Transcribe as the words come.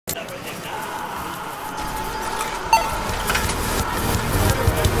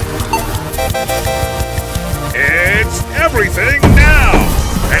Everything Now,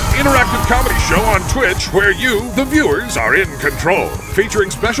 an interactive comedy show on Twitch where you, the viewers, are in control, featuring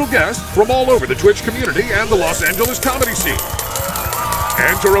special guests from all over the Twitch community and the Los Angeles comedy scene.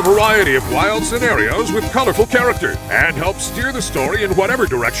 Enter a variety of wild scenarios with colorful characters and help steer the story in whatever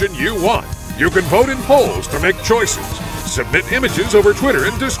direction you want. You can vote in polls to make choices, submit images over Twitter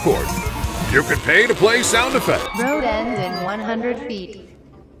and Discord. You can pay to play sound effects. Road ends in 100 feet.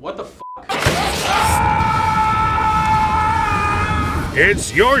 What the f***?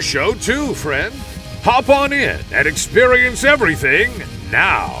 It's your show too, friend. Hop on in and experience everything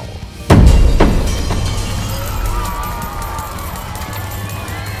now.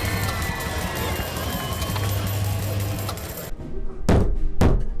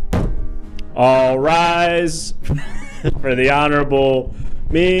 All rise for the honorable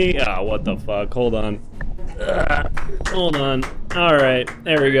me. Oh, what the fuck? Hold on. Hold on. All right,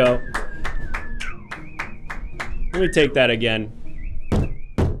 there we go. Let me take that again.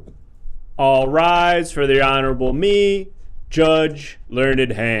 All rise for the honorable me, Judge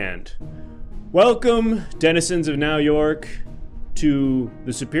Learned Hand. Welcome, denizens of New York, to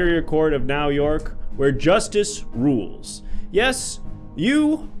the Superior Court of New York, where justice rules. Yes,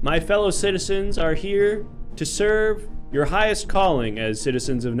 you, my fellow citizens, are here to serve your highest calling as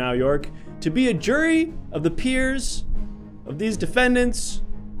citizens of New York, to be a jury of the peers of these defendants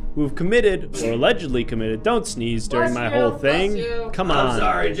who have committed, or allegedly committed, don't sneeze during my whole thing. Come on. I'm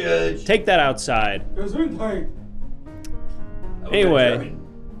sorry, Judge. Take that outside. Anyway.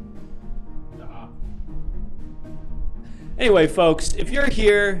 Anyway, folks, if you're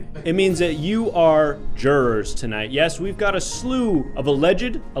here, it means that you are jurors tonight. Yes, we've got a slew of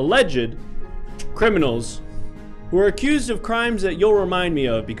alleged criminals who are accused of crimes that you'll remind me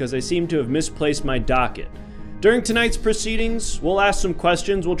of because I seem to have misplaced my docket. During tonight's proceedings, we'll ask some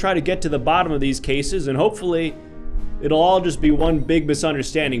questions, we'll try to get to the bottom of these cases, and hopefully it'll all just be one big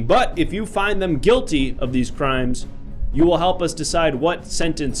misunderstanding. But if you find them guilty of these crimes, you will help us decide what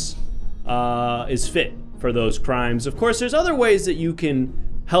sentence is fit for those crimes. Of course, there's other ways that you can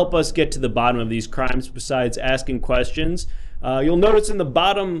help us get to the bottom of these crimes besides asking questions. You'll notice in the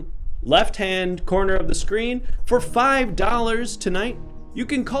bottom left-hand corner of the screen, for $5 tonight, you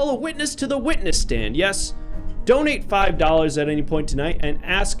can call a witness to the witness stand. Yes, donate $5 at any point tonight and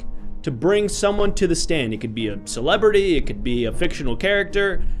ask to bring someone to the stand. It could be a celebrity, it could be a fictional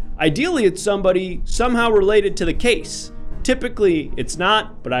character. Ideally, it's somebody somehow related to the case. Typically, it's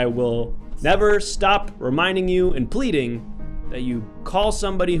not, but I will never stop reminding you and pleading that you call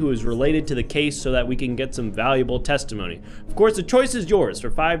somebody who is related to the case so that we can get some valuable testimony. Of course, the choice is yours.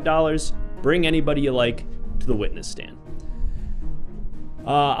 For $5, bring anybody you like to the witness stand.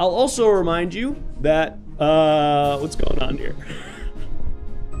 I'll also remind you that, what's going on here?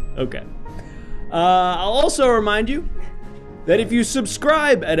 Okay. I'll also remind you that if you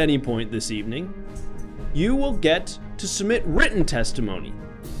subscribe at any point this evening, you will get to submit written testimony.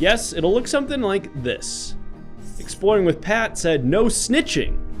 Yes, it'll look something like this. Exploring with Pat said no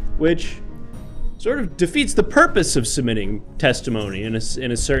snitching, which sort of defeats the purpose of submitting testimony in a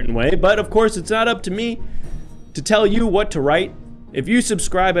certain way. But of course, it's not up to me to tell you what to write. If you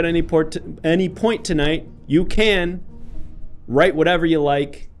subscribe at any point tonight, you can write whatever you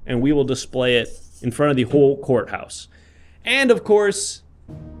like, and we will display it in front of the whole courthouse. And of course,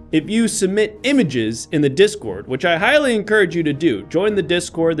 if you submit images in the Discord, which I highly encourage you to do, join the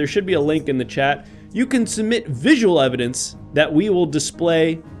Discord. There should be a link in the chat. You can submit visual evidence that we will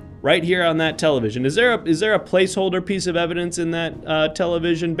display right here on that television. Is there a placeholder piece of evidence in that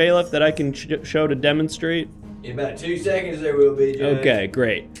television, Bailiff, that I can show to demonstrate? In about 2 seconds there will be, Judge. Okay,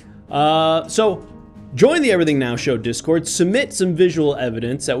 great. So join the Everything Now Show Discord, submit some visual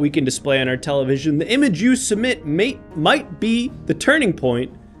evidence that we can display on our television. The image you submit might be the turning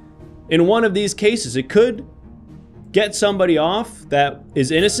point in one of these cases. It could get somebody off that is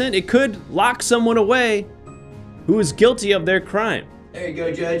innocent. It could lock someone away who is guilty of their crime. There you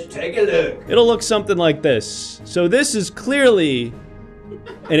go, Judge. Take a look. It'll look something like this. So this is clearly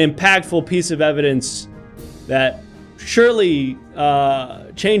an impactful piece of evidence that surely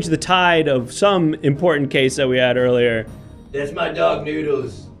changed the tide of some important case that we had earlier. That's my dog,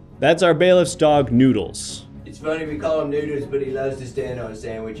 Noodles. That's our bailiff's dog, Noodles. It's funny we call him Noodles, but he loves to stand on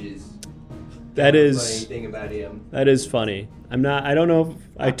sandwiches. That is funny thing about him. That is funny. I don't know if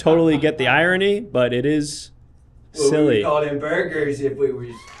I totally get the irony, but it is silly. We would call them burgers if we were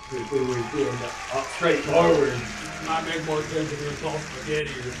being straightforward. It might make more sense if it was called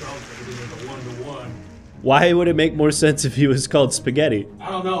spaghetti or something, because it's a one-to-one. Why would it make more sense if he was called spaghetti?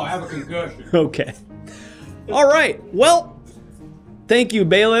 I don't know. I have a concussion. Okay. All right. Well, thank you,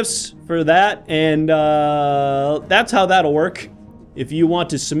 bailiffs, for that. And that's how that'll work. If you want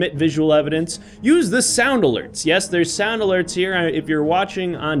to submit visual evidence, use the sound alerts. Yes, there's sound alerts here. If you're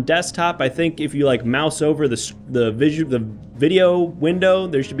watching on desktop, I think if you like mouse over the video window,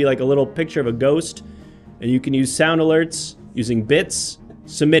 there should be like a little picture of a ghost, and you can use sound alerts using bits,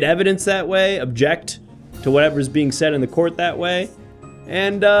 submit evidence that way, object to whatever's being said in the court that way.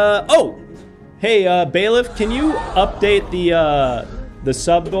 And oh, hey, bailiff, can you update the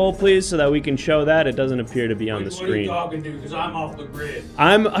sub goal, please, so that we can show that? It doesn't appear to be on the screen. What are you talking to? Because I'm off the grid.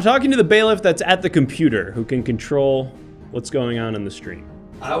 I'm talking to the bailiff that's at the computer, who can control what's going on the stream.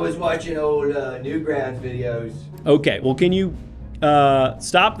 I was watching old Newgrounds videos. Okay, well, can you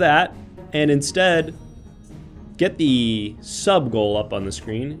stop that and instead get the sub goal up on the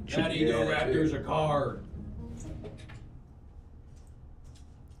screen? That Ego Raptor's a card.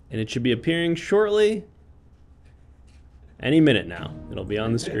 And it should be appearing shortly. Any minute now, it'll be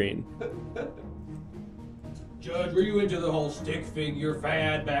on the screen. Judge, were you into the whole stick figure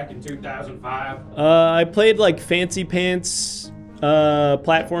fad back in 2005? I played like Fancy Pants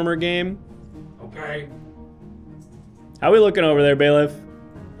platformer game. Okay. How we looking over there, bailiff?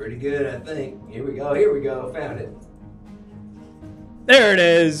 Pretty good, I think. Here we go, found it. There it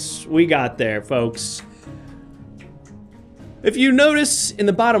is. We got there, folks. If you notice in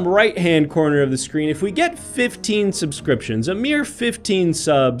the bottom right-hand corner of the screen, if we get 15 subscriptions, a mere 15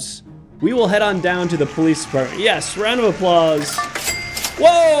 subs, we will head on down to the police department. Yes, round of applause.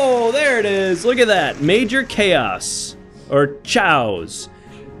 Whoa, there it is. Look at that. Major Chaos, or Chows.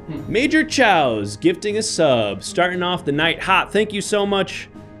 Major Chows gifting a sub, starting off the night hot. Thank you so much,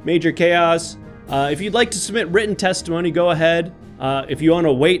 Major Chaos. If you'd like to submit written testimony, go ahead. If you want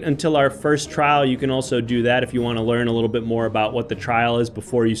to wait until our first trial, you can also do that if you want to learn a little bit more about what the trial is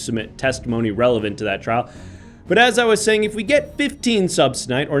before you submit testimony relevant to that trial. But as I was saying, if we get 15 subs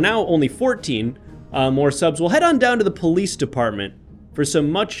tonight, or now only 14 more subs, we'll head on down to the police department for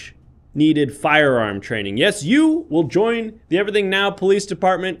some much needed firearm training. Yes, you will join the Everything Now Police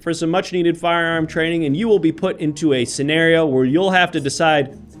Department for some much needed firearm training, and you will be put into a scenario where you'll have to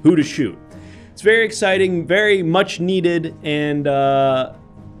decide who to shoot. It's very exciting, very much needed, and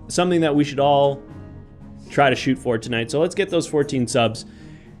something that we should all try to shoot for tonight. So let's get those 14 subs.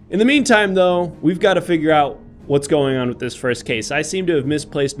 In the meantime, though, we've got to figure out what's going on with this first case. I seem to have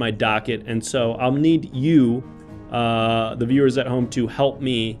misplaced my docket, and so I'll need you, the viewers at home, to help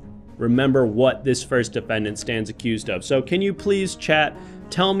me remember what this first defendant stands accused of. So can you please, chat,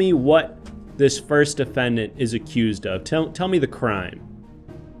 tell me what this first defendant is accused of? Tell me the crime.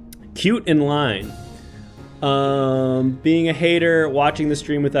 Cute in line. Being a hater, watching the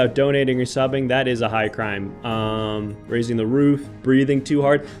stream without donating or subbing, that is a high crime. Raising the roof, breathing too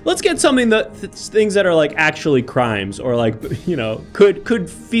hard. Let's get something things that are like actually crimes, or like, you know, could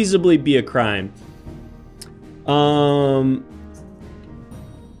feasibly be a crime.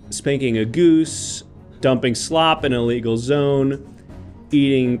 Spanking a goose, dumping slop in an illegal zone,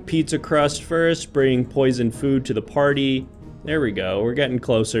 eating pizza crust first, bringing poisoned food to the party. There we go, we're getting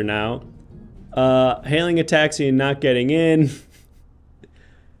closer now. Hailing a taxi and not getting in.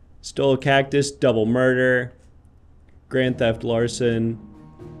 Stole a cactus, double murder. Grand theft larcen.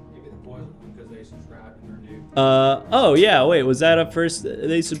 Maybe the poison one because they subscribed and they're new. Oh yeah, wait, was that up first?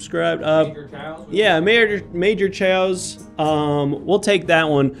 They subscribed? Major Chows? Yeah, Major Chows. We'll take that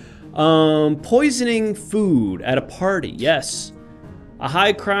one. Poisoning food at a party, yes. A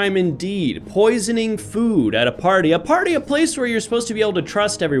high crime indeed. Poisoning food at a party. A place where you're supposed to be able to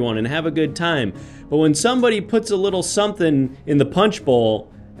trust everyone and have a good time. But when somebody puts a little something in the punch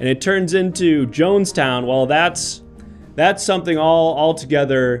bowl and it turns into Jonestown, well, that's something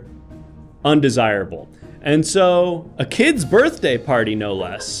altogether undesirable. And so, a kid's birthday party, no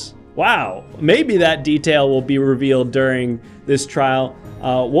less. Wow, maybe that detail will be revealed during this trial.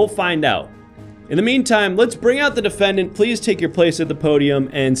 We'll find out. In the meantime, let's bring out the defendant. Please take your place at the podium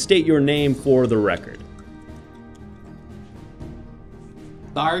and state your name for the record.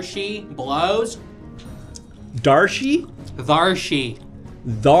 Darshi blows. Darshi? Darshi.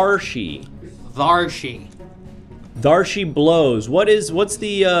 Darshi. Darshi. Darshi blows. What's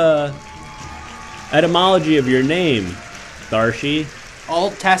the etymology of your name, Darshi?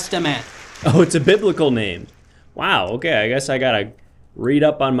 Old Testament. Oh, it's a biblical name. Wow, okay, I guess I gotta read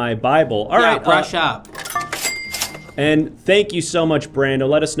up on my Bible. All right, brush up. And thank you so much, Brando.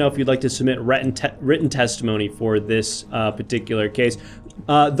 Let us know if you'd like to submit written testimony for this particular case.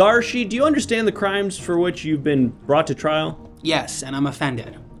 Darshi, do you understand the crimes for which you've been brought to trial? Yes, and I'm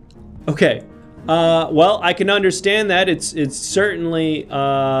offended. Okay. Well, I can understand that. It's certainly,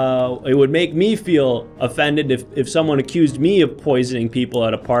 it would make me feel offended if someone accused me of poisoning people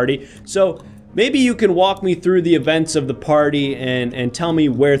at a party. So maybe you can walk me through the events of the party and tell me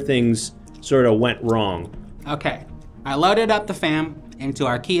where things sort of went wrong. Okay, I loaded up the fam into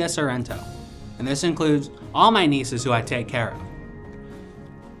our Kia Sorento, and this includes all my nieces who I take care of.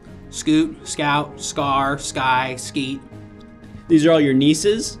 Scoot, Scout, Scar, Sky, Skeet. These are all your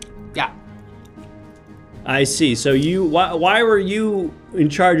nieces? Yeah. I see. So why were you in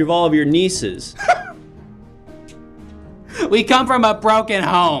charge of all of your nieces? We come from a broken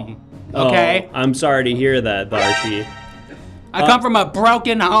home, okay? Oh, I'm sorry to hear that, Darshi. I come from a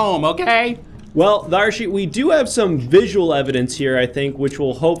broken home, okay? Well, Darshi, we do have some visual evidence here, I think, which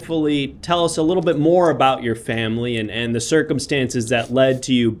will hopefully tell us a little bit more about your family and the circumstances that led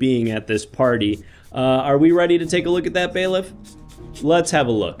to you being at this party. Are we ready to take a look at that, Bailiff? Let's have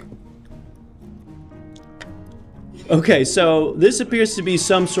a look. Okay, so this appears to be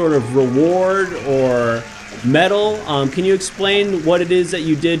some sort of reward or medal. Can you explain what it is that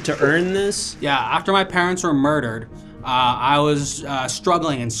you did to earn this? Yeah, after my parents were murdered, I was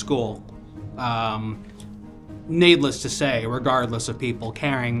struggling in school. Needless to say, regardless of people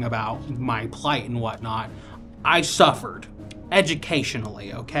caring about my plight and whatnot, I suffered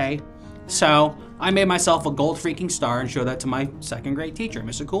educationally, okay? So I made myself a gold freaking star and showed that to my second grade teacher,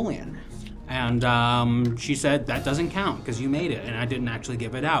 Miss Akulian. And she said, that doesn't count because you made it and I didn't actually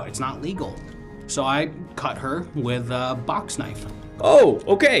give it out. It's not legal. So I cut her with a box knife. Oh,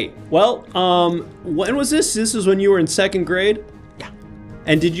 okay. Well, when was this? This was when you were in second grade? Yeah.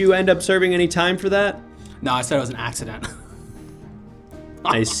 And did you end up serving any time for that? No, I said it was an accident.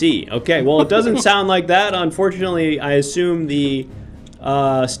 I see. Okay, well, it doesn't sound like that. Unfortunately, I assume the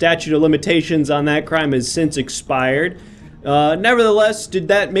statute of limitations on that crime has since expired. Nevertheless, did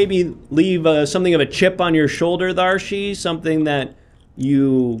that maybe leave something of a chip on your shoulder, Darshi? Something that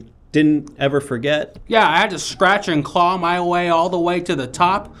you didn't ever forget? Yeah, I had to scratch and claw my way all the way to the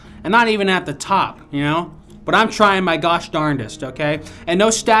top, and not even at the top, you know? But I'm trying my gosh darndest, okay? And no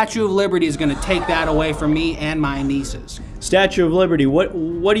Statue of Liberty is gonna take that away from me and my nieces. Statue of Liberty, what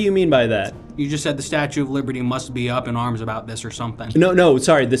do you mean by that? You just said the Statue of Liberty must be up in arms about this or something. No,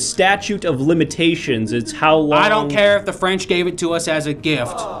 sorry, the statute of limitations, it's how long... I don't care if the French gave it to us as a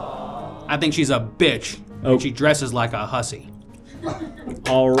gift. I think she's a bitch, and she dresses like a hussy.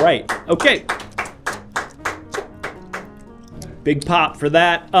 All right, okay. Big pop for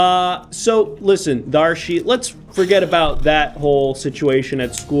that. So listen, Darshi, let's forget about that whole situation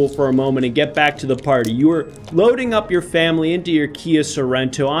at school for a moment and get back to the party. You were loading up your family into your Kia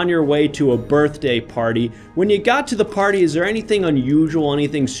Sorento on your way to a birthday party. When you got to the party, is there anything unusual,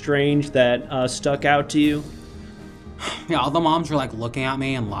 anything strange that stuck out to you? Yeah, all the moms were like looking at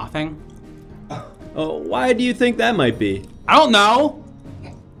me and laughing. Oh, why do you think that might be? I don't know.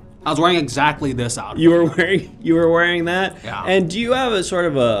 I was wearing exactly this outfit. You were wearing that? Yeah. And do you have a sort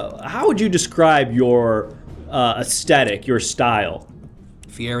of a, how would you describe your aesthetic, your style?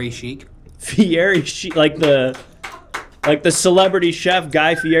 Fieri chic. Fieri chic, like the celebrity chef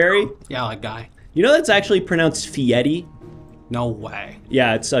Guy Fieri? Yeah, like Guy. You know that's actually pronounced Fieri? No way.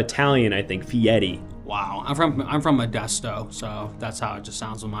 Yeah, it's Italian, I think, Fieri. Wow, I'm from Modesto, so that's how it just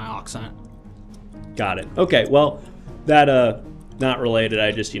sounds with my accent. Got it. Okay, well, that not related.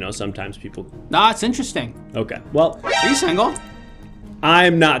 I just, sometimes people... Nah, it's interesting. Okay, well... Are you single?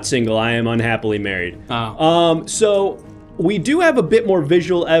 I'm not single. I am unhappily married. Oh. So we do have a bit more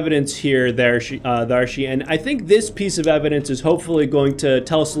visual evidence here, Darshi, and I think this piece of evidence is hopefully going to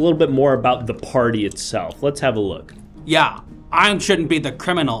tell us a little bit more about the party itself. Let's have a look. Yeah, I shouldn't be the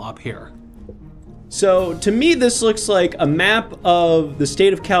criminal up here. So to me, this looks like a map of the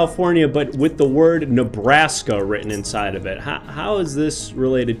state of California, but with the word Nebraska written inside of it. How is this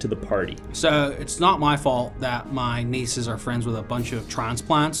related to the party? So it's not my fault that my nieces are friends with a bunch of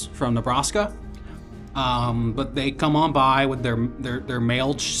transplants from Nebraska. But they come on by with their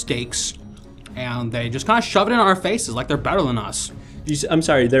mailed steaks, and they just kind of shove it in our faces like they're better than us. I'm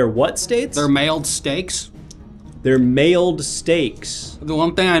sorry, they're what states? They're mailed steaks. They're mailed steaks. The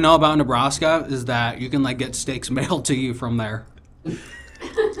one thing I know about Nebraska is that you can get steaks mailed to you from there.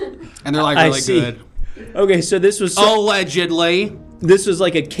 And they're really good. Okay, so this was... Allegedly. This was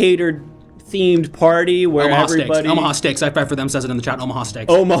like a catered themed party where everybody... Omaha Steaks. I fight for them, says it in the chat. Omaha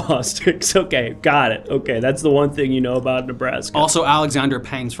Steaks. Omaha Steaks. Okay, got it. Okay, that's the one thing you know about Nebraska. Also, Alexander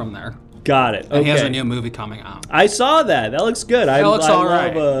Payne's from there. Got it. Okay. And he has a new movie coming out. I saw that. That looks good. It looks all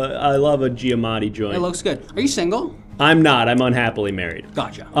right. I love a Giamatti joint. It looks good. Are you single? I'm not. I'm unhappily married.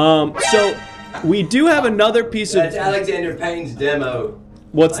 Gotcha. So we do have another piece That's Alexander Payne's demo.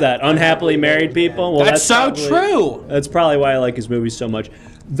 What's that? Unhappily married people? Well, That's so probably, true. That's probably why I like his movies so much.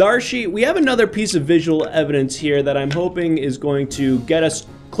 Darshi, we have another piece of visual evidence here that I'm hoping is going to get us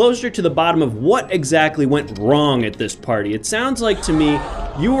closer to the bottom of what exactly went wrong at this party. It sounds like to me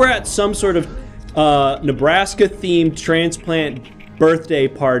you were at some sort of Nebraska-themed transplant birthday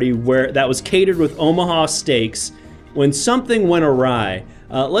party where that was catered with Omaha steaks when something went awry.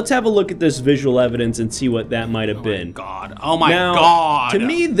 Let's have a look at this visual evidence and see what that might have been. Oh my Now, god. to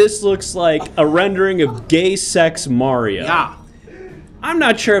me, this looks like a rendering of gay sex Mario. Yeah. I'm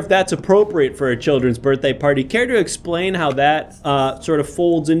not sure if that's appropriate for a children's birthday party. Care to explain how that sort of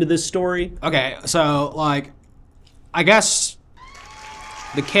folds into this story? Okay, so, like, I guess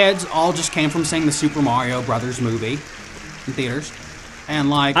the kids all just came from seeing the Super Mario Brothers movie in theaters. And,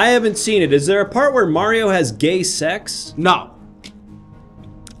 like... I haven't seen it. Is there a part where Mario has gay sex? No.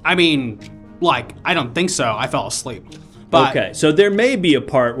 I mean, like, I don't think so. I fell asleep. But Okay, so there may be a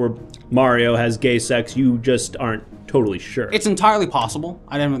part where Mario has gay sex. You just aren't totally sure. it's entirely possible.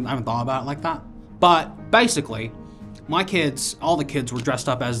 I haven't thought about it like that. But basically, my kids, all the kids were dressed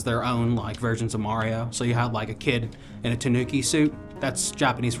up as their own, like, versions of Mario. So you had, like, a kid in a tanuki suit. That's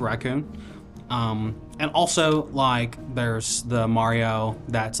Japanese for raccoon. And also, like, there's the Mario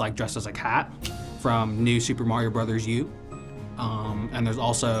that's, like, dressed as a cat from New Super Mario Brothers U. And there's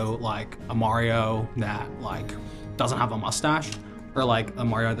also, like, a Mario that, like, doesn't have a mustache. Or, like, a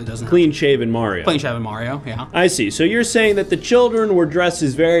Mario that doesn't Clean-shaven Mario. Clean-shaven Mario, yeah. I see. So you're saying that the children were dressed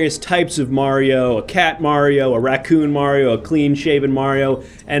as various types of Mario, a cat Mario, a raccoon Mario, a clean-shaven Mario,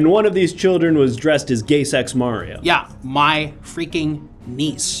 and one of these children was dressed as gay sex Mario. Yeah, my freaking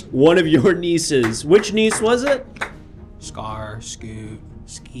niece. One of your nieces. Which niece was it? Scar, Scoot,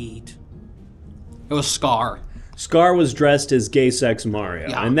 Skeet. It was Scar. Scar was dressed as gay sex Mario.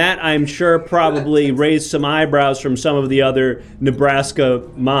 Yeah. And that, I'm sure, probably raised some eyebrows from some of the other Nebraska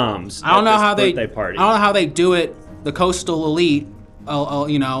moms. I don't know how birthday party. I don't know how they do it. The coastal elite,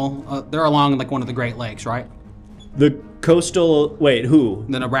 you know, they're along like one of the Great Lakes, right? The coastal, wait, who?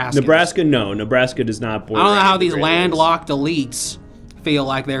 The Nebraska. Nebraska, no. Nebraska does not border. I don't know how any these of the Great Lakes. landlocked elites feel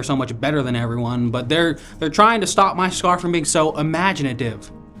like they're so much better than everyone, but they're trying to stop my Scar from being so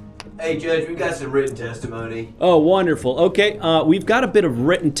imaginative. Hey, Judge, we got some written testimony. Oh, wonderful. Okay, we've got a bit of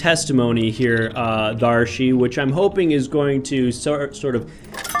written testimony here, Darshi, which I'm hoping is going to sort of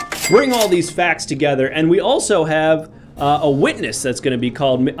bring all these facts together. And we also have a witness that's going to be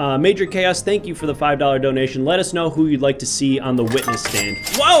called. Major Chaos, thank you for the $5 donation. Let us know who you'd like to see on the witness stand.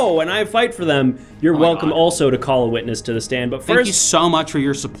 Whoa, and I fight for them. You're welcome God. also to call a witness to the stand. But first, Thank you so much for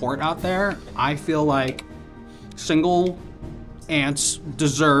your support out there. I feel like single ants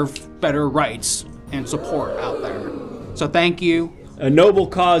deserve better rights and support out there. So thank you. a noble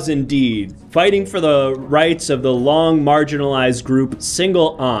cause indeed, fighting for the rights of the long marginalized group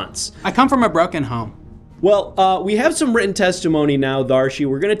single aunts. I come from a broken home. Well, we have some written testimony now, Darshi.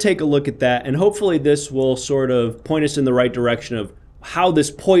 We're going to take a look at that, and hopefully this will sort of point us in the right direction of how this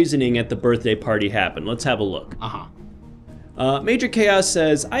poisoning at the birthday party happened. Let's have a look. Major Chaos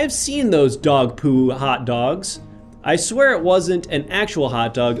says, I have seen those dog poo hot dogs. I swear it wasn't an actual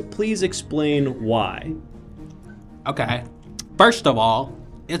hot dog. Please explain why. Okay. First of all,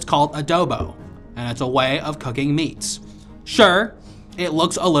 it's called adobo, and it's a way of cooking meats. Sure, it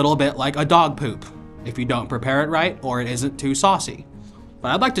looks a little bit like a dog poop if you don't prepare it right or it isn't too saucy. But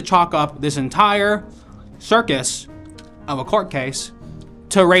I'd like to chalk up this entire circus of a court case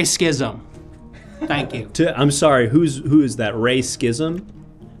to race schism. Thank you. I'm sorry, who is that? Ray Schism?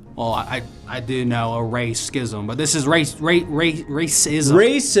 Well, I do know a race schism, but this is racism.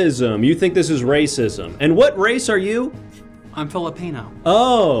 Racism. You think this is racism. And what race are you? I'm Filipino.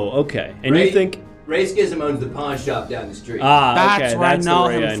 Oh, okay. And you think... Ray Schism owns the pawn shop down the street. That's okay. where I That's know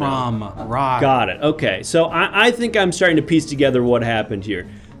the Ray him from. Right. Got it. Okay. So I think I'm starting to piece together what happened here.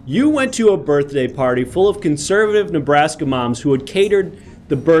 You went to a birthday party full of conservative Nebraska moms who had catered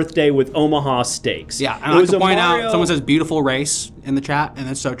the birthday with Omaha steaks. Yeah, and I'd like to point out, someone says beautiful race in the chat, and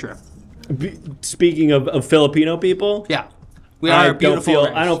that's so true. Speaking of Filipino people? Yeah. We are a beautiful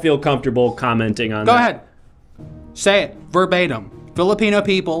race. I don't feel comfortable commenting on that. Go ahead. Say it verbatim. Filipino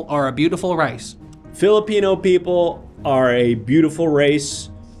people are a beautiful race. Filipino people are a beautiful race.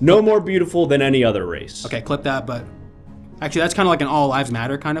 No more beautiful than any other race. Okay, clip that, but actually that's kind of like an all lives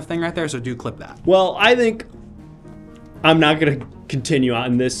matter kind of thing right there, so do clip that. Well, I think I'm not going to continue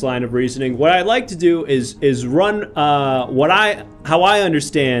on this line of reasoning. What I'd like to do is run how I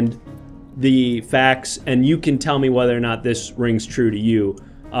understand the facts, and you can tell me whether or not this rings true to you,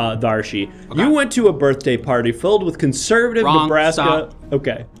 Darshi. Okay. You went to a birthday party filled with conservative Nebraska. Stop.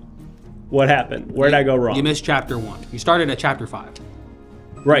 Okay. What happened? Where did I go wrong? You missed chapter 1. You started at chapter 5.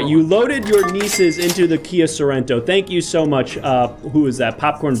 Right, you loaded your nieces into the Kia Sorento. Thank you so much. Who is that?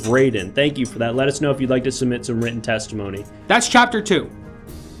 Popcorn Braden. Thank you for that. Let us know if you'd like to submit some written testimony. That's chapter 2.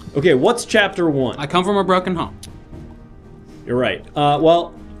 Okay, what's chapter 1? I come from a broken home. You're right.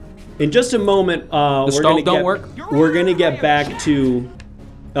 Well, in just a moment, we're gonna get back to,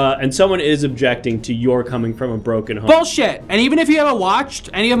 and someone is objecting to your coming from a broken home. Bullshit! And even if you haven't watched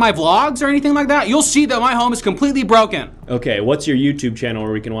any of my vlogs or anything like that, you'll see that my home is completely broken. Okay, what's your YouTube channel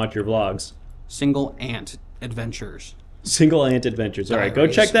where we can watch your vlogs? Single Ant Adventures. Single Ant Adventures. All right, go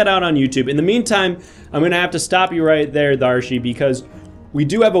check that out on YouTube. In the meantime, I'm gonna have to stop you right there, Darshi, because we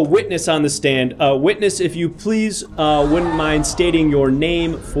do have a witness on the stand. Witness, if you please wouldn't mind stating your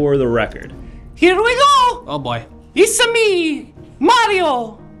name for the record. Here we go! Oh boy. It's me,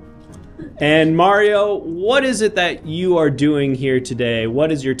 Mario! And Mario, what is it that you are doing here today?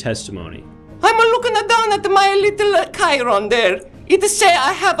 What is your testimony? I'm looking down at my little Chiron there. It say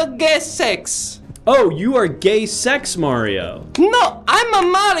I have a gay sex. Oh, you are gay sex Mario. No, I'm a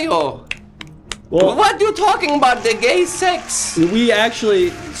Mario. Well, what are you talking about, the gay sex? We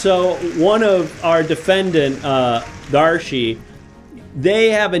actually, so one of our defendant, Darshi, they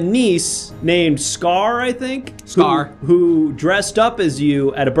have a niece named Scar, I think? Scar. Who dressed up as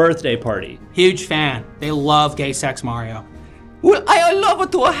you at a birthday party. Huge fan. They love gay sex Mario. Well, I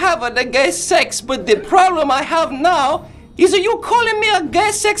love to have the gay sex, but the problem I have now is you calling me a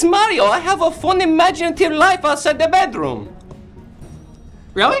gay sex Mario. I have a fun imaginative life outside the bedroom.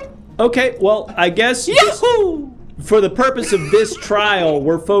 Really? Okay, well, I guess Yahoo! For the purpose of this trial,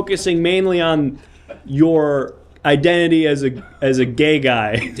 we're focusing mainly on your identity as a gay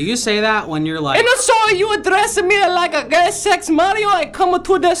guy. Do you say that when you're like... And so you address me like a gay sex Mario? I come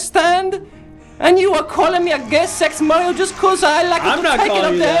to the stand and you are calling me a gay sex Mario just cause I like I'm to not take it calling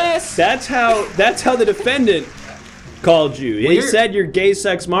up you the that. ass? That's how the defendant called you. He said you're gay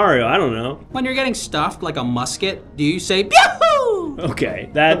sex Mario. I don't know. When you're getting stuffed like a musket, do you say Yahoo? Okay,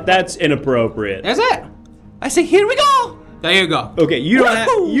 that's inappropriate. Is it? I say, here we go. There you go. Okay, you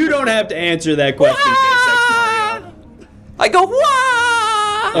don't have to answer that question, gay sex Mario. I go,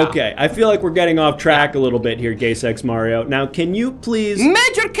 wah! Okay, I feel like we're getting off track a little bit here, gay sex Mario. Now, can you please...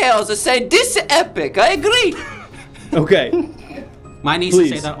 Major Chaos say, this is epic. I agree. Okay. My nieces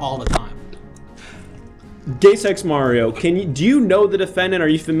say that all the time. Gay sex Mario, do you know the defendant? Are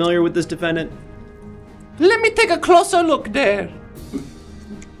you familiar with this defendant? Let me take a closer look there.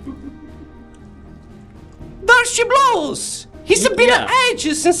 There she blows. He's been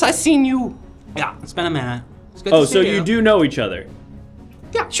ages since I seen you. Yeah, it's been a minute. It's good Oh, to see so you do know each other?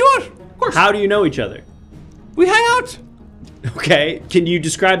 Yeah, sure. Of course. How do you know each other? We hang out. Okay, can you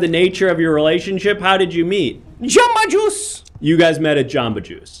describe the nature of your relationship? How did you meet? Jamba Juice. You guys met at Jamba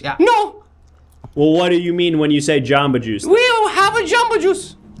Juice. Yeah. No. Well, what do you mean when you say Jamba Juice? We'll have a Jamba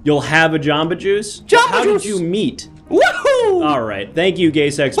Juice. You'll have a Jamba Juice? Jamba How Juice. did you meet? Woohoo! All right, thank you,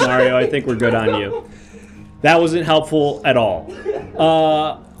 gay sex Mario. I think we're good on you. That wasn't helpful at all.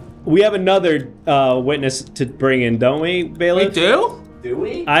 We have another witness to bring in, don't we, Bailey? We do? Do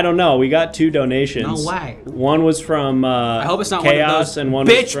we? I don't know. We got 2 donations. No way. One was from I hope it's not Chaos, one of those and one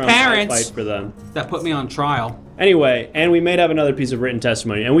bitch was from parents I Fight for Them. That put me on trial. Anyway, and we may have another piece of written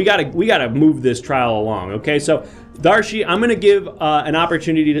testimony, and we gotta move this trial along. Okay, so Darshi, I'm gonna give an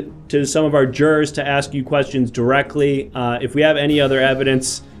opportunity to some of our jurors to ask you questions directly. If we have any other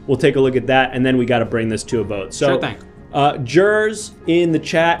evidence, we'll take a look at that, and then we gotta bring this to a vote. So, sure thing. Jurors in the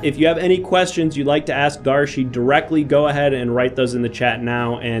chat, if you have any questions you'd like to ask Darshi directly, go ahead and write those in the chat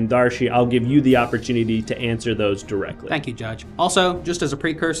now, and Darshi, I'll give you the opportunity to answer those directly. Thank you, Judge. Also, just as a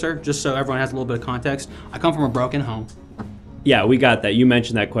precursor, just so everyone has a little bit of context, I come from a broken home. Yeah, we got that. You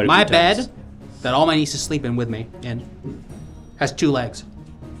mentioned that quite a few My times. bed, that all my nieces sleep in with me, and has 2 legs.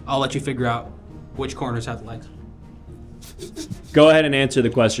 I'll let you figure out which corners have the legs. Go ahead and answer the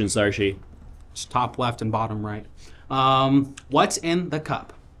questions, Darshi. It's top left and bottom right. What's in the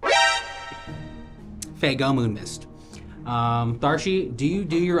cup? Faygo Moon Mist. Darshi, do you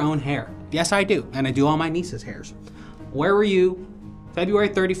do your own hair? Yes, I do, and I do all my niece's hairs. Where were you February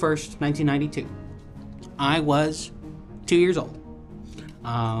 31st, 1992? I was 2 years old.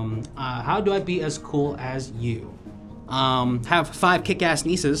 How do I be as cool as you? Have 5 kick-ass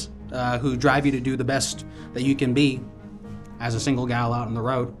nieces who drive you to do the best that you can be as a single gal out on the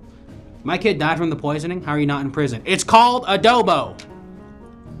road. My kid died from the poisoning. How are you not in prison? It's called adobo.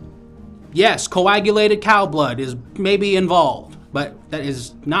 Yes, coagulated cow blood is maybe involved, but that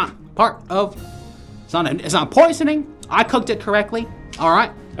is not part of. It's not poisoning. I cooked it correctly. All right.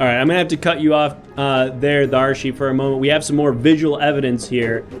 All right, I'm gonna have to cut you off there, Darshi, for a moment. We have some more visual evidence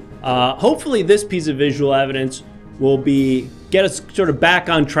here. Hopefully, this piece of visual evidence will be get us sort of back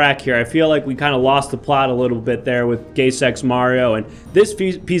on track here. I feel like we kind of lost the plot a little bit there with Gay Sex Mario, and this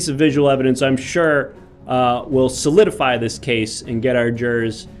piece of visual evidence, I'm sure, will solidify this case and get our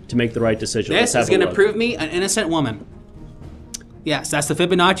jurors to make the right decision. This is going to prove me an innocent woman. Yes, that's the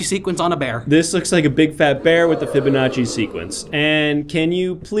Fibonacci sequence on a bear. This looks like a big fat bear with the Fibonacci sequence. And can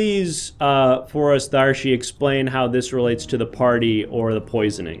you please, for us, Darshi, explain how this relates to the party or the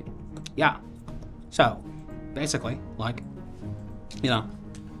poisoning? Yeah. So, basically, like, you know,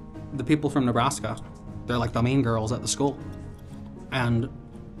 the people from Nebraska, they're like the mean girls at the school. And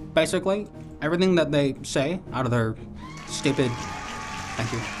basically, everything that they say out of their stupid...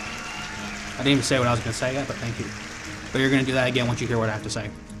 Thank you. I didn't even say what I was going to say yet, but thank you. But you're going to do that again once you hear what I have to say.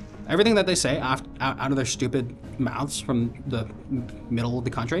 Everything that they say out of their stupid mouths from the middle of the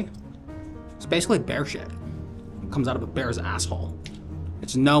country, it's basically bear shit. It comes out of a bear's asshole.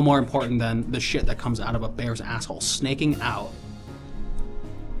 It's no more important than the shit that comes out of a bear's asshole, snaking out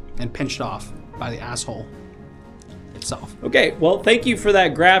and pinched off by the asshole itself. Okay, well, thank you for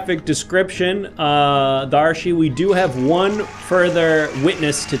that graphic description, Darshi. We do have one further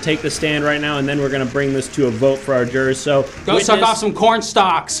witness to take the stand right now, and then we're going to bring this to a vote for our jurors. So, go suck off some corn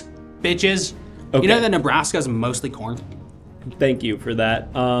stalks, bitches. Okay. You know that Nebraska is mostly corn? Thank you for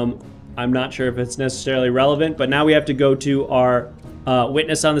that. I'm not sure if it's necessarily relevant, but now we have to go to our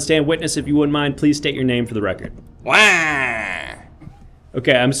witness on the stand. Witness, if you wouldn't mind, please state your name for the record. Wah!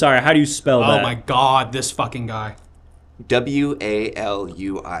 Okay, I'm sorry. How do you spell that? Oh my god, this fucking guy. W-A-L-U-I-G-I.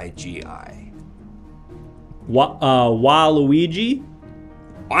 Waluigi?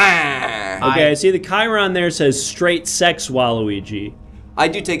 Wah! Okay, I see the chyron there says straight sex Waluigi. I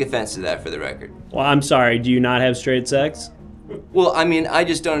do take offense to that, for the record. Well, I'm sorry. Do you not have straight sex? Well, I mean, I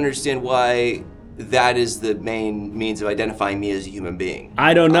just don't understand why that is the main means of identifying me as a human being.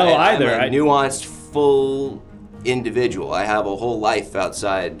 I don't know either. I'm a nuanced, full individual. I have a whole life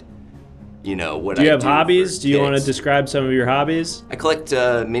outside, you know, what I do. Do you have hobbies? Do you want to kids. describe some of your hobbies? I collect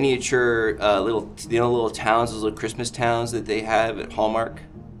miniature little towns, those little Christmas towns that they have at Hallmark.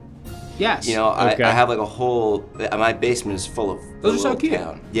 Yes. You know, Okay. I have like a whole, my basement is full of Those are so little cute.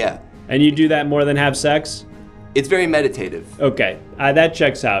 town. Yeah. And you do that more than have sex? It's very meditative. Okay, that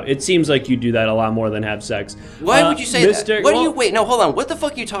checks out. It seems like you do that a lot more than have sex. Why would you say that? Well, Wait, no, hold on. What the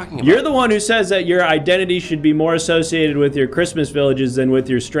fuck are you talking about? You're the one who says that your identity should be more associated with your Christmas villages than with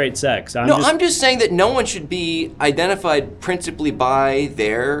your straight sex. I'm just saying that no one should be identified principally by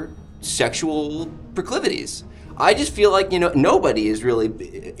their sexual proclivities. I just feel like, you know, nobody is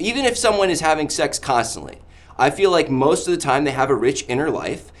really, even if someone is having sex constantly, I feel like most of the time they have a rich inner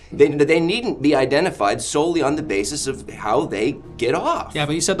life. They needn't be identified solely on the basis of how they get off. Yeah,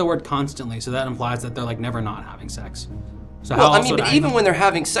 but you said the word constantly, so that implies that they're like never not having sex. So Well, how I mean, but even when they're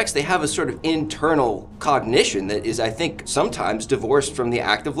having sex, they have a sort of internal cognition that is, I think, sometimes divorced from the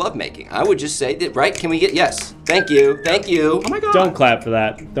act of lovemaking. I would just say that, right? Can we get, yes. Thank you, thank you. Oh my god. Don't clap for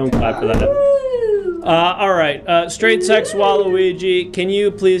that. Don't clap for that. All right, straight sex Waluigi, can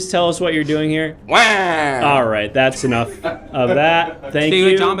you please tell us what you're doing here? Wow. All right, that's enough of that. Thank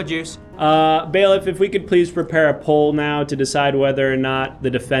you. Jamba Juice. Bailiff, if we could please prepare a poll now to decide whether or not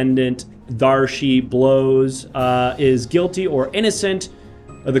the defendant, Darshi Blows, is guilty or innocent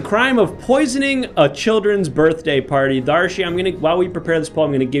of the crime of poisoning a children's birthday party. Darshi, while we prepare this poll,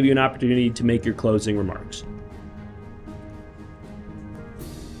 I'm gonna give you an opportunity to make your closing remarks.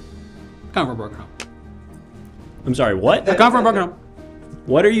 Come from a broken home. I'm sorry, what? I come from a broken home.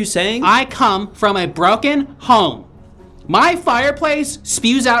 What are you saying? I come from a broken home. My fireplace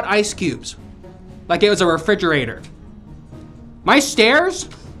spews out ice cubes like it was a refrigerator. My stairs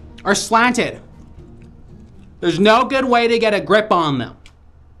are slanted. There's no good way to get a grip on them.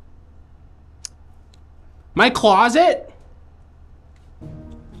 My closet,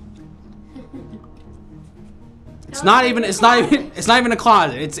 it's not even a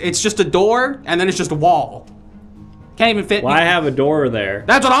closet. It's just a door and then it's just a wall. Can't even fit. Well, I have a door there.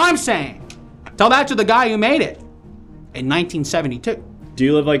 That's what I'm saying. Tell that to the guy who made it in 1972. Do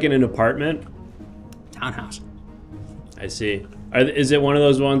you live like in an apartment? Townhouse. I see. Is it one of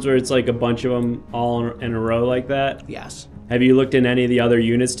those ones where it's like a bunch of them all in a row like that? Yes. Have you looked in any of the other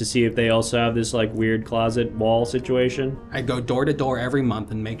units to see if they also have this like weird closet wall situation? I go door to door every month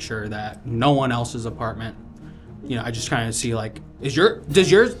and make sure that no one else's apartment. You know, I just kind of see like, does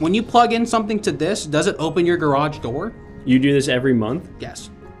yours, when you plug in something to this, does it open your garage door? You do this every month? Yes.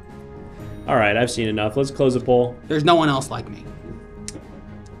 All right, I've seen enough. Let's close the poll. There's no one else like me.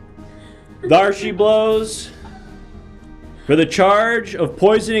 Darshi Blows, for the charge of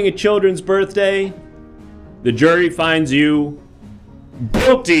poisoning a children's birthday, the jury finds you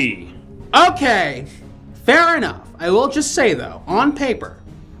guilty. Okay, Fair enough. I will just say though, on paper,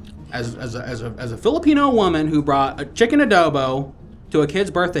 as a Filipino woman who brought a chicken adobo to a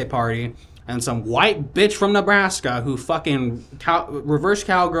kid's birthday party, and some white bitch from Nebraska who fucking reverse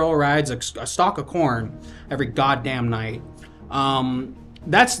cowgirl rides a stalk of corn every goddamn night.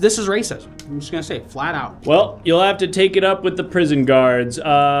 This is racism. I'm just gonna say it flat out. Well, you'll have to take it up with the prison guards,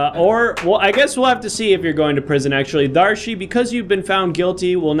 well, I guess we'll have to see if you're going to prison. Actually, Darshi, because you've been found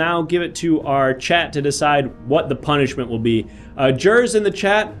guilty, we'll now give it to our chat to decide what the punishment will be. Jurors in the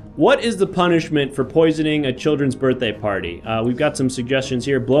chat, what is the punishment for poisoning a children's birthday party? We've got some suggestions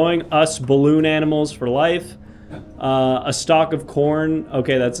here. Blowing us balloon animals for life. A stalk of corn.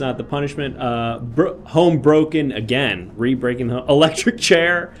 Okay, that's not the punishment. Home broken again. Re-breaking the home. Electric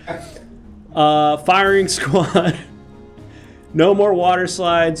chair. Firing squad. No more water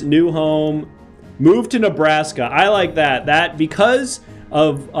slides. New home. Move to Nebraska. I like that. That because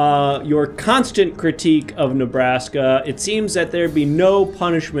of your constant critique of Nebraska, it seems that there'd be no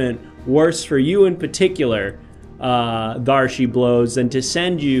punishment worse for you in particular, Darshi Blows, than to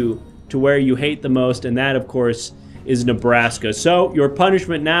send you to where you hate the most, and that, of course, is Nebraska. So your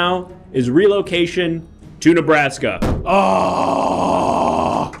punishment now is relocation to Nebraska.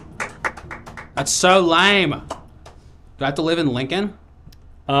 Oh, that's so lame. Do I have to live in Lincoln?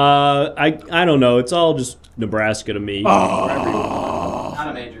 I don't know. It's all just Nebraska to me. Not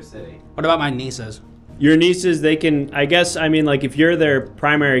a major city. What about my nieces? Your nieces, they can, I guess, I mean, like, if you're their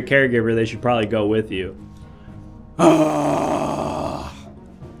primary caregiver, they should probably go with you.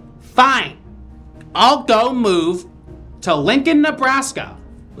 Fine. I'll go move to Lincoln, Nebraska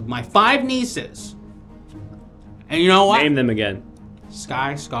with my 5 nieces. And you know what? Name them again.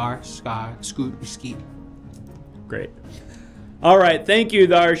 Sky, Scar, Sky, Scoot, Skeet. Great. All right, thank you,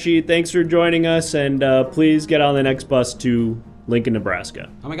 Darshi. Thanks for joining us, and please get on the next bus to Lincoln, Nebraska.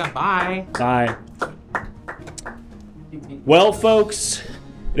 Oh my god, bye. Bye. Well, folks,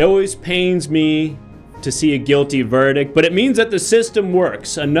 it always pains me to see a guilty verdict, but it means that the system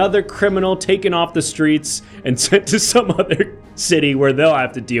works. Another criminal taken off the streets and sent to some other city where they'll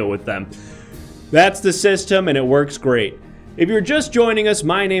have to deal with them. That's the system, and it works great. If you're just joining us,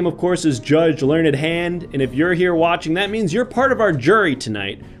 my name, of course, is Judge Learned Hand, and if you're here watching, that means you're part of our jury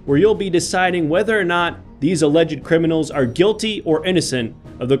tonight, where you'll be deciding whether or not these alleged criminals are guilty or innocent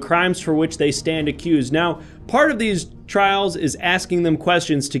of the crimes for which they stand accused. Now, part of these trials is asking them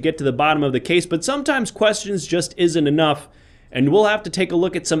questions to get to the bottom of the case, but sometimes questions just isn't enough, and we'll have to take a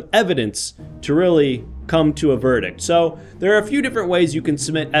look at some evidence to really come to a verdict. So there are a few different ways you can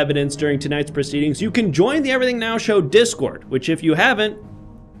submit evidence during tonight's proceedings. You can join the Everything Now Show Discord, which if you haven't,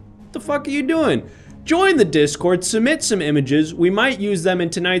 what the fuck are you doing? Join the Discord, submit some images. We might use them in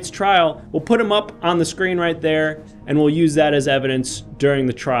tonight's trial. We'll put them up on the screen right there, and we'll use that as evidence during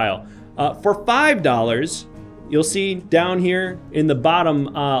the trial. For $5, you'll see down here in the bottom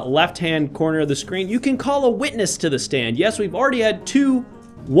left-hand corner of the screen, you can call a witness to the stand. Yes, we've already had 2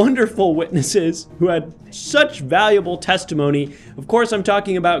 wonderful witnesses who had such valuable testimony. Of course, I'm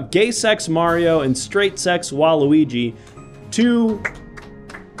talking about Gay Sex Mario and Straight Sex Waluigi, 2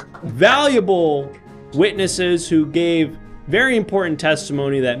 valuable witnesses who gave very important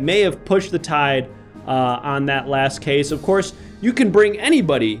testimony that may have pushed the tide on that last case. Of course, you can bring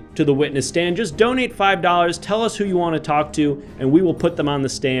anybody to the witness stand. Just donate $5, tell us who you want to talk to, and we will put them on the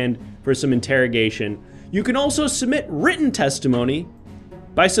stand for some interrogation. You can also submit written testimony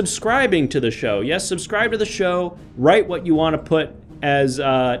by subscribing to the show. Yes, subscribe to the show, write what you want to put as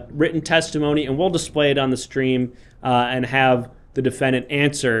written testimony, and we'll display it on the stream and have the defendant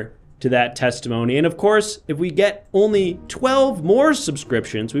answer to that testimony. And of course, if we get only 12 more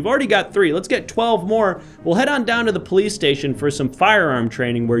subscriptions, we've already got 3, let's get 12 more, we'll head on down to the police station for some firearm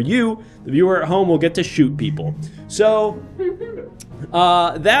training where you, the viewer at home, will get to shoot people. So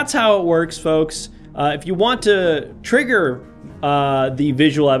that's how it works, folks. If you want to trigger the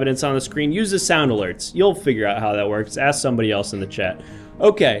visual evidence on the screen, use the sound alerts. You'll figure out how that works. Ask somebody else in the chat.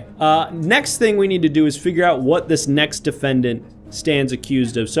 Okay, next thing we need to do is figure out what this next defendant stands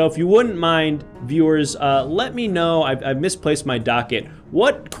accused of. So if you wouldn't mind, viewers, let me know. I've misplaced my docket.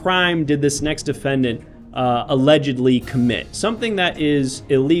 What crime did this next defendant allegedly commit? Something that is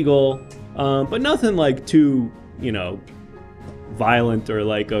illegal, but nothing like too, you know, violent or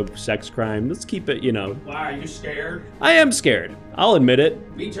like a sex crime. Let's keep it, you know. Why, are you scared? I am scared. I'll admit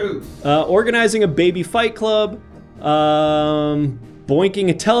it. Me too. Organizing a baby fight club, boinking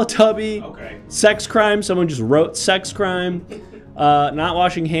a Teletubby, Okay. sex crime, someone just wrote sex crime, not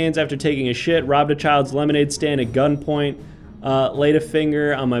washing hands after taking a shit, robbed a child's lemonade stand at gunpoint, laid a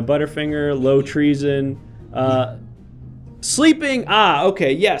finger on my butterfinger, low treason, Sleeping,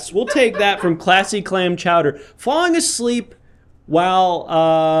 okay, yes, we'll take that from Classy Clam Chowder. Falling asleep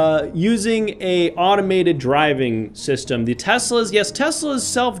while using a automated driving system. The Tesla's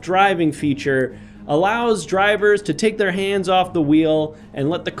self-driving feature allows drivers to take their hands off the wheel and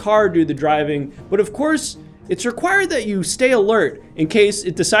let the car do the driving. But of course, it's required that you stay alert in case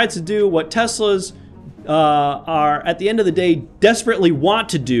it decides to do what Teslas are, at the end of the day, desperately want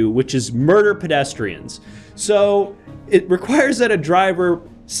to do, which is murder pedestrians. So it requires that a driver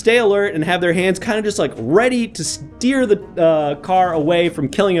stay alert and have their hands kind of just like ready to steer the car away from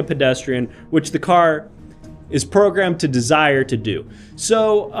killing a pedestrian, which the car is programmed to desire to do.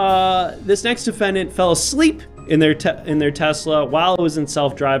 So this next defendant fell asleep in their Tesla while it was in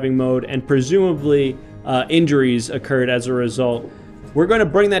self-driving mode, and presumably injuries occurred as a result. We're going to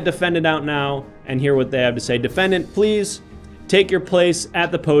bring that defendant out now and hear what they have to say. Defendant, please take your place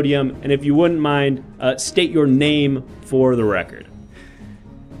at the podium, and if you wouldn't mind, state your name for the record.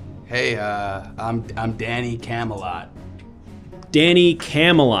 Hey, I'm Danny Camelot. Danny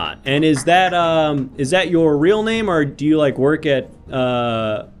Camelot. And is that your real name, or do you like work at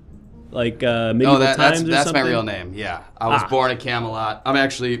medieval times or that's something? my real name. Yeah, I was born at Camelot. I'm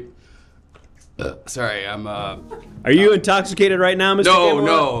actually sorry. Are you intoxicated right now, Mr.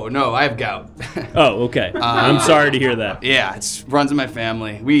 Camelot? No. I have gout. Oh, okay. I'm sorry to hear that. Yeah, it runs in my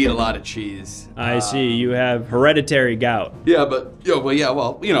family. We eat a lot of cheese. I see. You have hereditary gout. Yeah, but I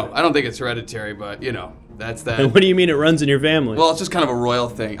don't think it's hereditary, but that's that. And what do you mean it runs in your family? Well, it's just kind of a royal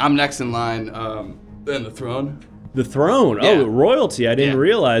thing. I'm next in line in the throne. The throne? Yeah. Oh, royalty. I didn't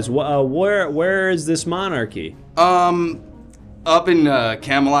realize. Where is this monarchy? Up in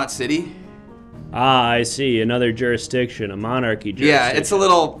Camelot City. I see. Another jurisdiction, a monarchy jurisdiction. Yeah, it's a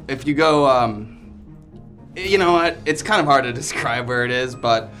little, if you go, you know what, it's kind of hard to describe where it is,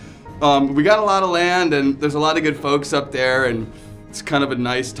 but we got a lot of land, and there's a lot of good folks up there, and it's kind of a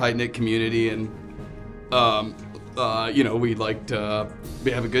nice, tight-knit community, and, we like to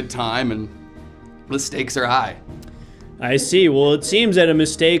have a good time, and the stakes are high. I see. Well, it seems that a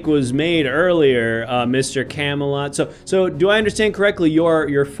mistake was made earlier, Mr. Camelot. So do I understand correctly?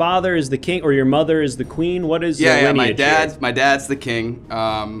 Your father is the king, or your mother is the queen? What is yeah, the lineage? My dad's the king,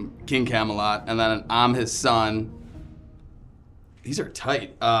 King Camelot, and then I'm his son. These are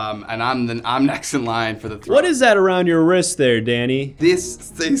tight, and I'm next in line for the throne. What is that around your wrist there, Danny?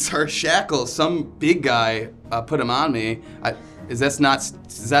 These are shackles. Some big guy put them on me. Is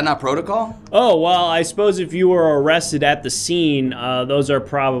that not protocol? Oh, well, I suppose if you were arrested at the scene, those are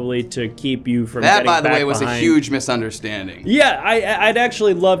probably to keep you from getting back behind. That, by the way, was a huge misunderstanding. Yeah, I'd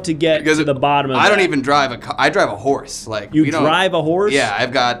actually love to get to the bottom of that. I don't even drive a car. I drive a horse. Like you drive a horse? Yeah,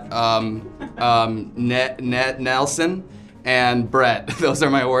 I've got Nelson and Brett. Those are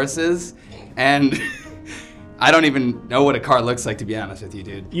my horses, and I don't even know what a car looks like, to be honest with you,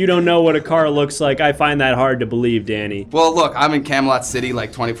 dude. You don't know what a car looks like? I find that hard to believe, Danny. Well, look, I'm in Camelot City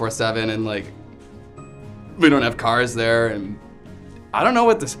like 24/7, and like we don't have cars there, and I don't know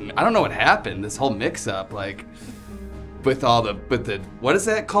what happened. This whole mix-up, like with the what is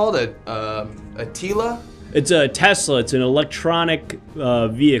that called? A Tila? It's a Tesla. It's an electronic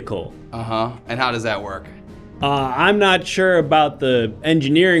vehicle. And how does that work? I'm not sure about the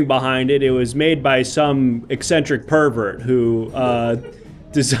engineering behind it. It was made by some eccentric pervert who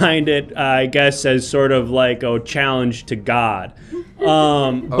designed it, I guess, as sort of like a challenge to God.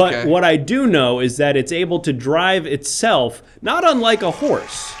 But what I do know is that it's able to drive itself, not unlike a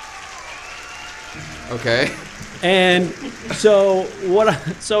horse. Okay. And so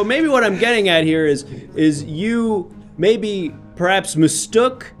maybe what I'm getting at here is you maybe perhaps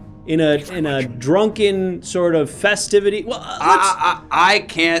mistook in a drunken sort of festivity. Well, I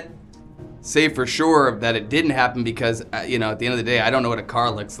can't say for sure that it didn't happen because at the end of the day, I don't know what a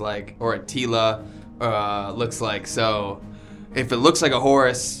car looks like or a Tila looks like. So if it looks like a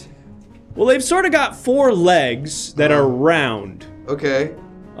horse, well, they've sort of got 4 legs that are round. Okay.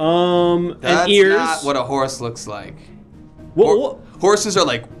 And ears. That's not what a horse looks like. Well, horses are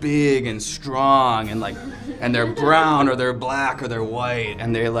like big and strong and they're brown or they're black or they're white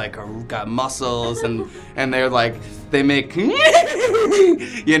and they're like got muscles and they're like they make so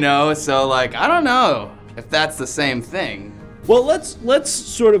like I don't know if that's the same thing. Well, let's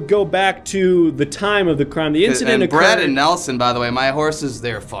sort of go back to the time of the crime. The incident occurred. Brett and Nelson, by the way, my horses,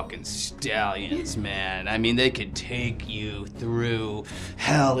 they're fucking stallions, man. I mean, they could take you through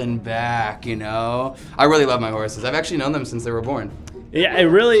hell and back, I really love my horses. I've actually known them since they were born. Yeah,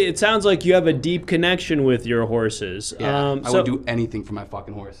 it sounds like you have a deep connection with your horses. Yeah, I would do anything for my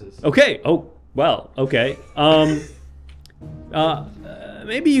fucking horses. Okay. Oh, well, okay.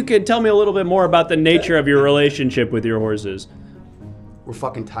 maybe you could tell me a little bit more about the nature of your relationship with your horses. We're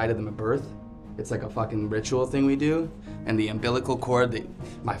fucking tied to them at birth. It's like a fucking ritual thing we do. And the umbilical cord that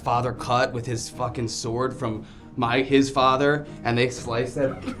my father cut with his fucking sword from his father, and they sliced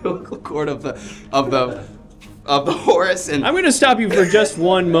that umbilical cord of the horse. And I'm gonna stop you for just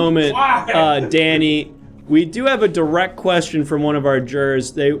one moment, Danny. We do have a direct question from one of our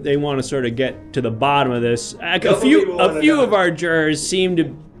jurors. They want to sort of get to the bottom of this. A few of our jurors seem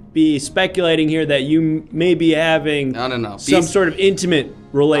to be speculating here that you may be having some sort of intimate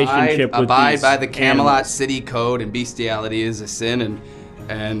relationship with abide these by the Camelot animals. City Code, and bestiality is a sin,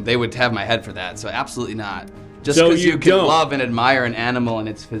 and they would have my head for that. So absolutely not. Just So because you you can don't. love and admire an animal and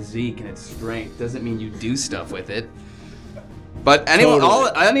its physique and its strength doesn't mean you do stuff with it. But any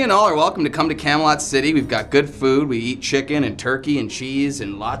and all are welcome to come to Camelot City. We've got good food. We eat chicken and turkey and cheese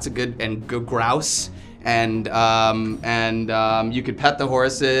and lots of good grouse. And you could pet the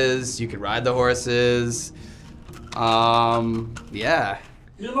horses. You could ride the horses. Yeah.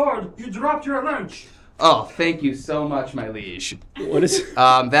 My lord, you dropped your lunch. Oh, thank you so much, my liege. What is?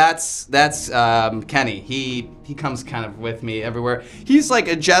 That's Kenny. He comes kind of with me everywhere. He's like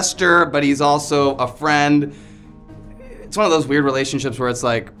a jester, but he's also a friend. It's one of those weird relationships where it's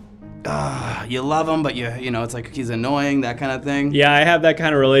like, you love him, but you know, it's like he's annoying, that kind of thing. Yeah, I have that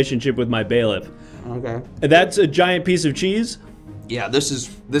kind of relationship with my bailiff. Okay. That's a giant piece of cheese? Yeah, this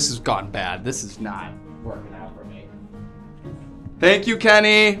has gone bad. This is not working out for me. Thank you,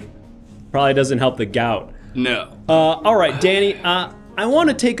 Kenny. Probably doesn't help the gout. No. All right, Danny, I want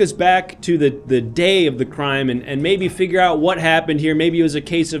to take us back to the day of the crime and maybe figure out what happened here. Maybe it was a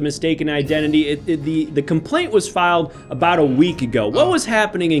case of mistaken identity. The complaint was filed about a week ago. What was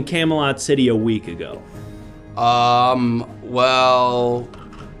happening in Camelot City a week ago? Well,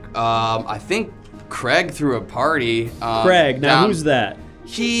 I think Craig threw a party. Craig, now who's that?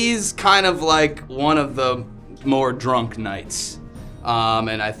 He's kind of like one of the more drunk knights.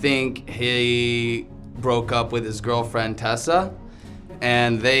 And I think he broke up with his girlfriend Tessa.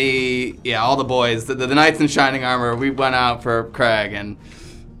 And all the boys, the knights in shining armor, we went out for Craig. And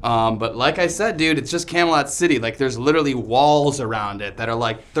but like I said, dude, it's just Camelot City. Like, there's literally walls around it that are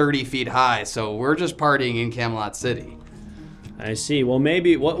like 30 feet high. So we're just partying in Camelot City. I see. Well,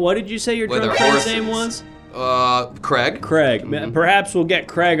 maybe, what did you say your drunk friend's name was? Craig. Craig. Perhaps we'll get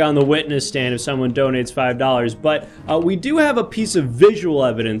Craig on the witness stand if someone donates $5. But we do have a piece of visual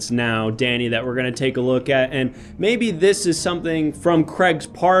evidence now, Danny, that we're going to take a look at. And maybe this is something from Craig's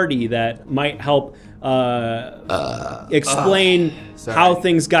party that might help explain how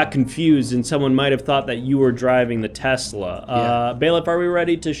things got confused, and someone might have thought that you were driving the Tesla. Bailiff, are we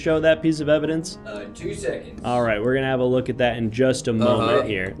ready to show that piece of evidence? 2 seconds. All right, we're going to have a look at that in just a moment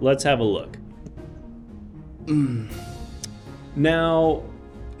here. Let's have a look. Now,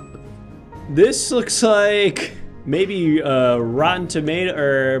 this looks like maybe Rotten Tomato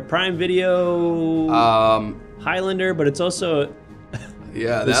or Prime Video Highlander, but it's also the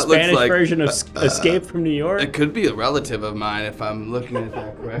that Spanish looks like version of Escape from New York. It could be a relative of mine if I'm looking at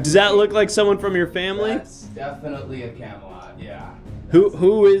that correctly. Does that look like someone from your family? That's definitely a Camelot, yeah.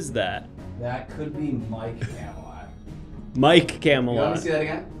 Who is that? That could be Mike Camelot. Mike You Camelot. want me to see that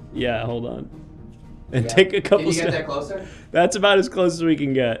again? Yeah, hold on. And take a couple Can you get steps. that closer? That's about as close as we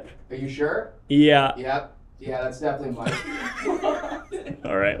can get. Are you sure? Yeah. Yep. Yeah, that's definitely Mike.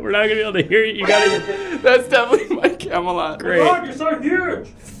 All right, we're not gonna be able to hear you. You gotta. That's definitely Mike Camelot. Great. God, you're so huge.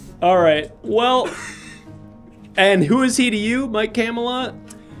 All right. Well, and who is he to you, Mike Camelot?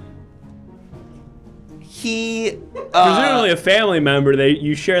 He Presumably a family member.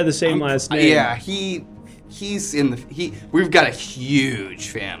 You share the same last name. Yeah, he's in the we've got a huge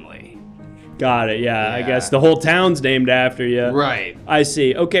family. Got it. Yeah, I guess the whole town's named after you. Right. I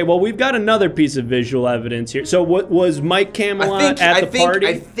see. Okay. Well, we've got another piece of visual evidence here. So, what was Mike Camelot at the party?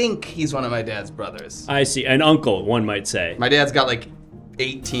 I think he's one of my dad's brothers. I see. An uncle, one might say. My dad's got like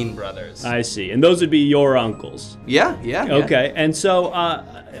 18 brothers. I see. And those would be your uncles. Yeah. Okay. And so,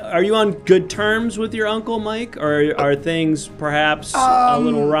 are you on good terms with your uncle, Mike, or are things perhaps a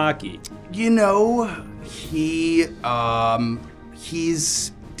little rocky? You know,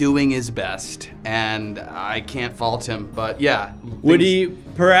 he's doing his best, and I can't fault him, but yeah. Would he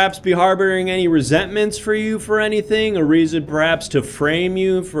perhaps be harboring any resentments for you for anything? A reason perhaps to frame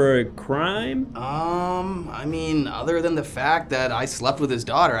you for a crime? I mean, other than the fact that I slept with his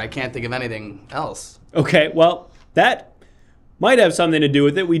daughter, I can't think of anything else. Okay, well, that might have something to do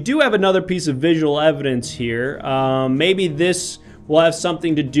with it. We do have another piece of visual evidence here. Maybe this will have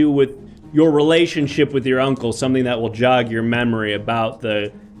something to do with your relationship with your uncle, something that will jog your memory about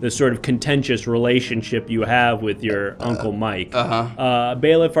the the sort of contentious relationship you have with your Uncle Mike. Uh-huh.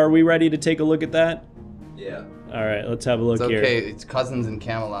 Bailiff, are we ready to take a look at that? Yeah. All right, let's have a look It's here. okay. It's cousins in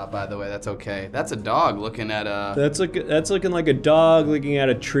Camelot, by the way. That's okay. That's a dog looking at a... That's looking like a dog looking at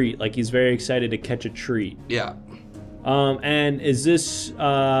a treat, like he's very excited to catch a treat. Yeah. And is this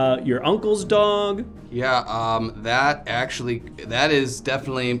your uncle's dog? Yeah, that is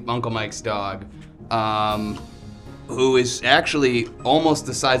definitely Uncle Mike's dog, who is actually almost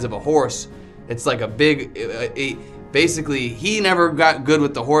the size of a horse. It's like a big, basically he never got good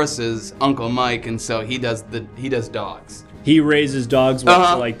with the horses, Uncle Mike, and so he does dogs. He raises dogs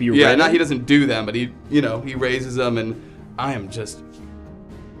to like be yeah, ridden? not he doesn't do them, but he raises them, and I am just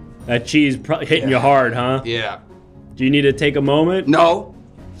That cheese hitting you hard, huh? yeah. Do you need to take a moment? No.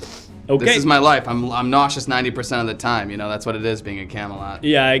 Okay. This is my life. I'm nauseous 90% of the time. You know, that's what it is being a Camelot.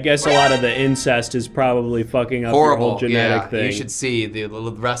 Yeah, I guess a lot of the incest is probably fucking up your whole genetic thing. You should see the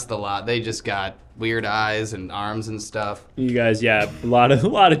rest of the lot. They just got weird eyes and arms and stuff. You guys, yeah, a lot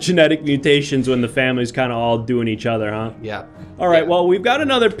of genetic mutations when the family's kind of all doing each other, huh? Yeah. All right, well, we've got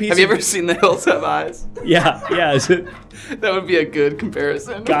another piece. Have you ever seen The Hills Have Eyes? Yeah. Is it? That would be a good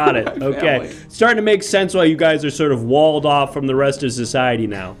comparison. Got it. Okay. Family. Starting to make sense why you guys are sort of walled off from the rest of society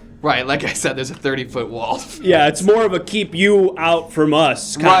now. Right, like I said, there's a 30-foot wall. Yeah, it's more of a keep you out from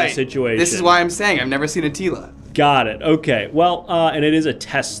us kind of situation. This is why I'm saying I've never seen a Tila. Got it. Okay. Well, and it is a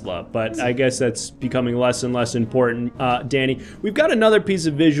Tesla, but I guess that's becoming less and less important. Danny, we've got another piece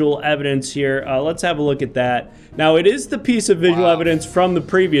of visual evidence here. Let's have a look at that. Now, it is the piece of visual evidence from the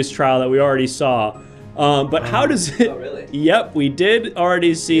previous trial that we already saw. But how does it? Oh, really? Yep, we did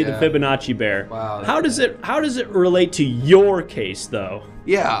already see the Fibonacci bear. Wow. How does it relate to your case, though?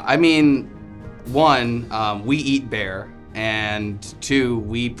 Yeah, I mean, one, we eat bear, and two,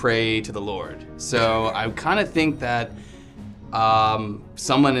 we pray to the Lord. So I kind of think that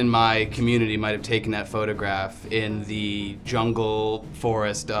someone in my community might have taken that photograph in the jungle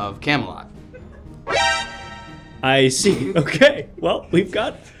forest of Camelot. I see. Okay. Well, we've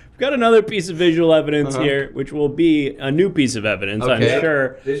got another piece of visual evidence here, which will be a new piece of evidence, Okay. I'm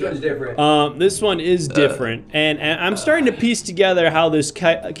sure. This one's different. This one is different, and I'm starting to piece together how this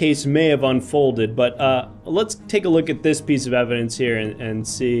case may have unfolded, but let's take a look at this piece of evidence here and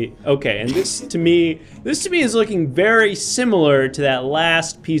see. Okay, and this to me is looking very similar to that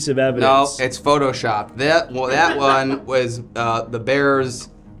last piece of No, evidence. it's photoshopped. That one was the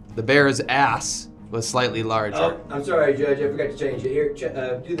bear's ass was slightly larger. Oh, I'm sorry, Judge. I forgot to change it. Here,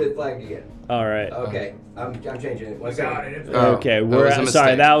 do the flag again. All right. Okay, I'm changing it. One Got second. it. Okay, that was a sorry,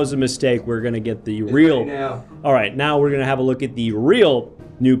 mistake. that was a mistake. We're gonna get the It's real. ready now. All right, now we're gonna have a look at the real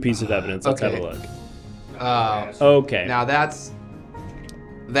new piece of evidence. Let's have a Okay. look. Okay. Now that's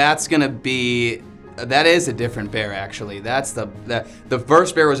gonna be, that is a different bear actually. That's the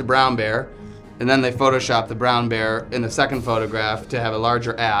first bear was a brown bear, and then they photoshopped the brown bear in the second photograph to have a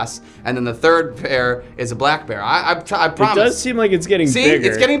larger ass, and then the third bear is a black bear. I promise. It does seem like it's getting See, bigger.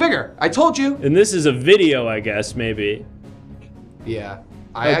 it's getting bigger. I told you. And this is a video, I guess, maybe. Yeah,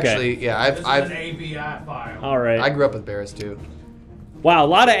 I Okay. actually, yeah, This is an AVI file. All right. I grew up with bears too. Wow, a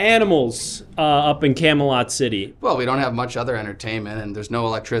lot of animals up in Camelot City. Well, we don't have much other entertainment, and there's no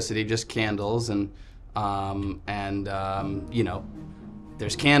electricity, just candles, and you know,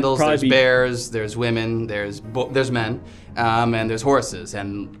 there's candles, there's bears, there's women, there's men, and there's horses,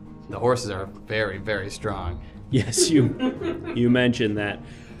 and the horses are very, very strong. Yes, you mentioned that.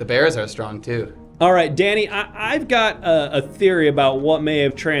 The bears are strong too. All right, Danny, I've got a theory about what may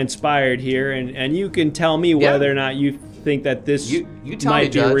have transpired here, and you can tell me whether or not you think that this You tell me,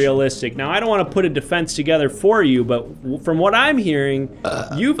 might be Judge. realistic. Now, I don't want to put a defense together for you, but from what I'm hearing,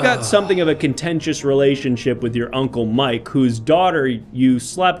 you've got something of a contentious relationship with your Uncle Mike, whose daughter you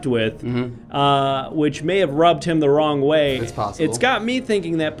slept with, which may have rubbed him the wrong way. It's possible. It's got me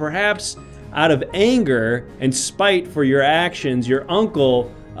thinking that perhaps out of anger and spite for your actions, your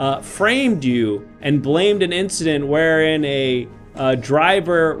uncle framed you and blamed an incident wherein a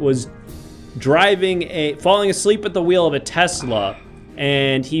driver was falling asleep at the wheel of a Tesla,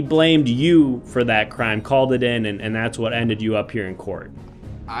 and he blamed you for that crime, called it in, and that's what ended you up here in court.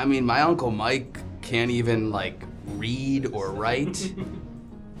 I mean, my Uncle Mike can't even like read or write.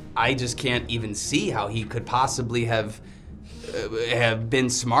 I just can't even see how he could possibly have been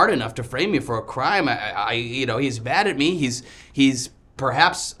smart enough to frame me for a crime. You know, he's mad at me. He's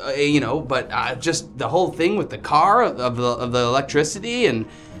perhaps, you know, but just the whole thing with the car of the electricity and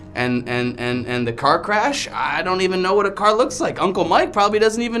the car crash. I don't even know what a car looks like. Uncle Mike probably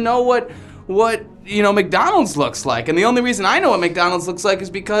doesn't even know what you know McDonald's looks like. And the only reason I know what McDonald's looks like is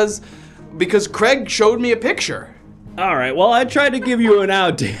because Craig showed me a picture. All right, well, I tried to give you an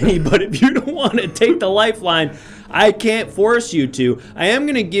out, Danny, but if you don't want to take the lifeline, I can't force you to. I am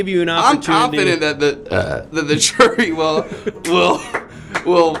going to give you an opportunity. I'm confident that the jury will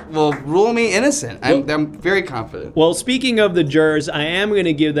rule me innocent. I'm very confident. Well, speaking of the jurors, I am going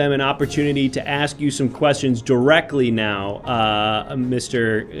to give them an opportunity to ask you some questions directly now,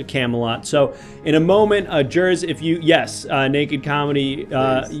 Mr. Camelot. So, in a moment, jurors, if you, Naked Comedy,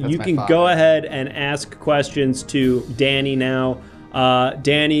 you can go ahead and ask questions to Danny now.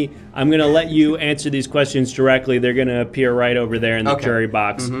 Danny, I'm going to let you answer these questions directly. They're going to appear right over there in the jury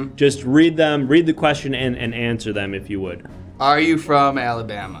box. Just read the question and answer them if you would. Are you from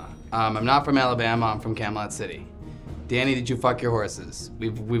Alabama? I'm not from Alabama. I'm from Camelot City. Danny, did you fuck your horses?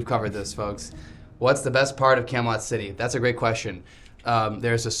 We've covered this, folks. What's the best part of Camelot City? That's a great question.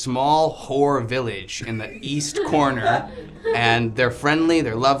 There's a small whore village in the east corner, and they're friendly,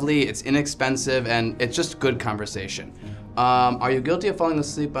 they're lovely, it's inexpensive, and it's just good conversation. Are you guilty of falling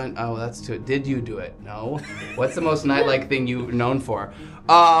asleep on? Oh, that's too. Did you do it? No. What's the most night-like thing you're known for?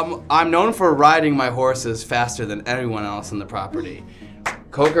 I'm known for riding my horses faster than anyone else on the property.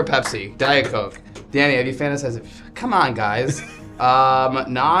 Coke or Pepsi? Diet Coke. Danny, have you fantasized? Come on, guys.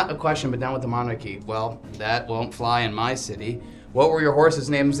 Not a question, but down with the monarchy. Well, that won't fly in my city. What were your horses'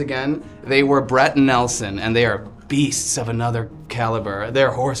 names again? They were Brett and Nelson, and they are beasts of another caliber.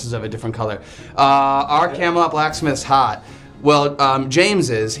 They're horses of a different color. Are Camelot blacksmiths hot? Well, James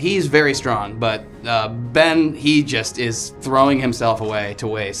is. He's very strong, but Ben, he just is throwing himself away to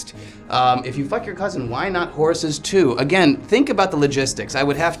waste. If you fuck your cousin, why not horses too? Again, think about the logistics. I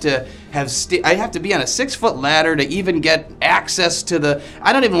would have to I'd have to be on a 6-foot ladder to even get access to the.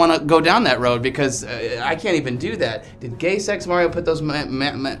 I don't even want to go down that road because I can't even do that. Did Gay Sex Mario put those?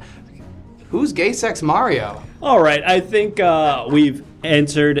 Who's Gay Sex Mario? All right, I think we've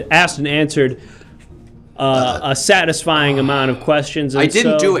asked and answered a satisfying amount of questions. And I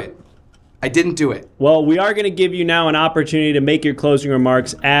didn't do it. I didn't do it. Well, we are going to give you now an opportunity to make your closing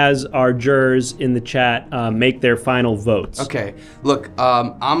remarks as our jurors in the chat make their final votes. Okay, look,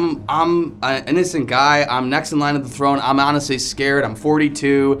 I'm an innocent guy. I'm next in line at the throne. I'm honestly scared. I'm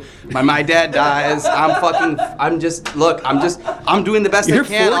 42. My dad dies. I'm doing the best You're I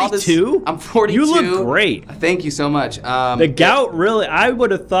can. 42? I'm 42. You look great. Thank you so much. The gout really, I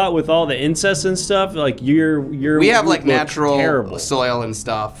would have thought with all the incest and stuff, like we have like natural terrible soil and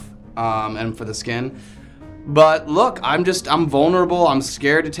stuff. And for the skin. But look, I'm vulnerable. I'm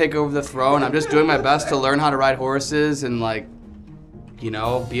scared to take over the throne. I'm just doing my best to learn how to ride horses and like, you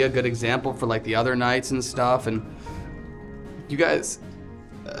know, be a good example for like the other knights and stuff. And you guys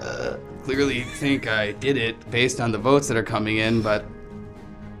clearly think I did it based on the votes that are coming in, but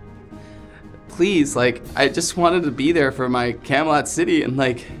please, like, I just wanted to be there for my Camelot City and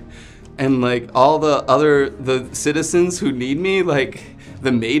all the citizens who need me, like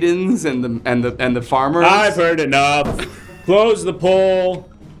the maidens and the farmers. I've heard enough. Close the poll.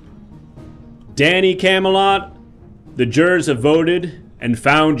 Danny Camelot, the jurors have voted and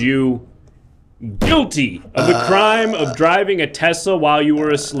found you guilty of the crime of driving a Tesla while you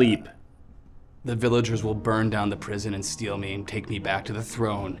were asleep. The villagers will burn down the prison and steal me and take me back to the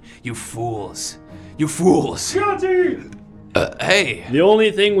throne. You fools. You fools. Guilty! Hey. The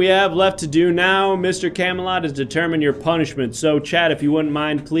only thing we have left to do now, Mr. Camelot, is determine your punishment. So, chat, if you wouldn't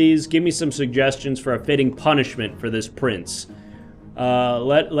mind, please give me some suggestions for a fitting punishment for this prince.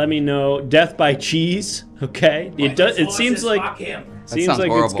 Let me know. Death by cheese, okay? It seems like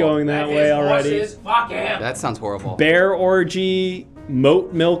it's going that way already. Fuck him. That sounds horrible. Bear orgy,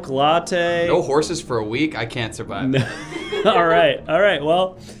 moat milk latte. No horses for a week? I can't survive. All right.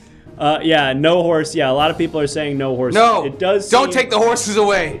 Well, yeah, no horse. Yeah, a lot of people are saying no horse. No, it does. Don't take the horses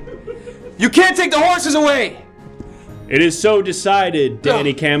away. You can't take the horses away. It is so decided,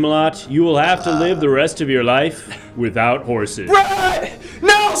 Danny Camelot. You will have to live the rest of your life without horses. Brett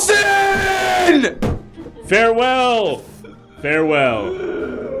Nelson! Farewell.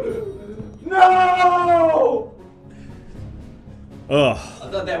 No! Ugh.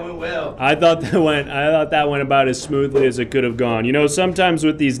 I thought that went well. I thought that went about as smoothly as it could have gone. You know, sometimes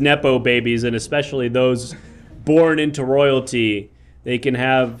with these Nepo babies, and especially those born into royalty, they can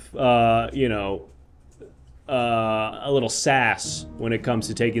have, a little sass when it comes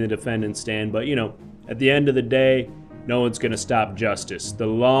to taking the defendant's stand. But, you know, at the end of the day, no one's going to stop justice. The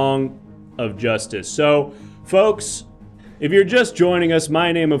law of justice. So, folks, if you're just joining us,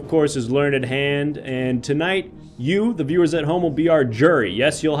 my name, of course, is Learned Hand, and tonight, you, the viewers at home, will be our jury.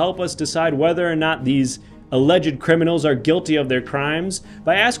 Yes, you'll help us decide whether or not these alleged criminals are guilty of their crimes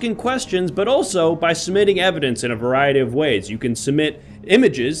by asking questions, but also by submitting evidence in a variety of ways. You can submit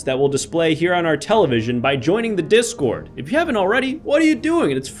images that will display here on our television by joining the Discord. If you haven't already, what are you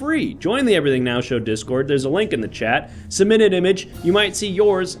doing? It's free. Join the Everything Now Show Discord. There's a link in the chat. Submit an image. You might see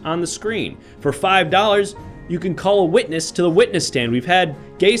yours on the screen. For $5, you can call a witness to the witness stand. We've had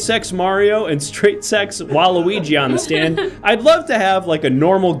gay sex Mario and straight sex Waluigi on the stand. I'd love to have like a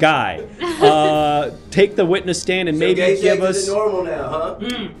normal guy take the witness stand and maybe gay give sex us. is normal now, huh?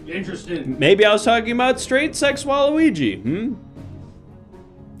 Interesting. Maybe I was talking about straight sex Waluigi.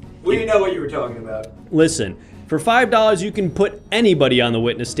 We didn't know what you were talking about. Listen, for $5, you can put anybody on the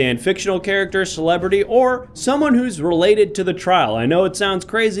witness stand, fictional character, celebrity, or someone who's related to the trial. I know it sounds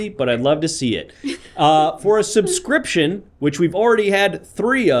crazy, but I'd love to see it. For a subscription, which we've already had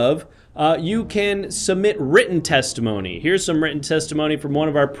 3 of, you can submit written testimony. Here's some written testimony from one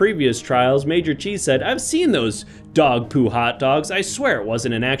of our previous trials. Major Cheese said, "I've seen those dog poo hot dogs. I swear it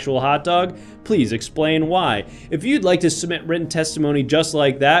wasn't an actual hot dog. Please explain why." If you'd like to submit written testimony just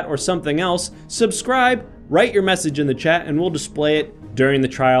like that or something else, subscribe, write your message in the chat, and we'll display it during the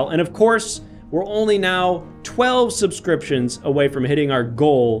trial. And of course, we're only now 12 subscriptions away from hitting our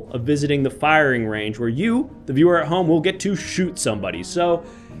goal of visiting the firing range where you, the viewer at home, will get to shoot somebody. So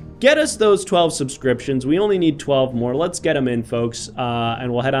get us those 12 subscriptions. We only need 12 more. Let's get them in, folks,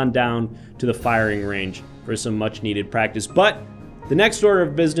 and we'll head on down to the firing range for some much needed practice. But the next order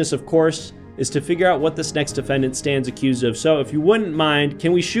of business, of course, is to figure out what this next defendant stands accused of. So if you wouldn't mind,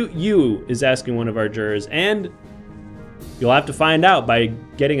 can we shoot you, is asking one of our jurors. And you'll have to find out by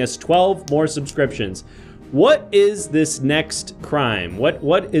getting us 12 more subscriptions. What is this next crime?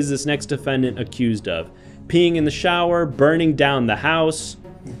 What is this next defendant accused of? Peeing in the shower, burning down the house,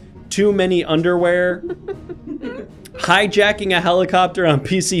 too many underwear, hijacking a helicopter on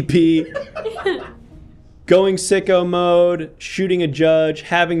PCP, going sicko mode, shooting a judge,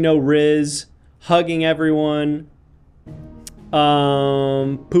 having no riz, hugging everyone,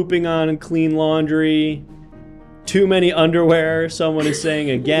 pooping on clean laundry, too many underwear, someone is saying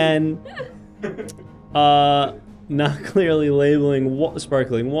again, not clearly labeling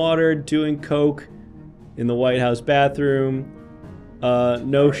sparkling water, doing coke in the White House bathroom,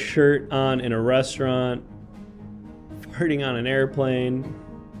 no shirt on in a restaurant, farting on an airplane,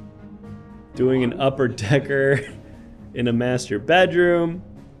 doing an upper decker in a master bedroom,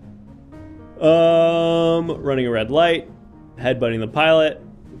 running a red light, headbutting the pilot,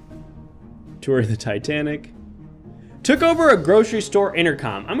 touring the Titanic, took over a grocery store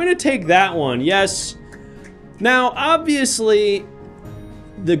intercom. I'm gonna take that one, yes. Now, obviously,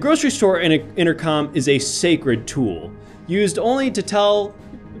 the grocery store intercom is a sacred tool, used only to tell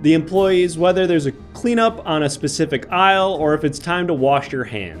the employees whether there's a cleanup on a specific aisle or if it's time to wash your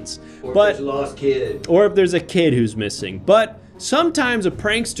hands. Or if there's a lost kid. Or if there's a kid who's missing. But sometimes a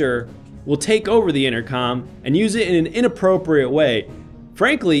prankster will take over the intercom and use it in an inappropriate way.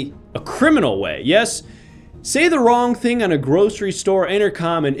 Frankly, a criminal way. Yes, say the wrong thing on a grocery store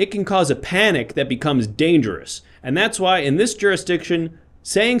intercom and it can cause a panic that becomes dangerous. And that's why in this jurisdiction,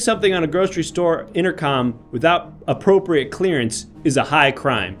 saying something on a grocery store intercom without appropriate clearance is a high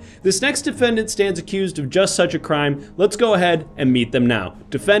crime. This next defendant stands accused of just such a crime. Let's go ahead and meet them now.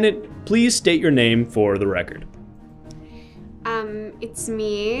 Defendant, please state your name for the record. It's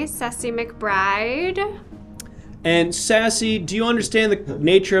me, Sassy McBride. And Sassy, do you understand the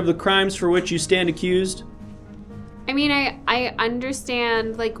nature of the crimes for which you stand accused? I mean, I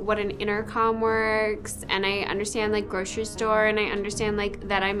understand, like, what an intercom works, and I understand, like, grocery store, and I understand, like,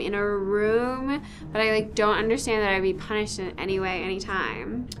 that I'm in a room, but I, like, don't understand that I'd be punished in any way,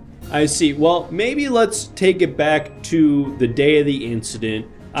 anytime. I see. Well, maybe let's take it back to the day of the incident.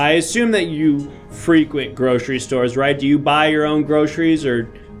 I assume that you frequent grocery stores, right? Do you buy your own groceries, or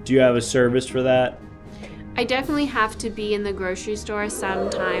do you have a service for that? I definitely have to be in the grocery store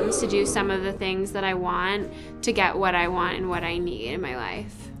sometimes to do some of the things that I want to get what I want and what I need in my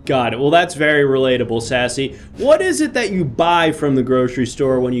life. Got it. Well, that's very relatable, Sassy. What is it that you buy from the grocery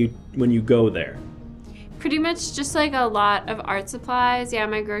store when you go there? Pretty much just like a lot of art supplies. Yeah,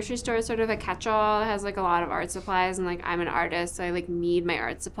 my grocery store is sort of a catch-all. It has like a lot of art supplies, and like I'm an artist, so I like need my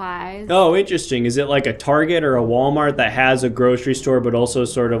art supplies. Oh, interesting. Is it like a Target or a Walmart that has a grocery store but also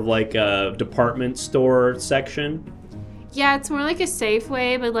sort of like a department store section? Yeah, it's more like a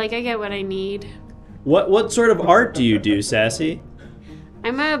Safeway, but like I get what I need. What sort of art do you do, Sassy?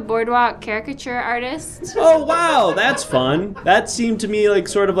 I'm a boardwalk caricature artist. Oh, wow, that's fun. That seemed to me like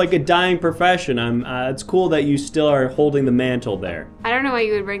sort of like a dying profession. It's cool that you still are holding the mantle there. I don't know why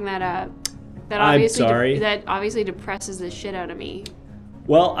you would bring that up. I'm sorry. That obviously depresses the shit out of me.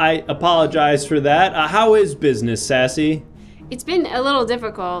 Well, I apologize for that. How is business, Sassy? It's been a little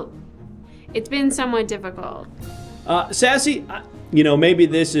difficult. It's been somewhat difficult. Sassy, you know, maybe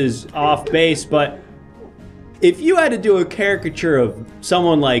this is off base, but if you had to do a caricature of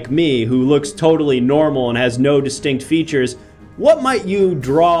someone like me who looks totally normal and has no distinct features, what might you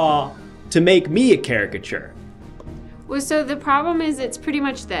draw to make me a caricature? Well, so the problem is it's pretty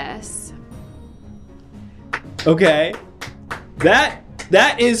much this. Okay.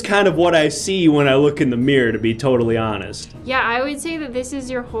 That is kind of what I see when I look in the mirror, to be totally honest. Yeah, I would say that this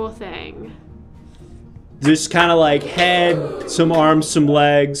is your whole thing. Just kind of like head, some arms, some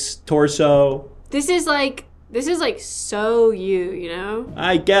legs, torso. This is like so you know?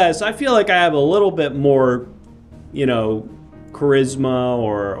 I guess. I feel like I have a little bit more, you know, charisma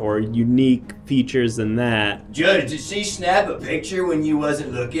or unique features than that. Judge, did she snap a picture when you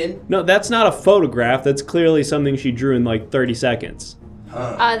wasn't looking? No, that's not a photograph. That's clearly something she drew in like 30 seconds.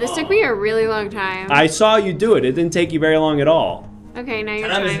 This took me a really long time. I saw you do it. It didn't take you very long at all. Okay, now you're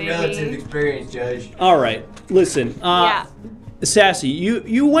Time is trying to relative be... experience, Judge. All right, listen. Yeah. Sassy,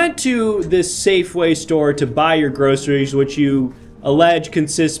 you went to this Safeway store to buy your groceries, which you allege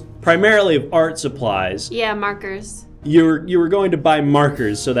consists primarily of art supplies. Yeah, markers. You were going to buy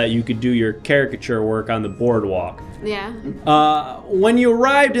markers so that you could do your caricature work on the boardwalk. Yeah. When you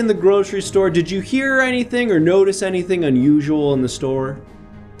arrived in the grocery store, did you hear anything or notice anything unusual in the store?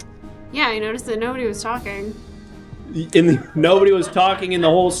 Yeah, I noticed that nobody was talking. Nobody was talking in the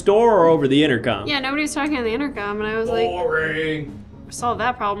whole store or over the intercom? Yeah, nobody was talking on the intercom, and I was Boring. like, solve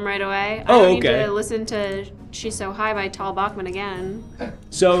that problem right away. Oh, I don't okay. need to listen to She's So High by Tal Bachman again.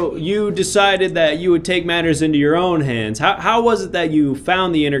 So you decided that you would take matters into your own hands. How was it that you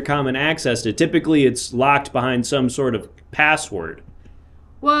found the intercom and accessed it? Typically, it's locked behind some sort of password.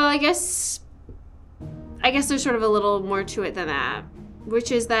 Well, I guess there's sort of a little more to it than that,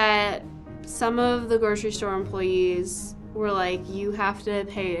 which is that some of the grocery store employees were like, you have to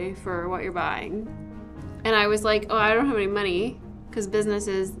pay for what you're buying. And I was like, oh, I don't have any money, because business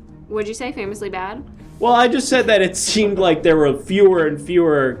is, what'd you say, famously bad? Well, I just said that it seemed like there were fewer and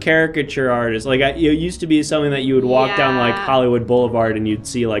fewer caricature artists. Like, it used to be something that you would walk down, like, Hollywood Boulevard and you'd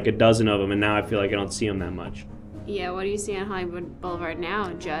see, like, a dozen of them, and now I feel like I don't see them that much. Yeah, what do you see on Hollywood Boulevard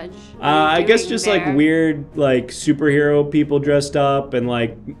now, Judge? I guess just, like, weird, like, superhero people dressed up, and,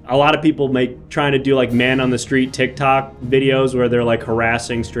 like, a lot of people trying to do, like, man-on-the-street TikTok videos where they're, like,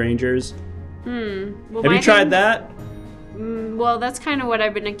 harassing strangers. Well, Have you tried that? Well, that's kind of what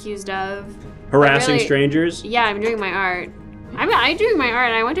I've been accused of. Harassing strangers? Yeah, I'm doing my art. I'm doing my art,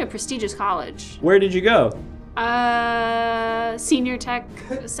 and I went to a prestigious college. Where did you go? Senior Tech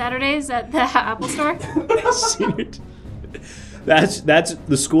Saturdays at the Apple Store. That's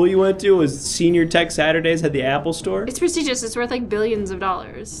the school you went to was Senior Tech Saturdays at the Apple Store? It's prestigious. It's worth like billions of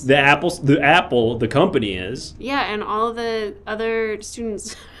dollars. The Apple, the company is. Yeah, and all of the other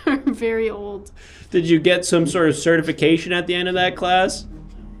students are very old. Did you get some sort of certification at the end of that class?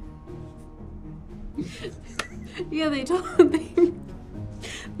 Yeah, they told me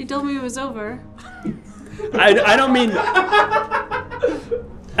it was over. I don't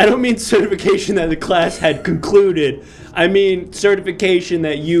mean certification that the class had concluded. I mean certification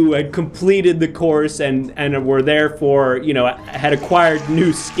that you had completed the course and were therefore, you know, had acquired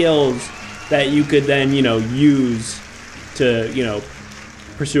new skills that you could then, you know, use to, you know,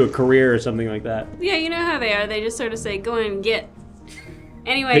 pursue a career or something like that. Yeah, you know how they are. They just sort of say, go and get.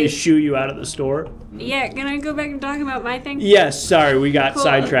 Anyway. They shoo you out of the store? Yeah, can I go back and talk about my thing? Yes, sorry, we got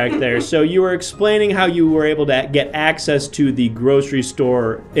sidetracked there. So you were explaining how you were able to get access to the grocery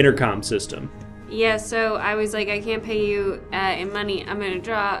store intercom system. Yeah, so I was like, I can't pay you in money. I'm going to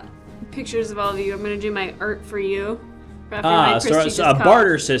draw pictures of all of you. I'm going to do my art for you. So a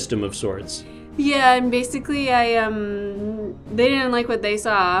barter system of sorts. Yeah, and basically they didn't like what they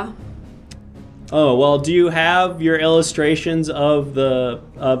saw. Oh, well, do you have your illustrations of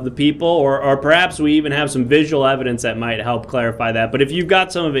the people? Or perhaps we even have some visual evidence that might help clarify that. But if you've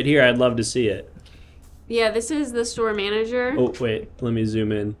got some of it here, I'd love to see it. Yeah, this is the store manager. Oh, wait, let me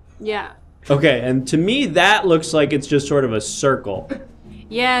zoom in. Yeah. Okay, and to me, that looks like it's just sort of a circle.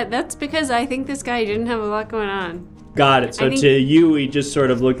 Yeah, that's because I think this guy didn't have a lot going on. Got it. So to you, he just sort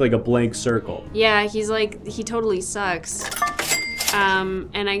of looked like a blank circle. Yeah, he's like, he totally sucks.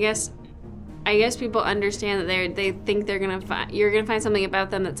 And I guess people understand that they think you're gonna find something about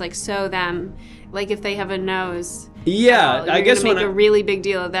them that's like so them, like if they have a nose. Yeah, I guess make a really big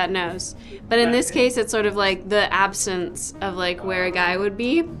deal of that nose. But in this case, it's sort of like the absence of like where a guy would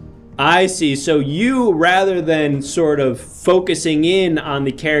be. I see. So you, rather than sort of focusing in on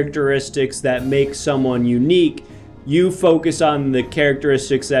the characteristics that make someone unique, you focus on the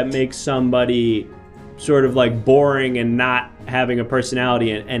characteristics that make somebody sort of like boring and not having a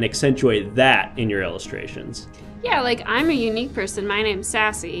personality and accentuate that in your illustrations. Yeah, like I'm a unique person. My name's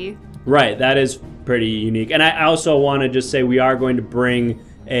Sassy. Right, that is pretty unique. And I also want to just say we are going to bring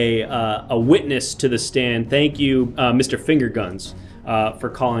a witness to the stand. Thank you, Mr. Fingerguns, for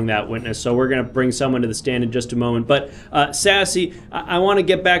calling that witness. So we're going to bring someone to the stand in just a moment. But Sassy, I want to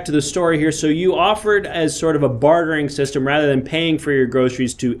get back to the story here. So you offered as sort of a bartering system rather than paying for your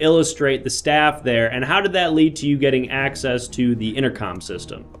groceries to illustrate the staff there. And how did that lead to you getting access to the intercom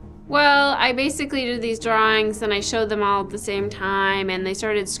system? Well, I basically did these drawings and I showed them all at the same time and they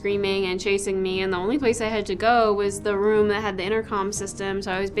started screaming and chasing me, and the only place I had to go was the room that had the intercom system,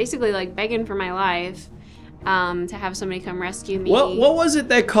 so I was basically like begging for my life to have somebody come rescue me. What was it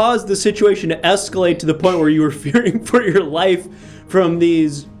that caused the situation to escalate to the point where you were fearing for your life from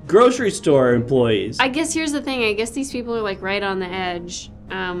these grocery store employees? I guess here's the thing, I guess these people are like right on the edge.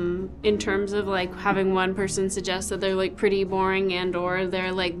 In terms of like having one person suggest that they're like pretty boring and or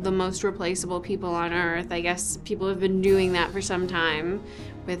they're like the most replaceable people on earth. I guess people have been doing that for some time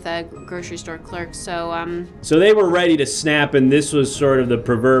with grocery store clerks. So so they were ready to snap, and this was sort of the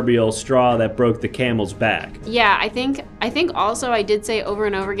proverbial straw that broke the camel's back. Yeah, I think also I did say over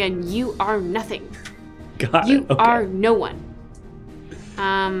and over again, you are nothing. Got you it. Okay. are no one.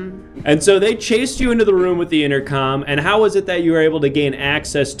 And so they chased you into the room with the intercom, and how was it that you were able to gain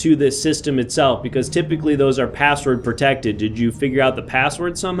access to this system itself? Because typically those are password protected. Did you figure out the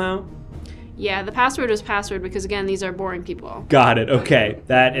password somehow? Yeah, the password was password because, again, these are boring people. Got it. Okay.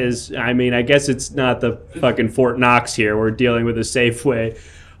 That is, I mean, I guess it's not the fucking Fort Knox here. We're dealing with a Safeway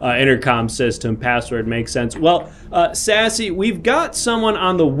intercom system. Password makes sense. Well, Sassy, we've got someone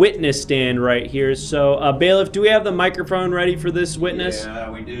on the witness stand right here. So, Bailiff, do we have the microphone ready for this witness? Yeah,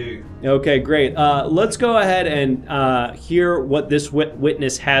 we do. Okay, great. Let's go ahead and hear what this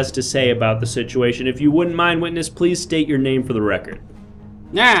witness has to say about the situation. If you wouldn't mind, witness, please state your name for the record.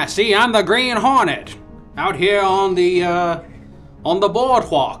 Yeah, see, I'm the Green Hornet, out here on the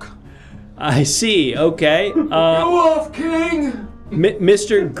boardwalk. I see. Okay. Go off, King!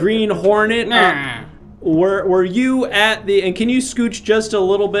 Mr. Green Hornet, were you at the, and can you scooch just a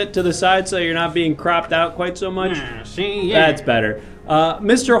little bit to the side so you're not being cropped out quite so much? See, yeah. That's better.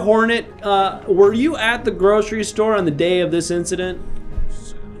 Mr. Hornet, were you at the grocery store on the day of this incident?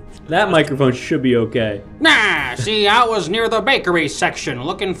 That microphone should be okay. Nah, see, I was near the bakery section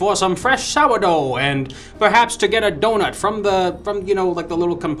looking for some fresh sourdough and perhaps to get a donut from you know, like the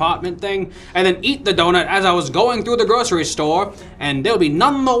little compartment thing, and then eat the donut as I was going through the grocery store, and they'll be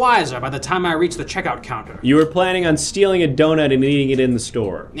none the wiser by the time I reach the checkout counter. You were planning on stealing a donut and eating it in the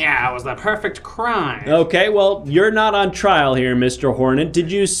store. Yeah, it was the perfect crime. Okay, well, you're not on trial here, Mr. Hornet.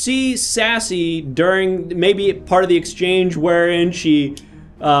 Did you see Sassy during maybe part of the exchange wherein she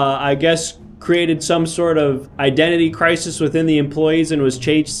I guess, created some sort of identity crisis within the employees and was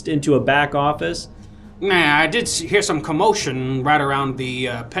chased into a back office? Nah, I did hear some commotion right around the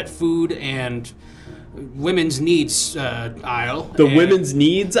pet food and women's needs aisle. The women's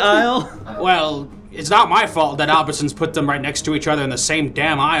needs aisle? Well, it's not my fault that Albertsons put them right next to each other in the same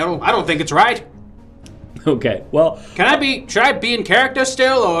damn aisle. I don't think it's right. Okay, well... should I be in character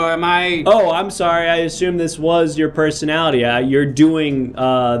still, or am I... Oh, I'm sorry, I assume this was your personality. You're doing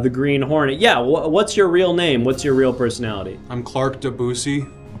the Green Hornet. Yeah, what's your real name? What's your real personality? I'm Clark Debussy.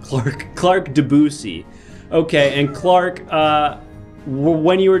 Clark Debussy. Okay, and Clark,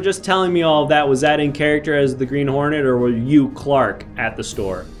 when you were just telling me all of that, was that in character as the Green Hornet, or were you Clark at the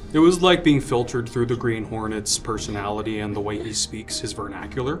store? It was like being filtered through the Green Hornet's personality and the way he speaks, his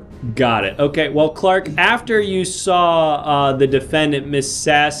vernacular. Got it. Okay, well, Clark, after you saw the defendant, Miss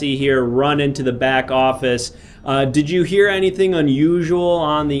Sassy here, run into the back office, did you hear anything unusual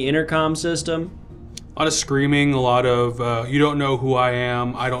on the intercom system? A lot of screaming, a lot of, you don't know who I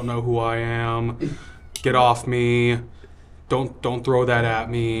am, I don't know who I am, get off me, don't throw that at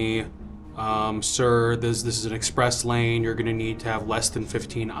me. Sir, this is an express lane. You're gonna need to have less than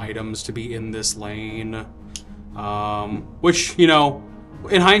 15 items to be in this lane. Which, you know,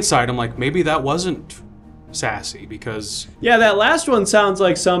 in hindsight, I'm like, maybe that wasn't Sassy, because... Yeah, that last one sounds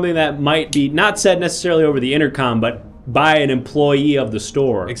like something that might be not said necessarily over the intercom, but by an employee of the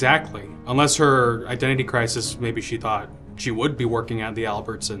store. Exactly. Unless her identity crisis, maybe she thought she would be working at the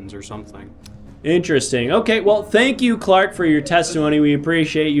Albertsons or something. Interesting. Okay, well, thank you, Clark, for your testimony. We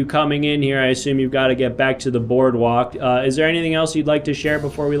appreciate you coming in here. I assume you've got to get back to the boardwalk. Is there anything else you'd like to share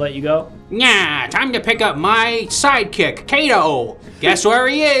before we let you go? Nah, time to pick up my sidekick, Kato. Guess where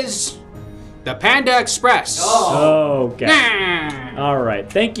he is? The Panda Express. Oh, okay. Nah. All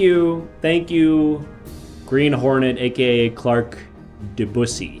right. Thank you. Thank you, Green Hornet, aka Clark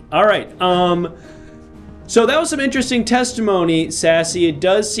Debussy. All right. So that was some interesting testimony, Sassy. It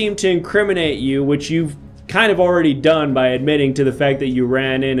does seem to incriminate you, which you've kind of already done by admitting to the fact that you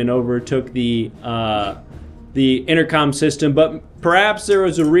ran in and overtook the intercom system. But perhaps there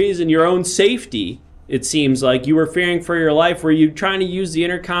was a reason, your own safety. It seems like you were fearing for your life. Were you trying to use the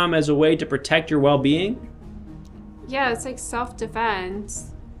intercom as a way to protect your well-being? Yeah, it's like self-defense.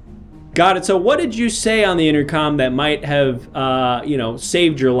 Got it. So what did you say on the intercom that might have,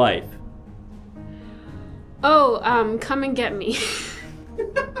 saved your life? Oh, come and get me.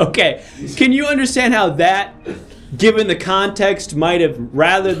 Okay. Can you understand how that, given the context, might have,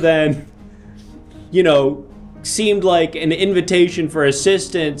 rather than, seemed like an invitation for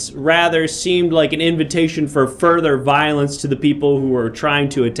assistance, rather seemed like an invitation for further violence to the people who were trying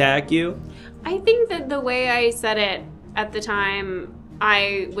to attack you? I think that the way I said it at the time,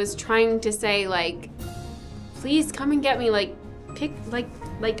 I was trying to say, like, please come and get me, like,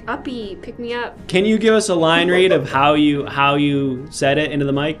 uppy, pick me up. Can you give us a line read of how you said it into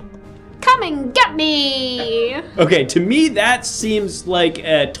the mic? Come and get me! Okay, to me that seems like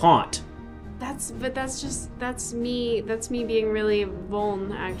a taunt. That's me being really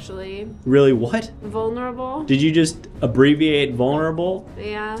actually. Really what? Vulnerable. Did you just abbreviate vulnerable?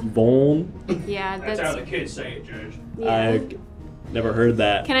 Yeah. Vuln? Yeah, that's how the kids say it, Judge. Yeah. I never heard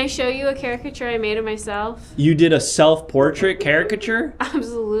that. Can I show you a caricature I made of myself? You did a self-portrait caricature?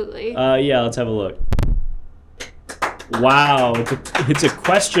 Absolutely. Yeah, let's have a look. Wow, it's a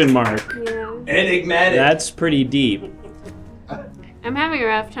question mark. Yeah. Enigmatic. That's pretty deep. I'm having a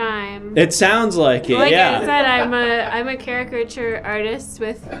rough time. It sounds like it, like yeah. I said, I'm a caricature artist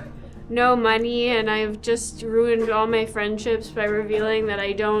with no money, and I've just ruined all my friendships by revealing that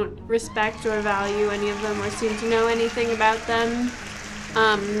I don't respect or value any of them or seem to know anything about them.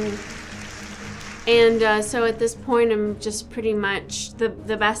 So at this point, I'm just pretty much, the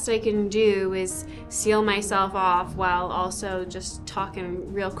best I can do is seal myself off while also just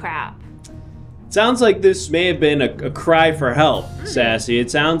talking real crap. Sounds like this may have been a cry for help, Sassy. It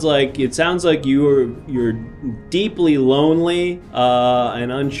sounds like you're deeply lonely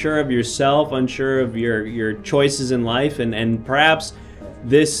and unsure of yourself, unsure of your choices in life, and perhaps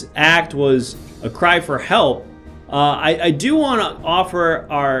this act was a cry for help. I do want to offer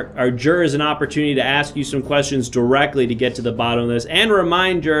our jurors an opportunity to ask you some questions directly to get to the bottom of this, and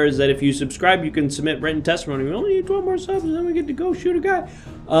remind jurors that if you subscribe, you can submit written testimony. We only need 12 more subs, and then we get to go shoot a guy.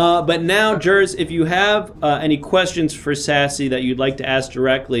 But now, jurors, if you have any questions for Sassy that you'd like to ask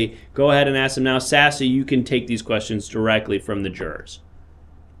directly, go ahead and ask them now. Sassy, you can take these questions directly from the jurors.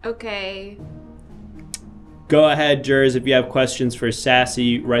 Okay. Go ahead, jurors. If you have questions for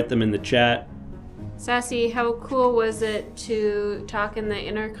Sassy, write them in the chat. Sassy, how cool was it to talk in the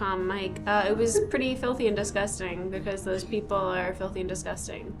intercom mic? It was pretty filthy and disgusting because those people are filthy and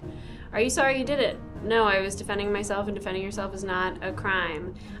disgusting. Are you sorry you did it? No, I was defending myself, and defending yourself is not a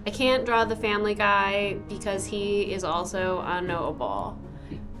crime. I can't draw the Family Guy because he is also unknowable.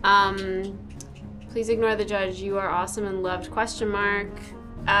 Please ignore the judge. You are awesome and loved, question mark.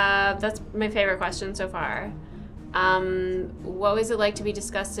 That's my favorite question so far. What was it like to be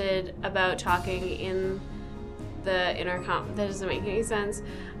disgusted about talking in the intercom? That doesn't make any sense.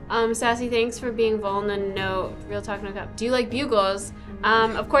 Sassy, thanks for being vulnerable and no real talk, no cup. Do you like bugles?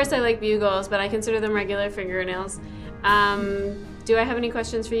 Of course I like bugles, but I consider them regular fingernails. Do I have any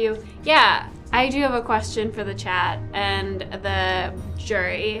questions for you? Yeah, I do have a question for the chat and the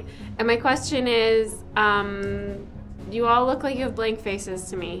jury. And my question is, you all look like you have blank faces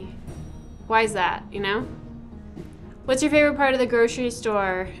to me. Why is that, you know? What's your favorite part of the grocery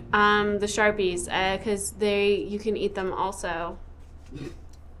store? The Sharpies, because you can eat them also.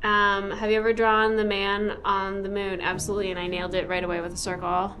 Have you ever drawn the man on the moon? Absolutely, and I nailed it right away with a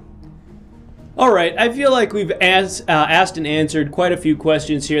circle. All right, I feel like we've asked and answered quite a few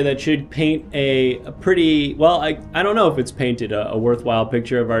questions here that should paint a pretty, well, I don't know if it's painted a worthwhile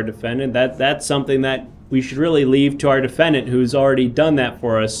picture of our defendant. That's something that we should really leave to our defendant, who's already done that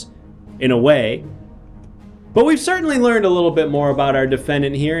for us in a way. But we've certainly learned a little bit more about our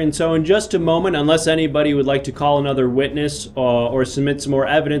defendant here, and so in just a moment, unless anybody would like to call another witness or submit some more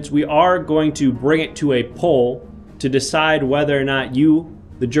evidence, we are going to bring it to a poll to decide whether or not you,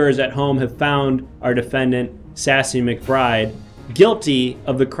 the jurors at home, have found our defendant, Sassy McBride, guilty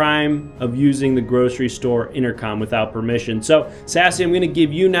of the crime of using the grocery store intercom without permission. So, Sassy, I'm going to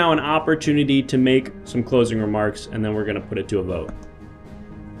give you now an opportunity to make some closing remarks, and then we're going to put it to a vote.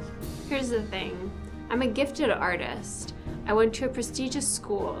 Here's the thing. I'm a gifted artist. I went to a prestigious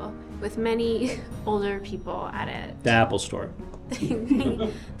school with many older people at it. The Apple Store.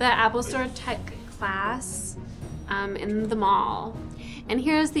 The Apple Store class in the mall. And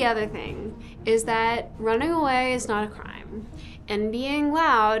here's the other thing, is that running away is not a crime. And being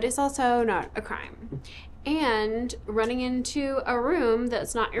loud is also not a crime. And running into a room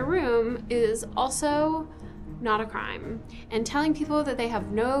that's not your room is also not a crime. And telling people that they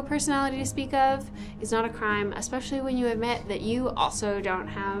have no personality to speak of is not a crime, especially when you admit that you also don't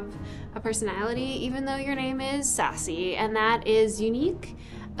have a personality, even though your name is Sassy. And that is unique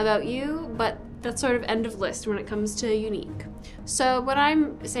about you, but that's sort of end of list when it comes to unique. So what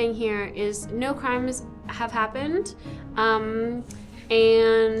I'm saying here is no crimes have happened,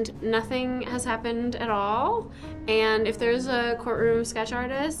 and nothing has happened at all. And if there's a courtroom sketch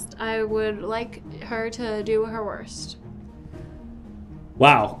artist, I would like her to do her worst.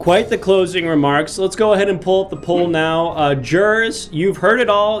 Wow, quite the closing remarks. Let's go ahead and pull up the poll now. Jurors, you've heard it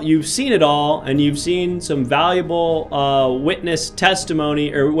all, you've seen it all, and you've seen some valuable witness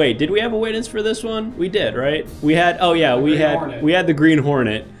testimony. Or wait, did we have a witness for this one? We did, right? We had, oh yeah, we had the Green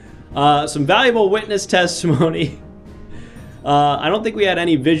Hornet. Some valuable witness testimony. I don't think we had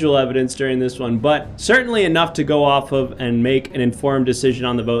any visual evidence during this one, but certainly enough to go off of and make an informed decision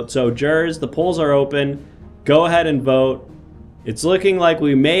on the vote. So jurors, the polls are open. Go ahead and vote. It's looking like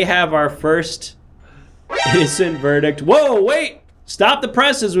we may have our first innocent verdict. Whoa, wait! Stop the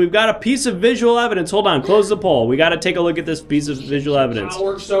presses. We've got a piece of visual evidence. Hold on, close the poll. We got to take a look at this piece of visual evidence. I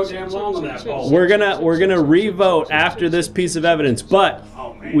worked so damn long on that poll. We're gonna re-vote after this piece of evidence, but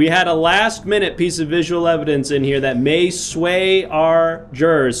we had a last-minute piece of visual evidence in here that may sway our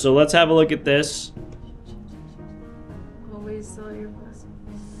jurors. So let's have a look at this. Always sell your blessings.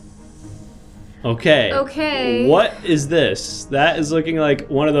 Okay. Okay. What is this? That is looking like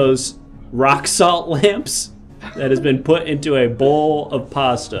one of those rock salt lamps that has been put into a bowl of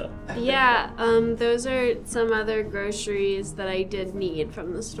pasta. Yeah, those are some other groceries that I did need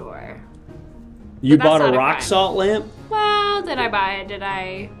from the store. You But that's bought a not a rock crime. salt lamp? Well, did I buy it? Did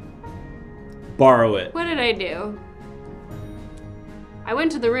I? Borrow it. What did I do? I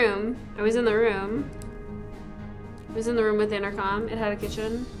went to the room. I was in the room. I was in the room with the intercom. It had a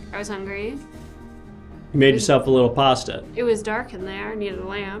kitchen. I was hungry. You made yourself a little pasta. It was dark in there. I needed a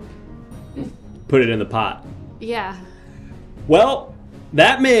lamp. Put it in the pot. Yeah. Well,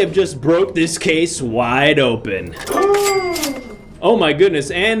 that may have just broke this case wide open. Oh my goodness,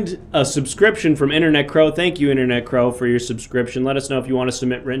 and a subscription from Internet Crow. Thank you, Internet Crow, for your subscription. Let us know if you want to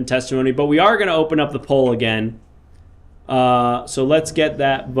submit written testimony, but we are going to open up the poll again. So let's get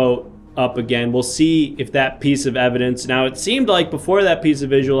that vote up again. We'll see if that piece of evidence... Now, it seemed like before that piece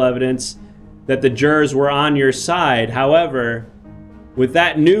of visual evidence that the jurors were on your side. However, with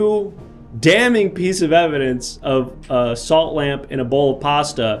that new damning piece of evidence of a salt lamp in a bowl of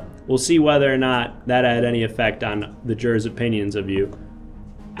pasta, we'll see whether or not that had any effect on the jurors' opinions of you.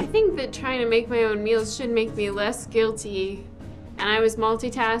 I think that trying to make my own meals should make me less guilty. And I was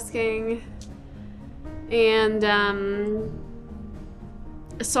multitasking. And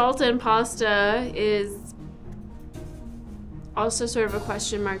salt and pasta is also sort of a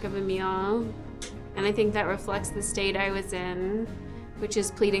question mark of a meal. And I think that reflects the state I was in, which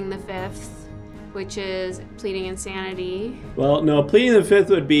is pleading the fifth, which is pleading insanity. Well, no, pleading the fifth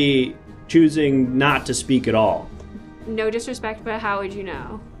would be choosing not to speak at all. No disrespect, but how would you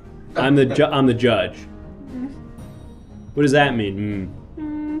know? I'm the judge. What does that mean?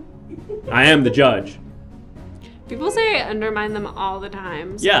 I am the judge. People say I undermine them all the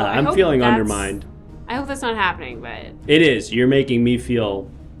time. So Yeah, I I'm hope feeling that's- undermined. I hope that's not happening, but... It is. You're making me feel,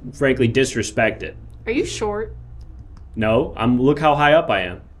 frankly, disrespected. Are you short? No, look how high up I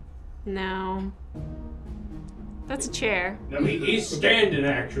am. No. That's a chair. I mean, he's standing,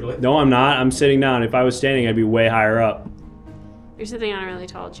 actually. No, I'm not. I'm sitting down. If I was standing, I'd be way higher up. You're sitting on a really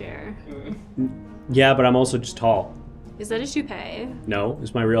tall chair. Yeah, but I'm also just tall. Is that a toupee? No,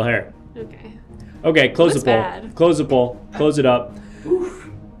 it's my real hair. Okay. Okay, close Looks the poll. bad. Close the poll. Close it up.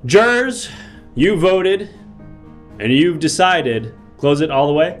 Jurors, you voted, and you've decided, close it all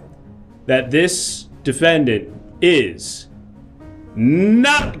the way, that this defendant is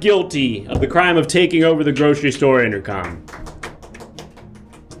not guilty of the crime of taking over the grocery store intercom.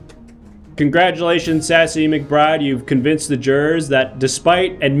 Congratulations, Sassy McBride. You've convinced the jurors that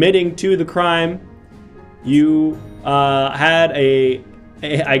despite admitting to the crime, you had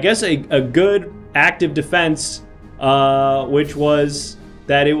I guess a good active defense, which was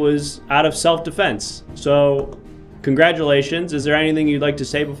that it was out of self-defense. So, congratulations. Is there anything you'd like to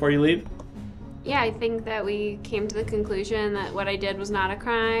say before you leave? Yeah, I think that we came to the conclusion that what I did was not a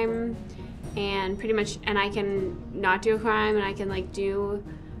crime, and pretty much, and I can not do a crime, and I can like do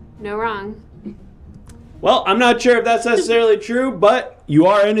no wrong. Well, I'm not sure if that's necessarily true, but you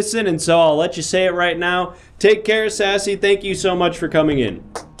are innocent, and so I'll let you say it right now. Take care, Sassy. Thank you so much for coming in.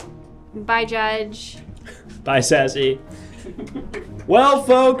 Bye, Judge. Bye, Sassy. Well,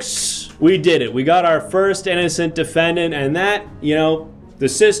 folks, we did it. We got our first innocent defendant, and that, you know, the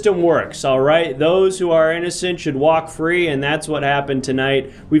system works, all right? Those who are innocent should walk free, and that's what happened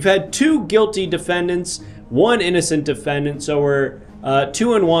tonight. We've had 2 guilty defendants, 1 innocent defendant, so we're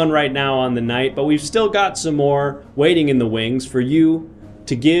 2-1 right now on the night, but we've still got some more waiting in the wings for you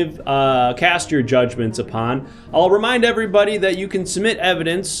to cast your judgments upon. I'll remind everybody that you can submit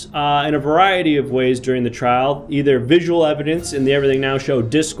evidence in a variety of ways during the trial, either visual evidence in the Everything Now Show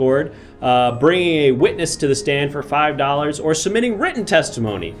Discord, bringing a witness to the stand for $5, or submitting written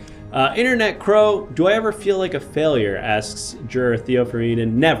testimony. Internet Crow, do I ever feel like a failure, asks juror Theo from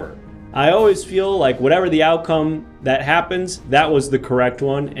Eden. Never. I always feel like whatever the outcome that happens, that was the correct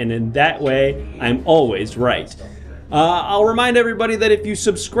one, and in that way, I'm always right. I'll remind everybody that if you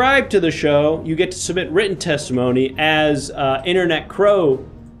subscribe to the show, you get to submit written testimony, as Internet Crow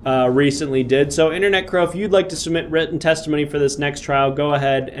recently did. So Internet Crow, if you'd like to submit written testimony for this next trial, go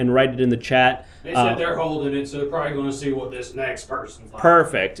ahead and write it in the chat. They said they're holding it, so they're probably going to see what this next person's like.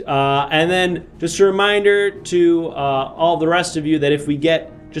 Perfect. And then just a reminder to all the rest of you that if we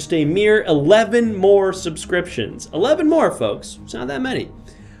get just a mere 11 more subscriptions, 11 more, folks, it's not that many,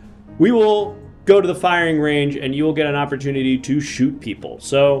 we will go to the firing range and you will get an opportunity to shoot people.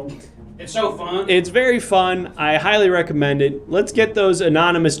 So it's so fun. It's very fun. I highly recommend it. Let's get those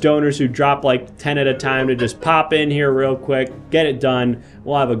anonymous donors who drop like 10 at a time to just pop in here real quick, get it done.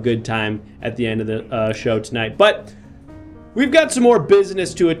 We'll have a good time at the end of the show tonight. But we've got some more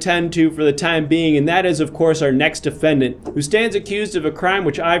business to attend to for the time being, and that is, of course, our next defendant, who stands accused of a crime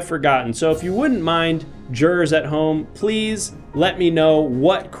which I've forgotten. So if you wouldn't mind, jurors at home, please let me know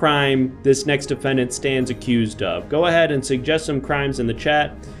what crime this next defendant stands accused of. Go ahead and suggest some crimes in the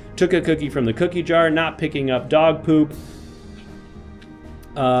chat. Took a cookie from the cookie jar, not picking up dog poop.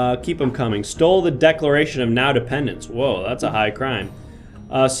 Keep them coming. Stole the Declaration of Now Dependence. Whoa, that's a high crime.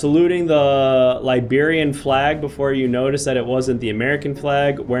 Saluting the Liberian flag before you notice that it wasn't the American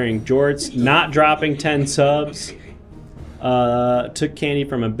flag. Wearing jorts. Not dropping 10 subs. Took candy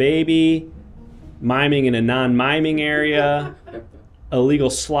from a baby. Miming in a non-miming area. Illegal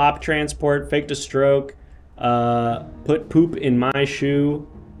slop transport. Faked a stroke. Put poop in my shoe.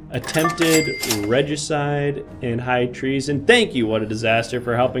 Attempted regicide and high treason. Thank you, What a Disaster,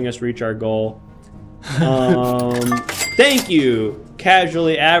 for helping us reach our goal. Thank you,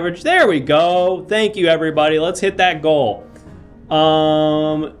 Casually Average. There we go. Thank you, everybody. Let's hit that goal.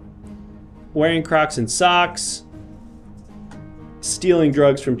 Wearing Crocs and socks. Stealing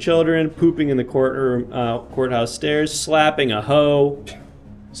drugs from children. Pooping in the courthouse stairs. Slapping a hoe.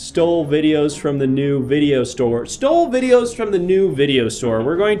 Stole videos from the new video store. Stole videos from the new video store.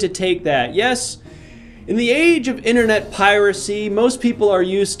 We're going to take that. Yes, in the age of internet piracy, most people are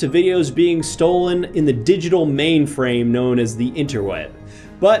used to videos being stolen in the digital mainframe known as the interweb.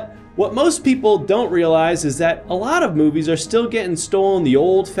 But what most people don't realize is that a lot of movies are still getting stolen the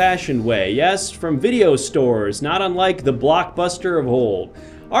old-fashioned way. Yes, from video stores, not unlike the Blockbuster of old.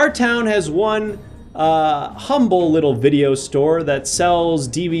 Our town has one humble little video store that sells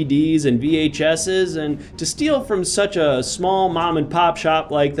DVDs and VHSs, and to steal from such a small mom and pop shop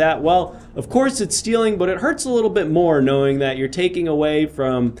like that, well, of course it's stealing, but it hurts a little bit more knowing that you're taking away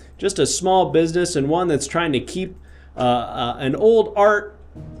from just a small business and one that's trying to keep an old art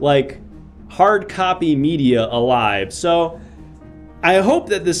like hard copy media alive. So I hope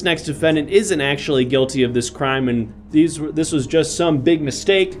that this next defendant isn't actually guilty of this crime and this was just some big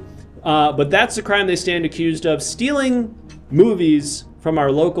mistake. But that's the crime they stand accused of, stealing movies from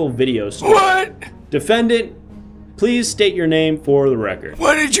our local video store. What? Defendant, please state your name for the record.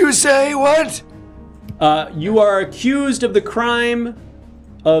 What did you say? What? You are accused of the crime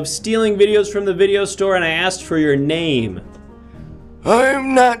of stealing videos from the video store, and I asked for your name.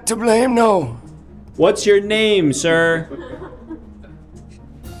 I'm not to blame, no. What's your name, sir?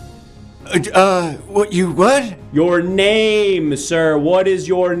 What? Your name, sir. What is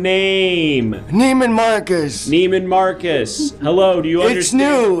your name? Neiman Marcus. Neiman Marcus. Hello, do you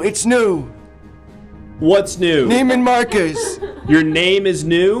understand? It's new. What's new? Neiman Marcus. Your name is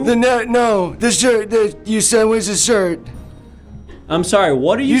new? The shirt you said was a shirt. I'm sorry,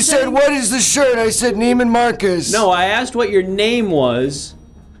 what are you saying? You said, what is the shirt? I said Neiman Marcus. No, I asked what your name was.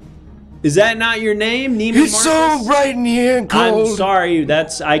 Is that not your name, Neiman Marcus? It's so bright in here and cold. I'm sorry,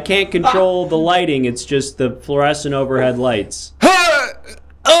 I can't control the lighting. It's just the fluorescent overhead lights.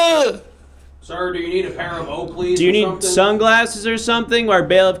 Sir, do you need a pair of Oakleys? Do you need sunglasses or something? Our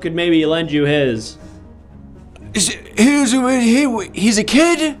bailiff could maybe lend you his. He's a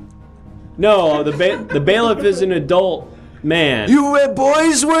kid? No, the bailiff is an adult man. You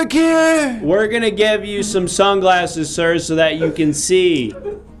boys work here? We're gonna give you some sunglasses, sir, so that you can see.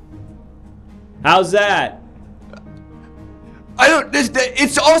 How's that? I don't.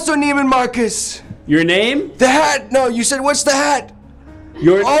 It's also Neiman Marcus. Your name? The hat. No, you said what's the hat?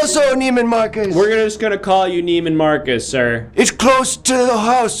 You're also Neiman Marcus. We're just gonna call you Neiman Marcus, sir. It's close to the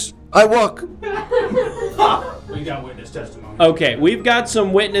house. I walk. We got witness testimony. Okay, we've got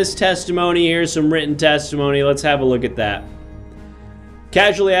some witness testimony here, some written testimony. Let's have a look at that.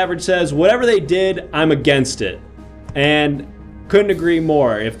 Casually Average says, whatever they did, I'm against it. And couldn't agree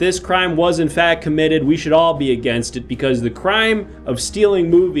more. If this crime was in fact committed, we should all be against it because the crime of stealing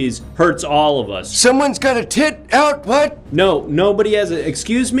movies hurts all of us. Someone's got a tit out? What? No, nobody has a...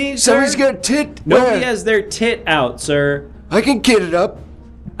 Excuse me, sir? Someone's got a tit? Nobody Where? has their tit out, sir. I can kid it up.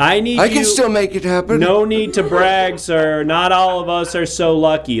 I can still make it happen. No need to brag, sir. Not all of us are so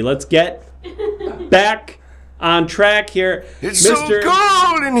lucky. Let's get back on track here. It's so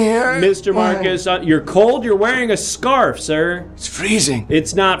cold in here. Mr. Marcus, you're cold? You're wearing a scarf, sir. It's freezing.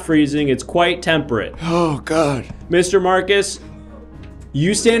 It's not freezing. It's quite temperate. Oh, God. Mr. Marcus,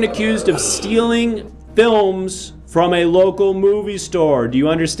 you stand accused of stealing films from a local movie store. Do you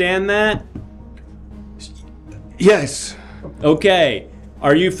understand that? Yes. Okay.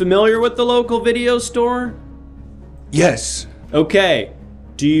 Are you familiar with the local video store? Yes. Okay.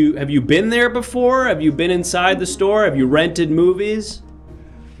 Have you been there before? Have you been inside the store? Have you rented movies?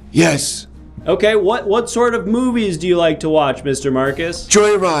 Yes. Okay, what sort of movies do you like to watch, Mr. Marcus?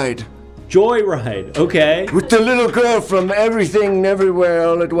 Joyride. Joyride, okay. With the little girl from Everything Everywhere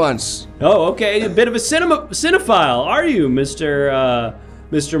All at Once. Oh, okay, a bit of a cinephile, are you,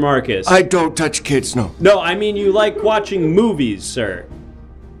 Mr. Marcus? I don't touch kids, no. No, I mean you like watching movies, sir.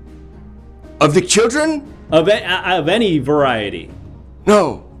 Of the children? Of any variety.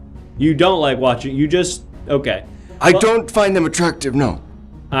 No. You don't like watching, you just, okay. I don't find them attractive, no.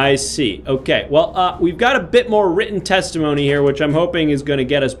 I see. Okay. Well, we've got a bit more written testimony here, which I'm hoping is going to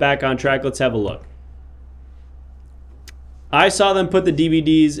get us back on track. Let's have a look. I saw them put the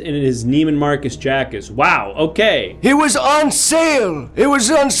DVDs in his Neiman Marcus jackets. Wow. Okay. It was on sale. It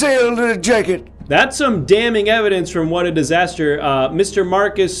was on sale, the jacket. That's some damning evidence from What a Disaster. Mr.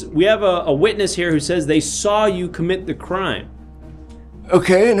 Marcus, we have a witness here who says they saw you commit the crime.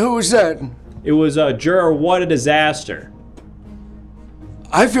 Okay, and who was that? It was juror What a Disaster.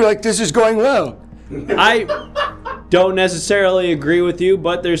 I feel like this is going well. I don't necessarily agree with you,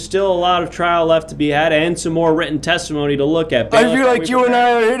 but there's still a lot of trial left to be had and some more written testimony to look at. I feel like you and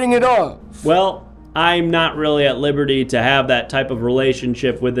I are hitting it off. Well, I'm not really at liberty to have that type of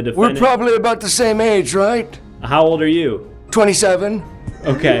relationship with the defendant. We're probably about the same age, right? How old are you? 27.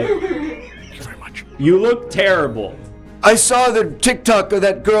 Okay. Thank you very much. You look terrible. I saw the TikTok of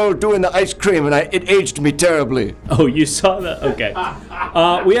that girl doing the ice cream, and it aged me terribly. Oh, you saw that? Okay.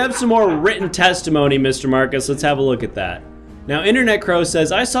 We have some more written testimony, Mr. Marcus. Let's have a look at that. Now, Internet Crow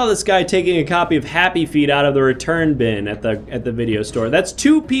says, I saw this guy taking a copy of Happy Feet out of the return bin at the video store. That's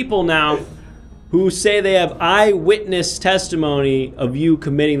two people now who say they have eyewitness testimony of you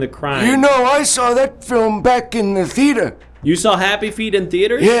committing the crime. You know, I saw that film back in the theater. You saw Happy Feet in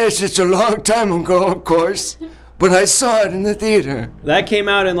theaters? Yes, it's a long time ago, of course. But I saw it in the theater. That came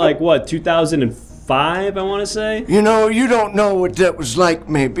out in like, what, 2005, I want to say? You know, you don't know what that was like,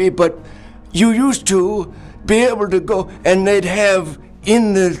 maybe, but you used to be able to go, and they'd have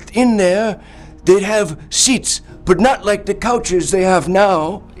in there, they'd have seats, but not like the couches they have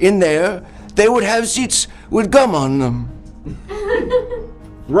now in there. They would have seats with gum on them.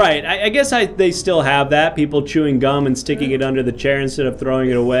 Right, I guess they still have that. People chewing gum and sticking it under the chair instead of throwing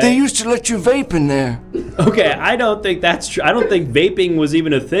it away. They used to let you vape in there. Okay, I don't think that's true. I don't think vaping was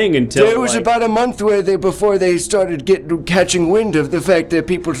even a thing until there was about a month before they started catching wind of the fact that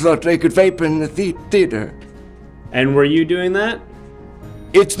people thought they could vape in the theater. And were you doing that?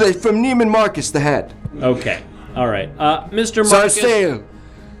 It's from Neiman Marcus, the hat. Okay, all right. Mr. Marcus. It's on sale.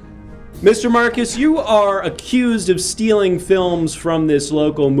 Mr. Marcus, you are accused of stealing films from this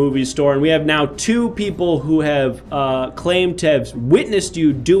local movie store, and we have now two people who have claimed to have witnessed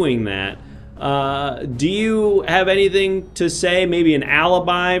you doing that. Do you have anything to say, maybe an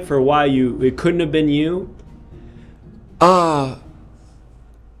alibi for why it couldn't have been you? No.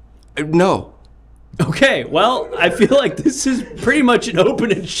 Okay, well, I feel like this is pretty much an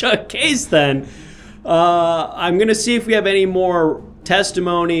open and shut case then. I'm going to see if we have any more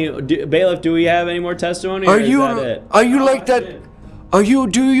testimony. Bailiff, do we have any more testimony? Are you like that? Do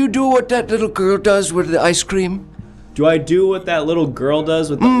you do what that little girl does with the ice cream? Do I do what that little girl does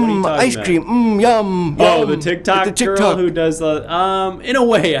with the, what are you talking ice about? cream, yum. Oh, yum. the TikTok, The girl who does the, in a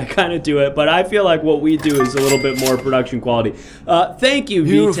way, I kind of do it, but I feel like what we do is a little bit more production quality. Thank you,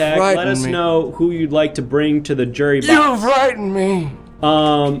 You VTech. Let us know who you'd like to bring to the jury box. You frightened me.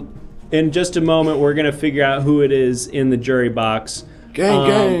 In just a moment, we're going to figure out who it is in the jury box.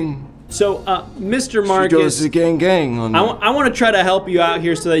 Gang. So, Mr. Marcus, She does the gang on I want to try to help you out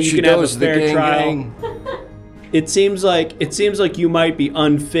here so that you can have a fair trial. It seems like you might be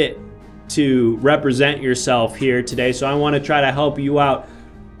unfit to represent yourself here today, so I want to try to help you out.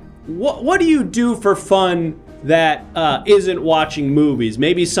 What do you do for fun that isn't watching movies?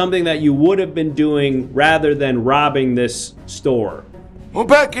 Maybe something that you would have been doing rather than robbing this store. Well,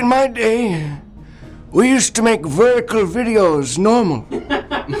 back in my day, we used to make vertical videos normal.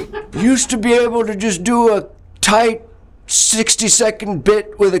 We used to be able to just do a tight 60-second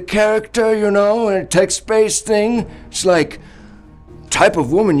bit with a character, you know, and a text-based thing. It's like type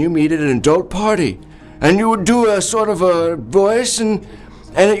of woman you meet at an adult party. And you would do a sort of a voice, and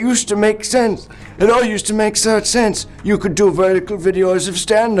it used to make sense. It all used to make such sense. You could do vertical videos of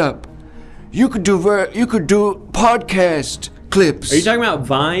stand-up. You could do podcast clips. Are you talking about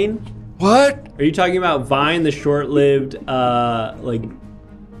Vine? What? Are you talking about Vine, the short-lived,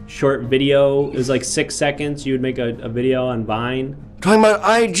 short video? It was like 6 seconds. You would make a video on Vine. Talking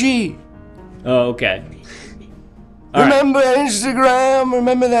about IG. Oh, okay. Remember Instagram?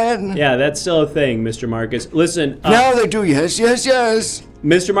 Remember that? Yeah, that's still a thing, Mr. Marcus. Listen. Now they do. Yes.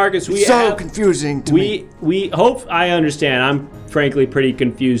 Mr. Marcus, it's so confusing to me. We hope I understand. I'm frankly pretty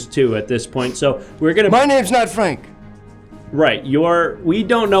confused too at this point. So we're gonna. My name's not Frank. Right. We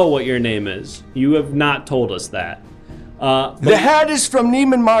don't know what your name is. You have not told us that. The hat is from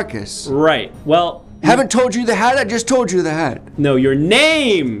Neiman Marcus. Right. Well. Haven't told you the hat. I just told you the hat. No, your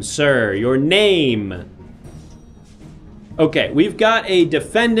name, sir. Your name. Okay, we've got a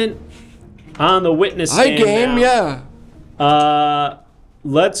defendant on the witness stand now. Yeah.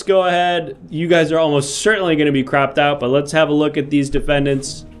 Let's go ahead. You guys are almost certainly going to be cropped out, but let's have a look at these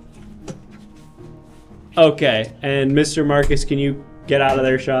defendants. Okay, and Mr. Marcus, can you get out of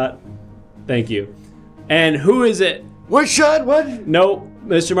their shot? Thank you. And who is it? What shot? What? Nope,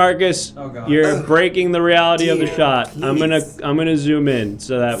 Mr. Marcus. Oh God. You're breaking the reality of the shot. I'm gonna zoom in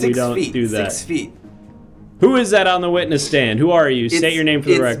so that we don't do that. 6 feet. Who is that on the witness stand? Who are you? State your name for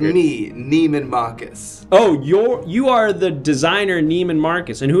the record. It's me, Neiman Marcus. Oh, you are the designer Neiman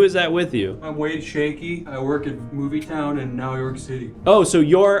Marcus, and who is that with you? I'm Wade Shaky. I work at Movietown in New York City. Oh, so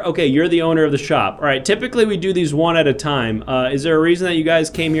you're the owner of the shop. All right, typically we do these one at a time. Is there a reason that you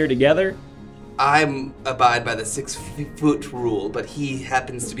guys came here together? I'm abide by the 6 foot rule, but he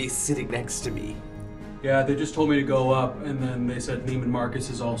happens to be sitting next to me. Yeah, they just told me to go up, and then they said Neiman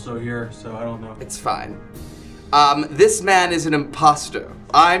Marcus is also here, so I don't know. It's fine. This man is an imposter.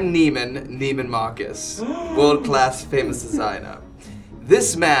 I'm Neiman Marcus, world-class famous designer.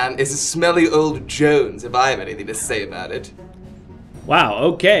 This man is a smelly old Jones, if I have anything to say about it. Wow,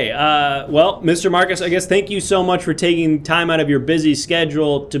 okay. Well, Mr. Marcus, I guess thank you so much for taking time out of your busy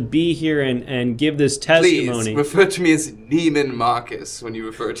schedule to be here and give this testimony. Please, refer to me as Neiman Marcus when you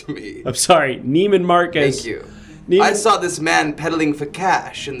refer to me. I'm sorry, Neiman Marcus. Thank you. I saw this man peddling for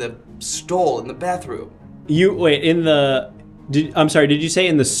cash in the stall in the bathroom. Wait, in the... I'm sorry, did you say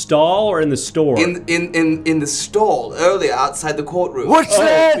in the stall or in the store? In the stall, earlier, outside the courtroom. What's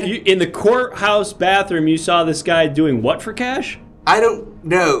that? In the courthouse bathroom, you saw this guy doing what for cash? I don't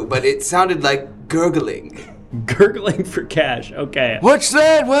know, but it sounded like gurgling. Gurgling for cash, okay. What's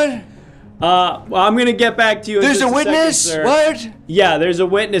that? What? Well, I'm gonna get back to you in There's just a witness? Second, sir. What? Yeah, there's a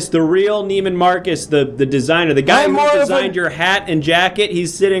witness, the real Neiman Marcus, the designer. The guy who designed your hat and jacket,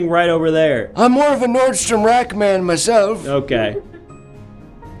 he's sitting right over there. I'm more of a Nordstrom Rack man myself. Okay.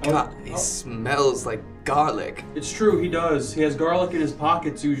 God, he smells like garlic. It's true, he does. He has garlic in his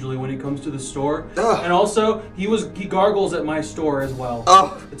pockets usually when he comes to the store. Ugh. And also, he gargles at my store as well.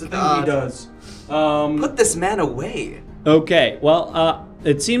 Oh, it's a thing he does. Put this man away. Okay, well,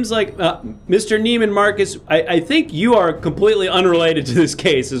 it seems like Mr. Neiman Marcus, I think you are completely unrelated to this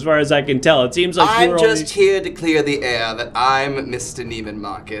case, as far as I can tell. It seems like I'm just here to clear the air that I'm Mr. Neiman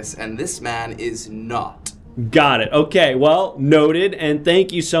Marcus, and this man is not. Got it. Okay, well, noted, and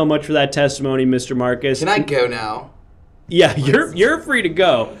thank you so much for that testimony, Mr. Marcus. Can I go now? Yeah, you're free to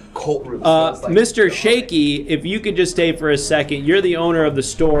go. Courtroom Mr. Shaky, if you could just stay for a second. You're the owner of the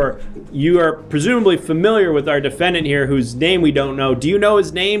store. You are presumably familiar with our defendant here, whose name we don't know. Do you know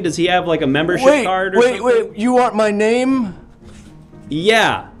his name? Does he have like a membership card or something? Wait, you want my name?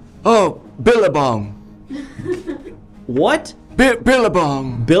 Yeah. Oh, Billabong. What?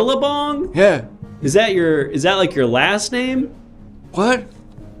 Billabong. Billabong? Yeah. Is that like your last name? What?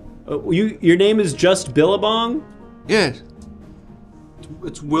 Your name is just Billabong? Yes.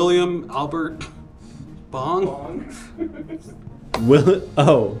 It's William Albert Bong.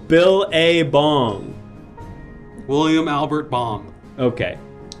 Bill A. Bong. William Albert Bong. Okay.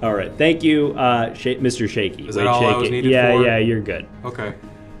 All right. Thank you, Mr. Shaky. Is that all I was needed for? Yeah, you're good. Okay.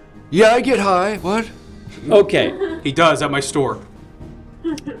 Yeah, I get high. What? Okay. He does at my store.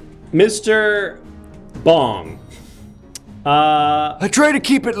 Mr. Bong. I try to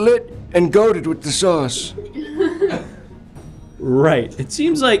keep it lit and goated with the sauce. Right. It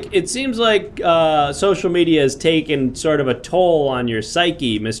seems like social media has taken sort of a toll on your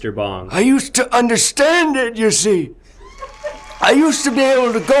psyche, Mr. Bong. I used to understand it, you see. I used to be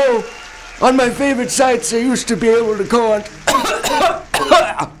able to go on my favorite sites. I used to be able to go on.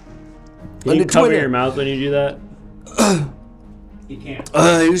 Can you cover your mouth when you do that? You can't.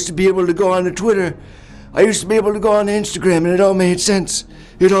 I used to be able to go on to Twitter. I used to be able to go on to Instagram, and it all made sense.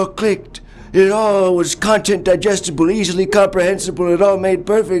 It all clicked. It all was content digestible, easily comprehensible. It all made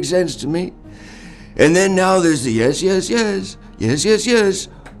perfect sense to me. And then now there's the yes, yes, yes, yes, yes, yes,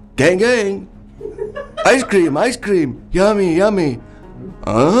 gang, gang, ice cream, yummy, yummy.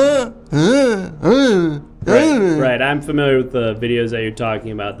 Right. I'm familiar with the videos that you're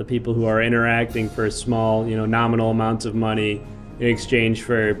talking about. The people who are interacting for small, nominal amounts of money in exchange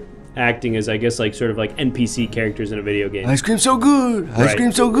for acting as, I guess, like sort of like NPC characters in a video game. Ice cream so good. Ice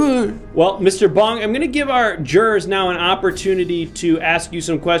cream so good. Well, Mr. Bong, I'm going to give our jurors now an opportunity to ask you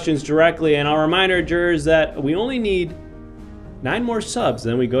some questions directly, and I'll remind our jurors that we only need 9 more subs,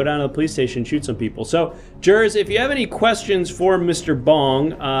 then we go down to the police station and shoot some people. So, jurors, if you have any questions for Mr.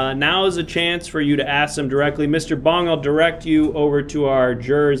 Bong, now is a chance for you to ask them directly. Mr. Bong, I'll direct you over to our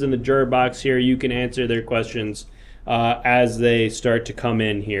jurors in the juror box here. You can answer their questions as they start to come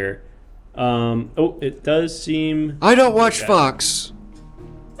in here. It does seem... I don't watch Fox.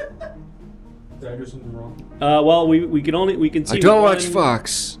 Did I do something wrong? Well, we can see... I don't watch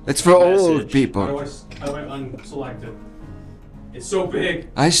Fox. It's for old people. I went unselected. It's so big.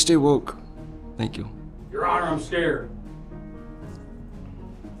 I stay woke. Thank you. Your Honor, I'm scared.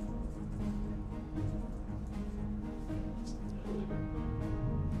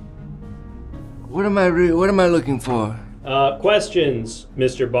 What am I looking for? Questions,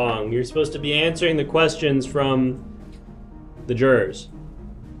 Mr. Bong. You're supposed to be answering the questions from the jurors.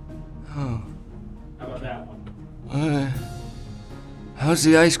 Oh. How about that one? How's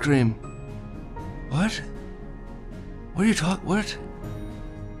the ice cream? What? What are you talking? What?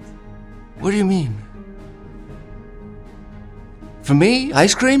 What do you mean? For me?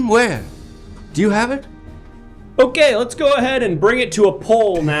 Ice cream? Where? Do you have it? Okay, let's go ahead and bring it to a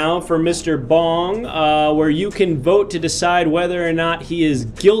poll now for Mr. Bong, where you can vote to decide whether or not he is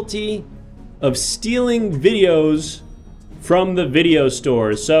guilty of stealing videos from the video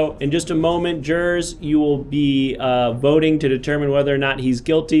stores. So, in just a moment, jurors, you will be voting to determine whether or not he's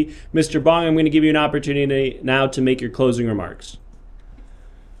guilty. Mr. Bong, I'm going to give you an opportunity now to make your closing remarks.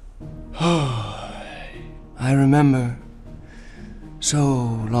 I remember so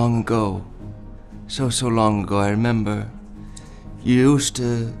long ago. So long ago, I remember you used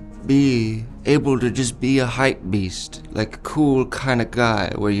to be able to just be a hype beast, like a cool kind of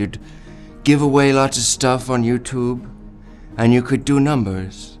guy, where you'd give away lots of stuff on YouTube, and you could do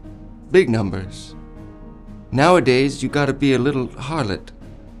numbers, big numbers. Nowadays, you gotta be a little harlot,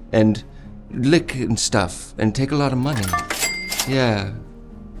 and lick and stuff, and take a lot of money. Yeah.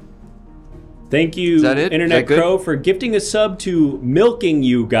 Thank you, Is that it? Internet Is that Crow, for gifting a sub to Milking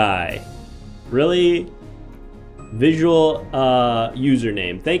You Guy. Really visual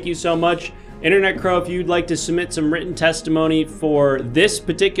username. Thank you so much. Internet Crow, if you'd like to submit some written testimony for this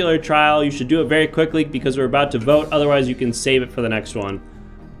particular trial, you should do it very quickly because we're about to vote. Otherwise, you can save it for the next one.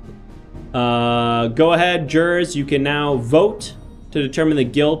 Go ahead, jurors. You can now vote to determine the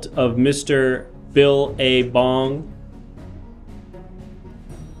guilt of Mr. Bill A. Bong.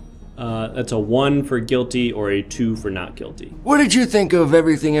 That's a 1 for guilty or a 2 for not guilty. What did you think of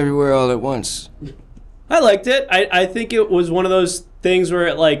Everything Everywhere All at Once? I liked it. I think it was one of those things where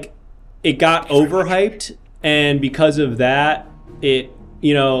it got overhyped, and because of that, it,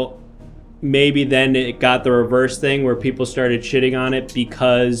 maybe then it got the reverse thing where people started shitting on it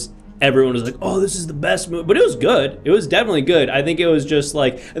because everyone was like, oh, this is the best movie. But it was good. It was definitely good. I think it was just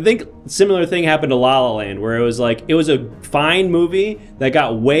I think similar thing happened to La La Land, where it was it was a fine movie that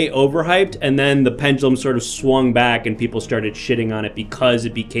got way overhyped, and then the pendulum sort of swung back and people started shitting on it because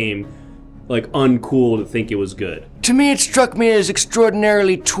it became uncool to think it was good. To me, it struck me as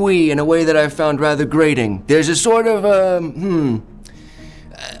extraordinarily twee in a way that I found rather grating. There's a sort of,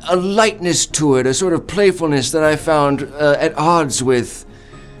 a lightness to it, a sort of playfulness that I found at odds with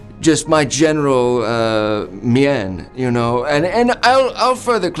just my general mien, you know. And I'll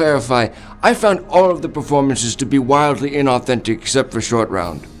further clarify. I found all of the performances to be wildly inauthentic, except for Short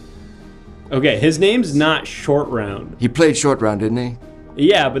Round. Okay, his name's not Short Round. He played Short Round, didn't he?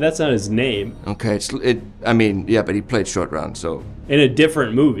 Yeah, but that's not his name. Okay, I mean, yeah, but he played Short Round, so. In a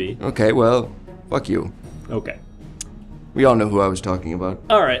different movie. Okay, well, fuck you. Okay. We all know who I was talking about.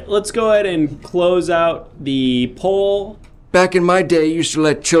 All right, let's go ahead and close out the poll. Back in my day, you used to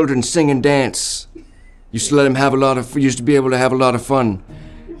let children sing and dance. Used to let them have used to be able to have a lot of fun.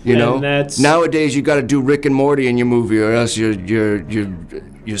 You know? That's... Nowadays, you gotta do Rick and Morty in your movie, or else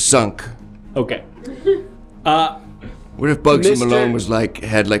you're sunk. Okay. What if Bugsy Malone was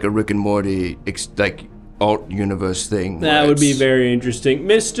had like a Rick and Morty alt universe thing? That would be very interesting.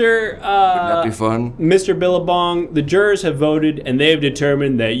 Mr. Wouldn't that be fun? Mr. Billabong, the jurors have voted and they have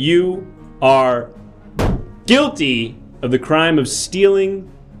determined that you are guilty of the crime of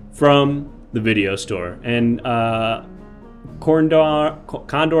stealing from the video store. And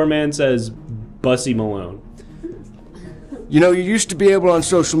Condor Man says Bussy Malone. You know, you used to be able on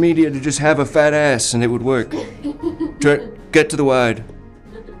social media to just have a fat ass and it would work. Get to the wide.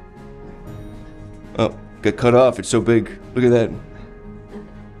 Oh, got cut off. It's so big. Look at that.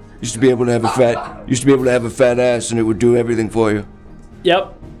 Used to be able to have a fat ass and it would do everything for you.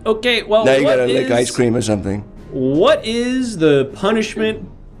 Yep. Okay, well, now you gotta lick ice cream or something. What is the punishment?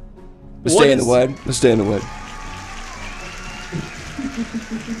 Let's stay in the wide. Let's stay in the wide.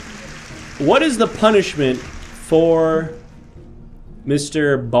 What is the punishment for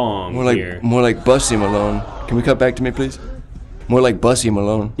Mr. Bong here? More like Bussy Malone. Can we cut back to me, please? More like Bussy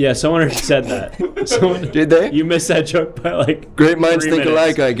Malone. Yeah, someone already said that. Someone, did they? You missed that joke by like Great minds 3 think minutes.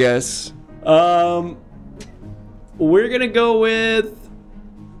 alike, I guess. We're gonna go with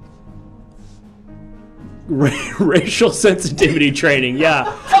racial sensitivity training.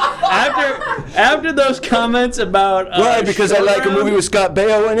 Yeah. After those comments about why? Because I like a movie with Scott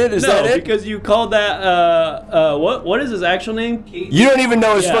Baio in it. Is that it? No, because you called that what is his actual name? You don't even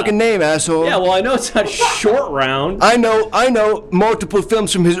know his fucking name, asshole. Yeah, well I know it's not Short Round. I know multiple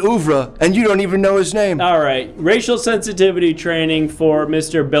films from his oeuvre, and you don't even know his name. All right, racial sensitivity training for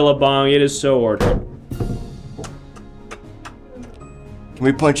Mr. Billabong. It is so ordered. Can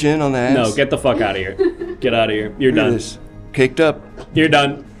we punch in on the ass? No, get the fuck out of here. Get out of here. You're done. This. Caked up. You're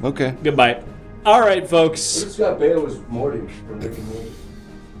done. Okay. Goodbye. All right, folks. Scott Baio was Morty from Rick and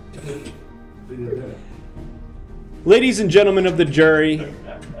Morty. Ladies and gentlemen of the jury,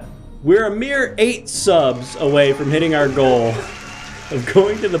 we're a mere 8 subs away from hitting our goal of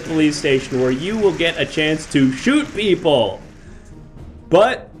going to the police station where you will get a chance to shoot people.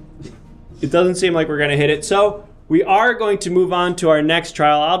 But it doesn't seem like we're going to hit it, so we are going to move on to our next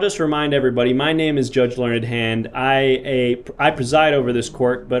trial. I'll just remind everybody, my name is Judge Learned Hand. I preside over this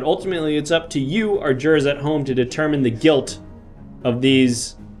court, but ultimately it's up to you, our jurors at home, to determine the guilt of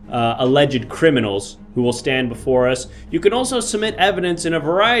these alleged criminals who will stand before us. You can also submit evidence in a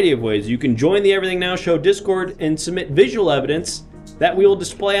variety of ways. You can join the Everything Now Show Discord and submit visual evidence that we will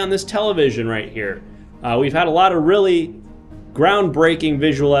display on this television right here. We've had a lot of really groundbreaking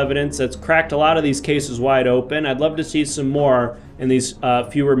visual evidence that's cracked a lot of these cases wide open. I'd love to see some more in these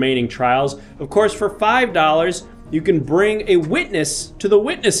few remaining trials. Of course, for $5, you can bring a witness to the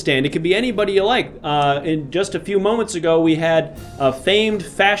witness stand. It could be anybody you like. In just a few moments ago, we had famed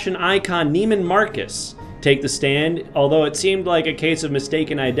fashion icon Neiman Marcus take the stand. Although it seemed like a case of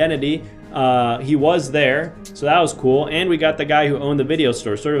mistaken identity, he was there, so that was cool. And we got the guy who owned the video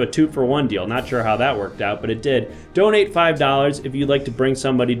store, sort of a 2-for-1 deal. Not sure how that worked out, but it did. Donate $5 if you'd like to bring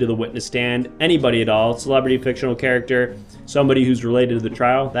somebody to the witness stand, anybody at all, celebrity, fictional character, somebody who's related to the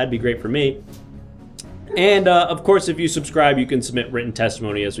trial. That'd be great for me. And of course, if you subscribe, you can submit written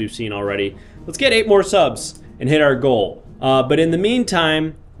testimony, as we've seen already. Let's get 8 more subs and hit our goal. But in the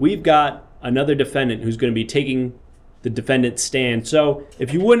meantime, we've got another defendant who's going to be taking the defendant's stand. So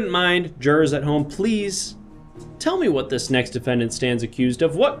if you wouldn't mind, jurors at home, please tell me what this next defendant stands accused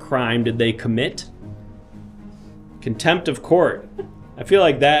of. What crime did they commit? Contempt of court. I feel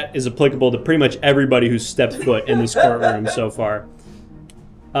like that is applicable to pretty much everybody who's stepped foot in this courtroom so far.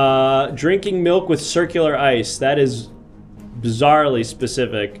 Drinking milk with circular ice. That is bizarrely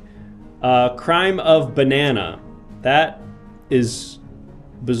specific. Crime of banana. That is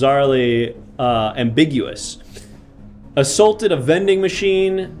bizarrely ambiguous. Assaulted a vending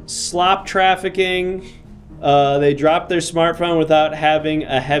machine. Slop trafficking. They dropped their smartphone without having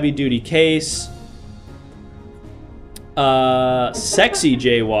a heavy-duty case. Sexy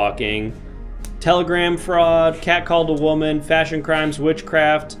jaywalking. telegram fraud, catcalled a woman, fashion crimes,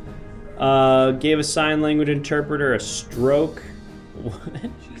 witchcraft, gave a sign language interpreter a stroke,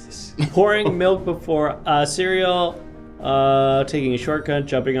 Jesus. Pouring milk before cereal, taking a shortcut,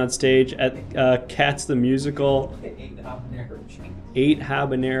 jumping on stage at Cats the Musical, 8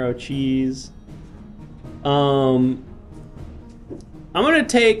 habanero cheese. I'm going to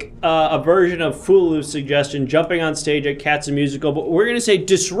take a version of Fulu's suggestion, jumping on stage at Cats the Musical, but we're going to say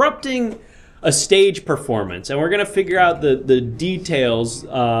disrupting a stage performance, and we're going to figure out the details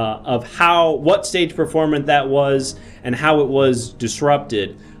of what stage performance that was and how it was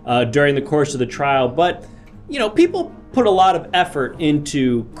disrupted during the course of the trial. But, you know, people put a lot of effort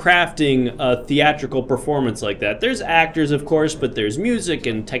into crafting a theatrical performance like that. There's actors, of course, but there's music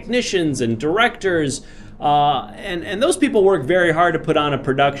and technicians and directors, and those people work very hard to put on a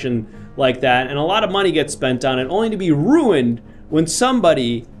production like that, and a lot of money gets spent on it, only to be ruined when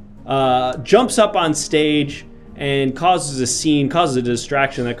somebody jumps up on stage and causes a scene, causes a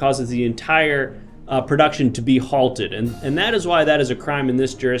distraction that causes the entire production to be halted. And that is why that is a crime in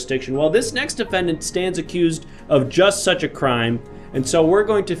this jurisdiction. Well, this next defendant stands accused of just such a crime, and so we're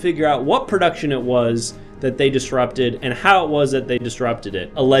going to figure out what production it was that they disrupted and how it was that they disrupted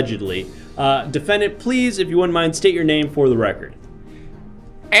it, allegedly. Defendant, please, if you wouldn't mind, state your name for the record.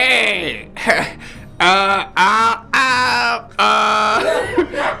 Hey,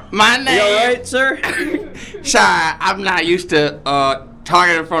 my name. You all right, sir? Sorry, I'm not used to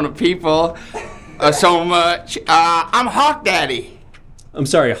talking in front of people so much. I'm Hawk Daddy. I'm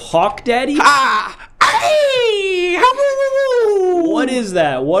sorry, Hawk Daddy? What is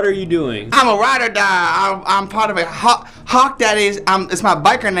that? What are you doing? I'm a ride or die. I'm part of a Hawk Daddy. It's my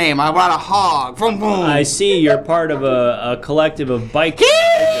biker name. I ride a hog. Vroom, vroom. I see. You're part of a collective of bikers.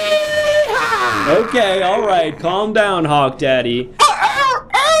 Okay, all right. Calm down, Hawk Daddy.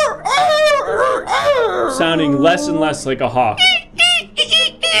 Sounding less and less like a hawk.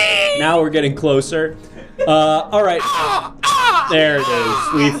 Now we're getting closer. All right. There it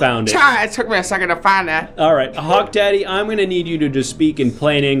is. We found it. It took me a second to find that. All right. Hawk Daddy, I'm going to need you to just speak in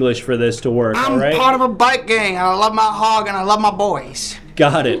plain English for this to work, all right? I'm part of a bike gang. I love my hog and I love my boys.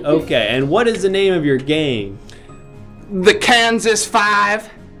 Got it. Okay. And what is the name of your gang? The Kansas 5.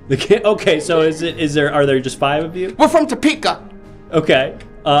 Okay, so are there just 5 of you? We're from Topeka. Okay.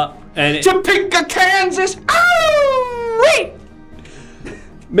 Topeka, Kansas. Oh,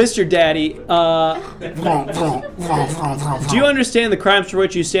 Mr. Daddy, do you understand the crimes for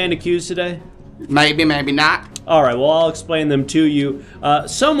which you stand accused today? Maybe, maybe not. All right, well, I'll explain them to you.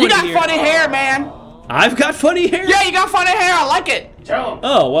 Someone You got here, funny hair, man. I've got funny hair? Yeah, you got funny hair. I like it. Tell him.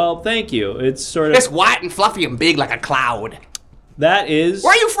 Oh, well, thank you. It's sort of... It's white and fluffy and big like a cloud. That is...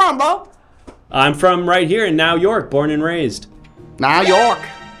 Where are you from, Bo? I'm from right here in New York, born and raised. New York.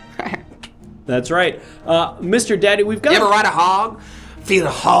 That's right. Mr. Daddy, we've got... You ever ride a hog? Feel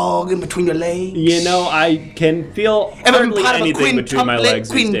a hog in between your legs? You know, I can feel hardly anything between my legs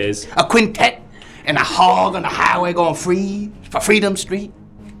these days. A quintet and a hog on the highway going free for Freedom Street?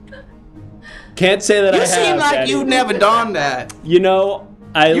 Can't say that I have, You seem like Daddy. you've never done that. You know,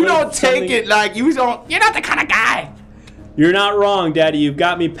 You don't take it like you don't... You're not the kind of guy. You're not wrong, Daddy. You've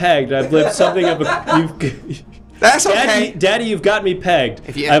got me pegged. I've lived something of a... That's okay. Daddy, you've got me pegged.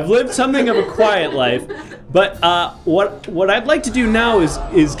 I've lived something of a quiet life, but what I'd like to do now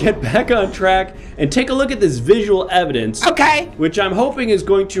is get back on track and take a look at this visual evidence. Okay. Which I'm hoping is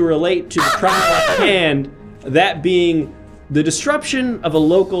going to relate to the crime at hand, that being the disruption of a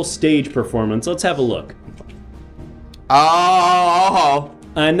local stage performance. Let's have a look. Oh.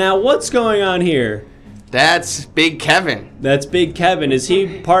 Now what's going on here? That's Big Kevin. That's Big Kevin. Is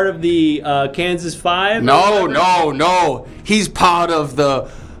he part of the Kansas 5? No. He's part of the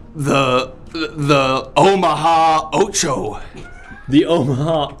Omaha Ocho. The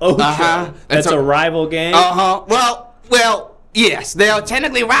Omaha Ocho. Uh-huh. That's a rival gang? Uh-huh. Well, yes. They are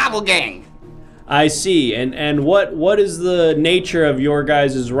technically rival gang. I see. And what is the nature of your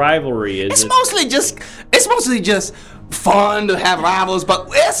guys' rivalry? It's mostly just fun to have rivals, but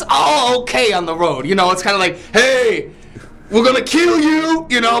it's all okay on the road. You know, it's kind of like, hey, we're gonna kill you,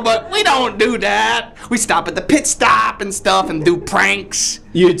 you know, but we don't do that. We stop at the pit stop and stuff and do pranks.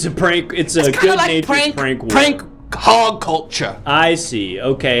 It's a prank. It's a good-natured like prank hog culture. I see.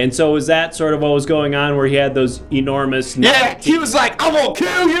 Okay, and so was that sort of what was going on, where he had those enormous... Yeah, he was like, I'm gonna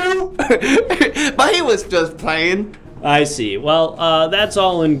kill you! But he was just playing. I see. Well, that's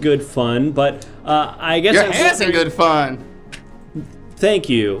all in good fun, but I guess... Your hair's in good fun. Thank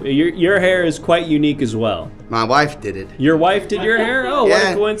you. Your hair is quite unique as well. My wife did it. Your wife did your hair? Oh, yeah.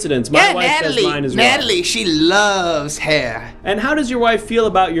 What a coincidence. My wife does mine as well. Natalie, she loves hair. And how does your wife feel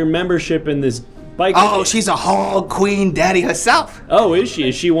about your membership in this Biker. Oh, she's a hog queen daddy herself. Oh, is she?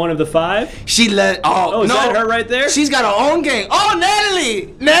 Is she one of the 5? She let. Oh, is no. that her right there? She's got her own gang. Oh,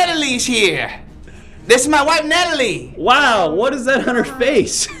 Natalie. Natalie's here. This is my wife, Natalie. Wow, what is that on her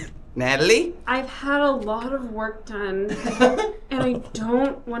face? Natalie? I've had a lot of work done, and I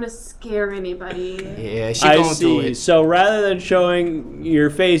don't want to scare anybody. Yeah, she's going through it. So rather than showing your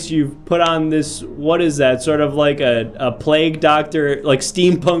face, you've put on this, what is that? Sort of like a plague doctor, like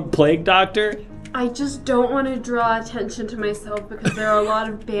steampunk plague doctor? I just don't want to draw attention to myself because there are a lot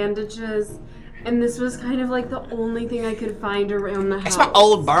of bandages, and this was kind of like the only thing I could find around the house. It's my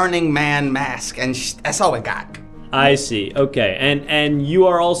old Burning Man mask, and that's all we got. I see. Okay, and you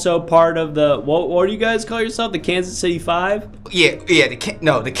are also part of the what do you guys call yourself? The Kansas City 5? Yeah. The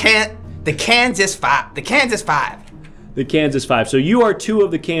Kansas 5. The Kansas 5. The Kansas 5. So you are 2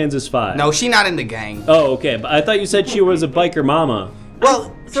 of the Kansas 5. No, she not in the gang. Oh, okay. But I thought you said she was a biker mama.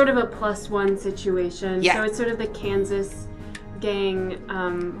 Well, sort of a +1 situation. Yeah. So it's sort of the Kansas gang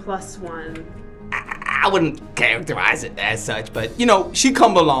 +1. I wouldn't characterize it as such, but you know, she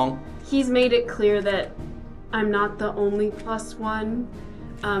come along. He's made it clear that I'm not the only +1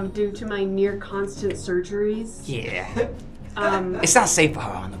 due to my near constant surgeries. Yeah. It's not safe for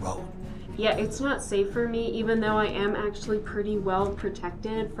her on the road. Yeah, it's not safe for me, even though I am actually pretty well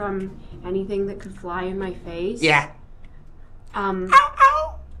protected from anything that could fly in my face. Yeah.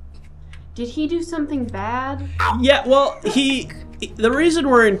 Did he do something bad? Yeah, well, the reason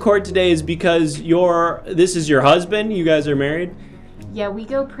we're in court today is because this is your husband, you guys are married? Yeah, we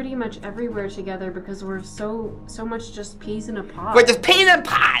go pretty much everywhere together because we're so much just peas in a pod. We're just peas in a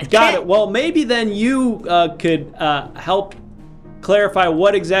pod. Got it. Well, maybe then you could help clarify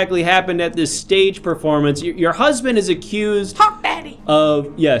what exactly happened at this stage performance. Your husband is accused... Hawk Daddy.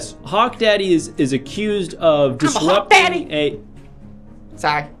 Yes, Hawk Daddy is accused of disrupting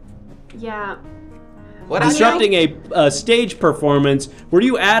Sorry. Yeah. Disrupting a stage performance. Were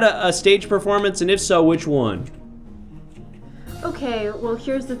you at a stage performance, and if so, which one? Okay, well,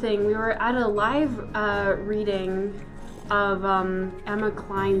 here's the thing. We were at a live reading of Emma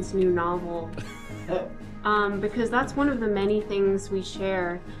Klein's new novel. Because that's one of the many things we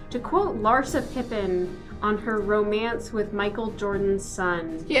share. To quote Larsa Pippen on her romance with Michael Jordan's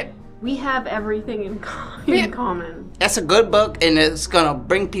son, yep. We have everything in common. That's a good book, and it's gonna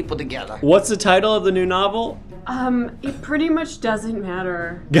bring people together. What's the title of the new novel? It pretty much doesn't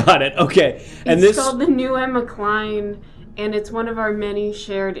matter. Got it, okay. And it's called The New Emma Klein, and it's one of our many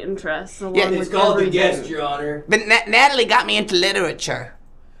shared interests. Along it's called The Guest, Your Honor. But Natalie got me into literature.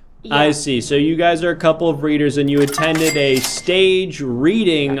 Yeah. I see. So you guys are a couple of readers, and you attended a stage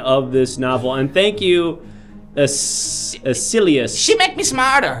reading of this novel. And thank you, Asilius. She make me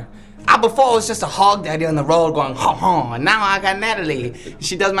smarter. Before it was just a hog daddy on the road going, ha, and now I got Natalie.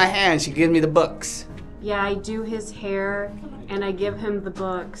 She does my hair, and she gives me the books. Yeah, I do his hair, and I give him the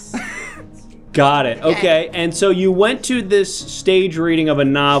books. Got it. Okay. And so you went to this stage reading of a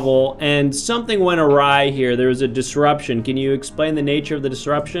novel, and something went awry here. There was a disruption. Can you explain the nature of the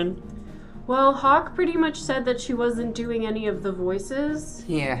disruption? Well, Hawk pretty much said that she wasn't doing any of the voices.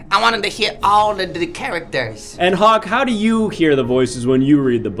 Yeah, I wanted to hear all of the characters. And Hawk, how do you hear the voices when you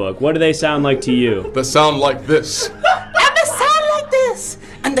read the book? What do they sound like to you? They sound like this. And they sound like this.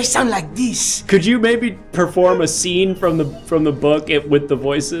 And they sound like this. Could you maybe perform a scene from the book with the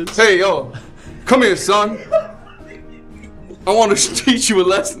voices? Hey, yo. Come here, son. I want to teach you a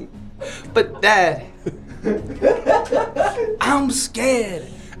lesson. But Dad, I'm scared.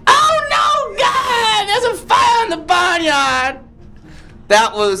 Oh no, God! There's a fire in the barnyard.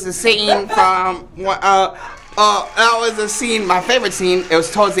 That was the scene from. That was the scene. My favorite scene. It was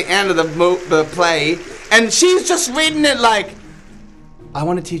towards the end of the play, and she's just reading it like, I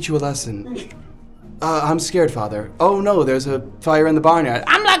want to teach you a lesson. I'm scared, Father. Oh no, there's a fire in the barnyard.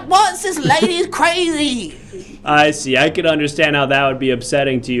 I'm like, what's this lady crazy? I see. I could understand how that would be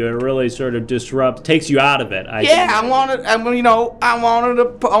upsetting to you. It really sort of takes you out of it. I wanted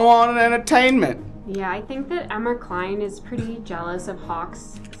entertainment. Yeah, I think that Emma Klein is pretty jealous of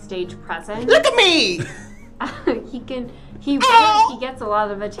Hawk's stage presence. Look at me! He gets a lot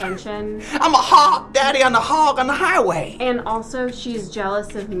of attention. I'm a hog daddy on the highway. And also she's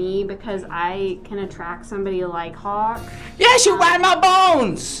jealous of me because I can attract somebody like Hawk. Yeah, she ride my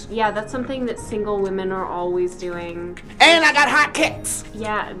bones. Yeah, that's something that single women are always doing. And I got high kicks.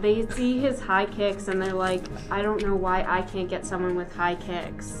 Yeah, they see his high kicks and they're like, I don't know why I can't get someone with high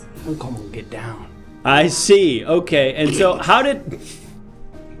kicks. I'm gonna get down. I see. Okay, and so how did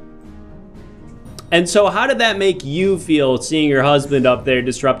that make you feel, seeing your husband up there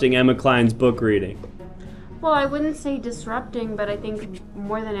disrupting Emma Klein's book reading? Well, I wouldn't say disrupting, but I think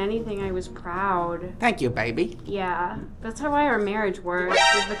more than anything, I was proud. Thank you, baby. Yeah, that's how why our marriage works,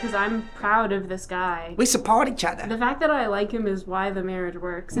 is because I'm proud of this guy. We support each other. The fact that I like him is why the marriage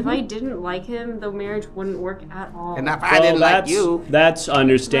works. If I didn't like him, the marriage wouldn't work at all. And if I didn't like you... That's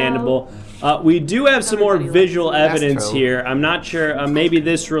understandable. We do have some more visual evidence here. I'm not sure, maybe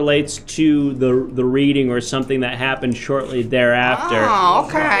this relates to the reading or something that happened shortly thereafter. Oh,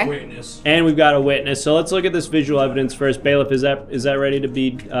 okay. And we've got a witness. So let's look at this visual evidence first. Bailiff, is that ready to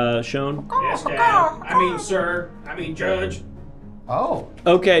be shown? Yes, Dad. I mean, sir. I mean, Judge. Oh.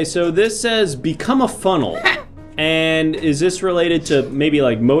 Okay, so this says become a funnel. And is this related to maybe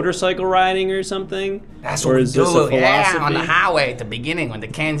like motorcycle riding or something? That's or what is we this do. a philosophy? Yeah, on the highway at the beginning when the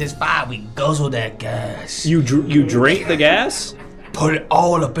Kansas 5, we guzzle that gas. You drink the gas? Put it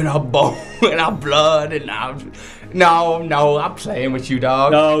all up in our bone and our blood and our... No, I'm playing with you,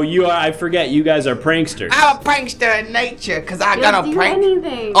 dog. No, you are. I forget. You guys are pranksters. I'm a prankster in nature because I got a prank.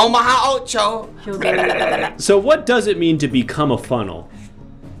 Anything. Omaha Ocho. So what does it mean to become a funnel?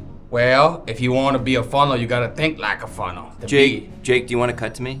 Well, if you want to be a funnel, you gotta think like a funnel. Jake, do you want to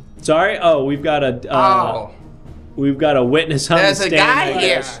cut to me? Sorry. Oh, we've got a. We've got a witness on the stand. There's a guy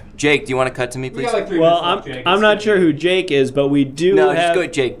here. Jake, do you want to cut to me, please? Well, I'm not sure who Jake is, but we do. No, have... just go,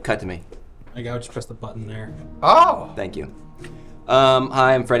 Jake. Cut to me. I gotta just press the button there. Oh. Thank you.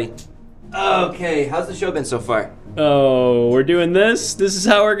 Hi, I'm Freddie. Okay, how's the show been so far? Oh, we're doing this? This is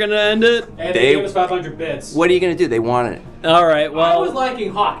how we're gonna end it? And they gave us 500 bits. What are you gonna do? They wanted it. All right, well. I was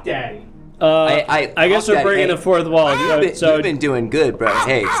liking Hawk Daddy. I guess we're breaking the fourth wall. You've been doing good, bro.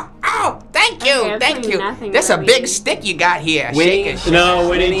 Hey. Oh, thank you, thank you. That's a big stick you got here. Winnie, no,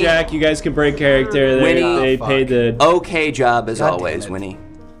 Winnie, Jack, you guys can break character. They paid the okay job as always, Winnie.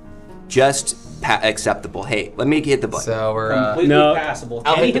 Just acceptable. Hey, let me hit the button. So we're completely passable.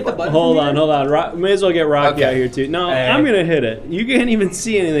 I'll hit the button. Hold on. May as well get Rocky out here too. No, I'm gonna hit it. You can't even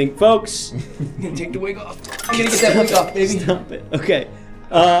see anything, folks. I'm gonna take the wig off. I'm gonna get that wig off, baby. Stop it. Okay.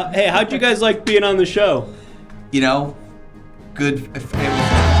 Hey, how'd you guys like being on the show? You know, good.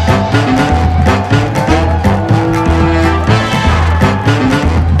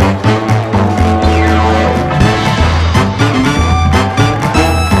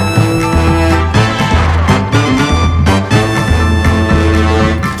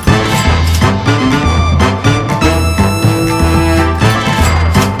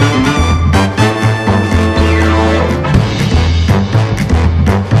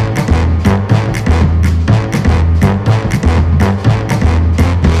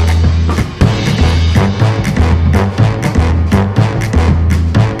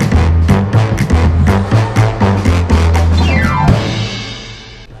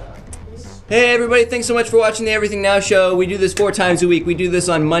 Hey everybody, thanks so much for watching the Everything Now show. We do this 4 times a week. We do this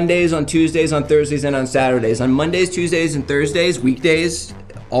on Mondays, on Tuesdays, on Thursdays, and on Saturdays. On Mondays, Tuesdays, and Thursdays, weekdays,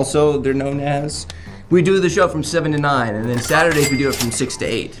 also they're known as, we do the show from 7 to 9, and then Saturdays we do it from 6 to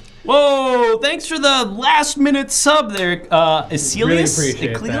 8. Whoa, thanks for the last minute sub there, Acelius? Really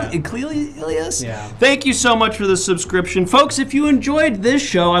appreciate that. Acelius? Yeah. Thank you so much for the subscription. Folks, if you enjoyed this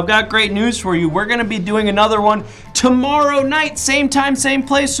show, I've got great news for you. We're gonna be doing another one tomorrow night, same time, same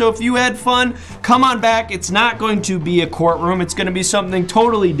place. So if you had fun, come on back. It's not going to be a courtroom. It's gonna be something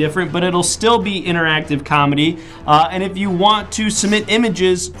totally different, but it'll still be interactive comedy. And if you want to submit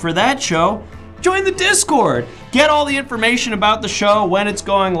images for that show, join the Discord. Get all the information about the show, when it's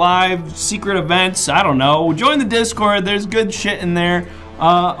going live, secret events, I don't know. Join the Discord, there's good shit in there.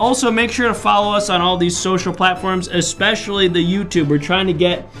 Also, make sure to follow us on all these social platforms, especially the YouTube. We're trying to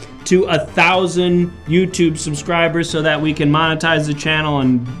get to 1,000 YouTube subscribers so that we can monetize the channel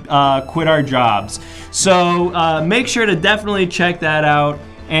and quit our jobs. So make sure to definitely check that out.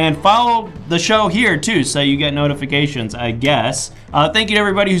 And follow the show here too, so you get notifications, I guess. Thank you to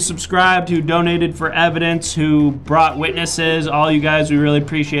everybody who subscribed, who donated for evidence, who brought witnesses. All you guys, we really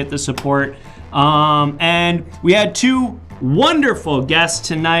appreciate the support. And we had 2 wonderful guests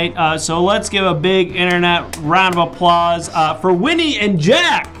tonight. So let's give a big internet round of applause for Winnie and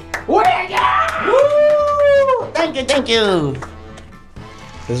Jack. Woo! Thank you.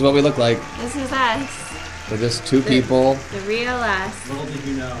 This is what we look like. This is us. We're just 2 people. The real us. Little did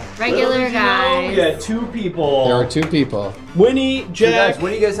you know. Regular guys. We had 2 people. There were 2 people. Winnie, Jack. Guys, what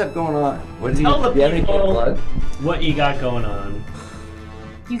do you guys have going on? What do Tell the you have any people plug? what you got going on.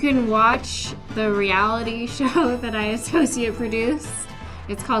 You can watch the reality show that I associate produce.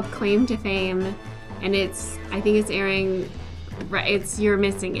 It's called Claim to Fame, and I think it's airing Right, you're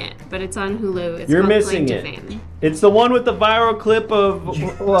missing it, but it's on Hulu. It's You're called missing Claim it. to Fame. It's the one with the viral clip of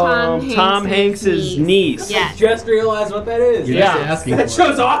Tom Hanks's niece. Yeah. Just realized what that is. That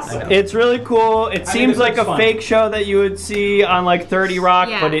show's awesome. It's really cool. It seems like a fake show that you would see on like 30 Rock,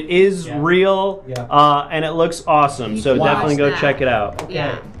 Yeah. but it is real, and it looks awesome. So can definitely go watch that. check it out.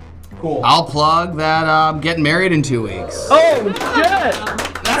 Yeah. Cool. I'll plug that I'm getting married in 2 weeks. Oh shit!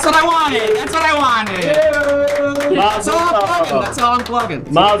 That's what I wanted. That's what I wanted. That's all I'm plugging. That's all I'm plugging.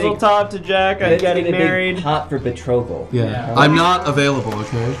 Mazel tov to Jack on getting married. Hot for betrothal. Yeah. I'm not available.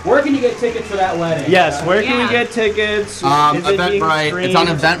 Okay. Where can you get tickets for that wedding? Yes. Where can we get tickets? Is it being Eventbrite. It's on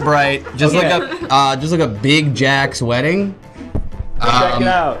streamed? Eventbrite. Just like a big Jack's wedding. Check it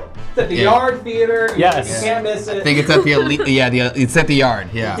out. It's at the Yard Theater. Yes. You can't miss it. I think it's at the it's at the Yard.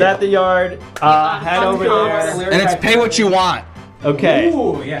 Yeah. It's at the Yard. Head over there. And it's pay what you want. Okay.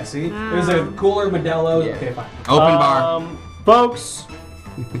 Ooh, yeah, see? There's a cooler Modelo. Yeah. Okay, fine. Open bar. Folks,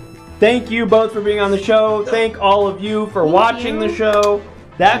 thank you both for being on the show. Thank all of you for watching the show.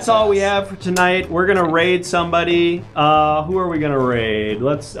 That's all we have for tonight. We're gonna raid somebody. Who are we gonna raid?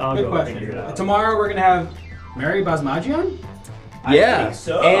 I'll Good go question. figure it out. Tomorrow we're gonna have Mary Basmajian. Yeah. think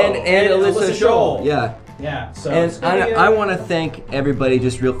so. And Alyssa Scholl. Yeah. Yeah. So And it's gonna be I want to thank everybody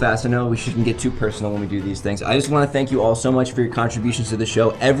just real fast. I know we shouldn't get too personal when we do these things. I just want to thank you all so much for your contributions to the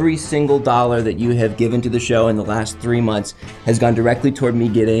show. Every single dollar that you have given to the show in the last 3 months has gone directly toward me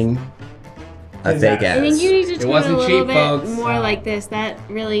getting a fake ass. I think you need to It turn wasn't a little cheap, bit folks. more like this. That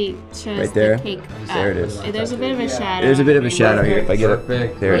really shows Right there? the cake. There it is. There's a bit of a shadow. There's a bit of a shadow here. If I get it,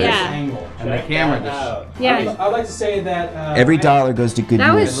 Perfect. there it is. Yeah. angle. And the camera just. Yeah. I'd like to say that Every dollar goes to good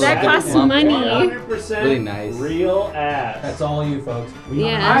use. That costs some money. 100% Really nice. real ass. That's all you folks.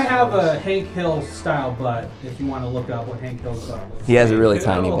 Yeah. I have a Hank Hill style butt. If you want to look up what Hank Hill style is. He has a really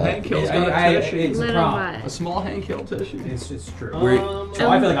tiny butt. Hank Hill's I- got a I- tissue. it's a Little problem. butt. A small Hank Hill tissue. It's true. We're- So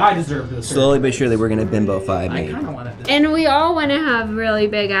I feel like I deserve this. Slowly but surely, we're gonna bimbo-fy I me. kind of want to. And we all want to have really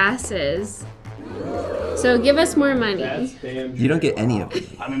big asses. So give us more money. That's damn You don't get any of it.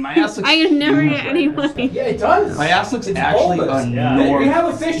 I mean, my ass looks. I never get any money. Yeah, it does. My ass looks actually bulbous. enormous. We have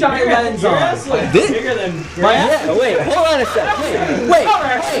a fisheye lens on. This? bigger than Yeah, wait, hold on a second.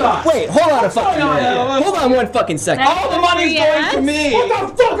 Wait, hold on a fucking minute. Hold on one fucking second. That's All the for money's free going ass? to me.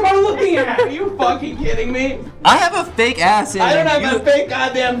 What the fuck am I looking at? Are you fucking kidding me? I have a fake ass in I don't it. have a fake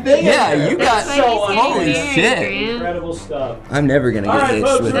goddamn thing. Yeah, you got That's why he's holy getting married, shit. Grant. incredible stuff. I'm never gonna All get right, hitched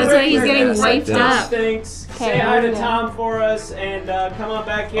folks, with That's it. why he's getting wiped Tom up. stinks. Okay, Say hi to I'm Tom for us, and come on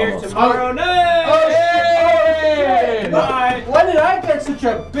back here Almost. tomorrow night. Hey! Bye. When did I get such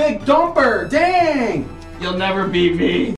a big dumper? Dang! You'll never beat me.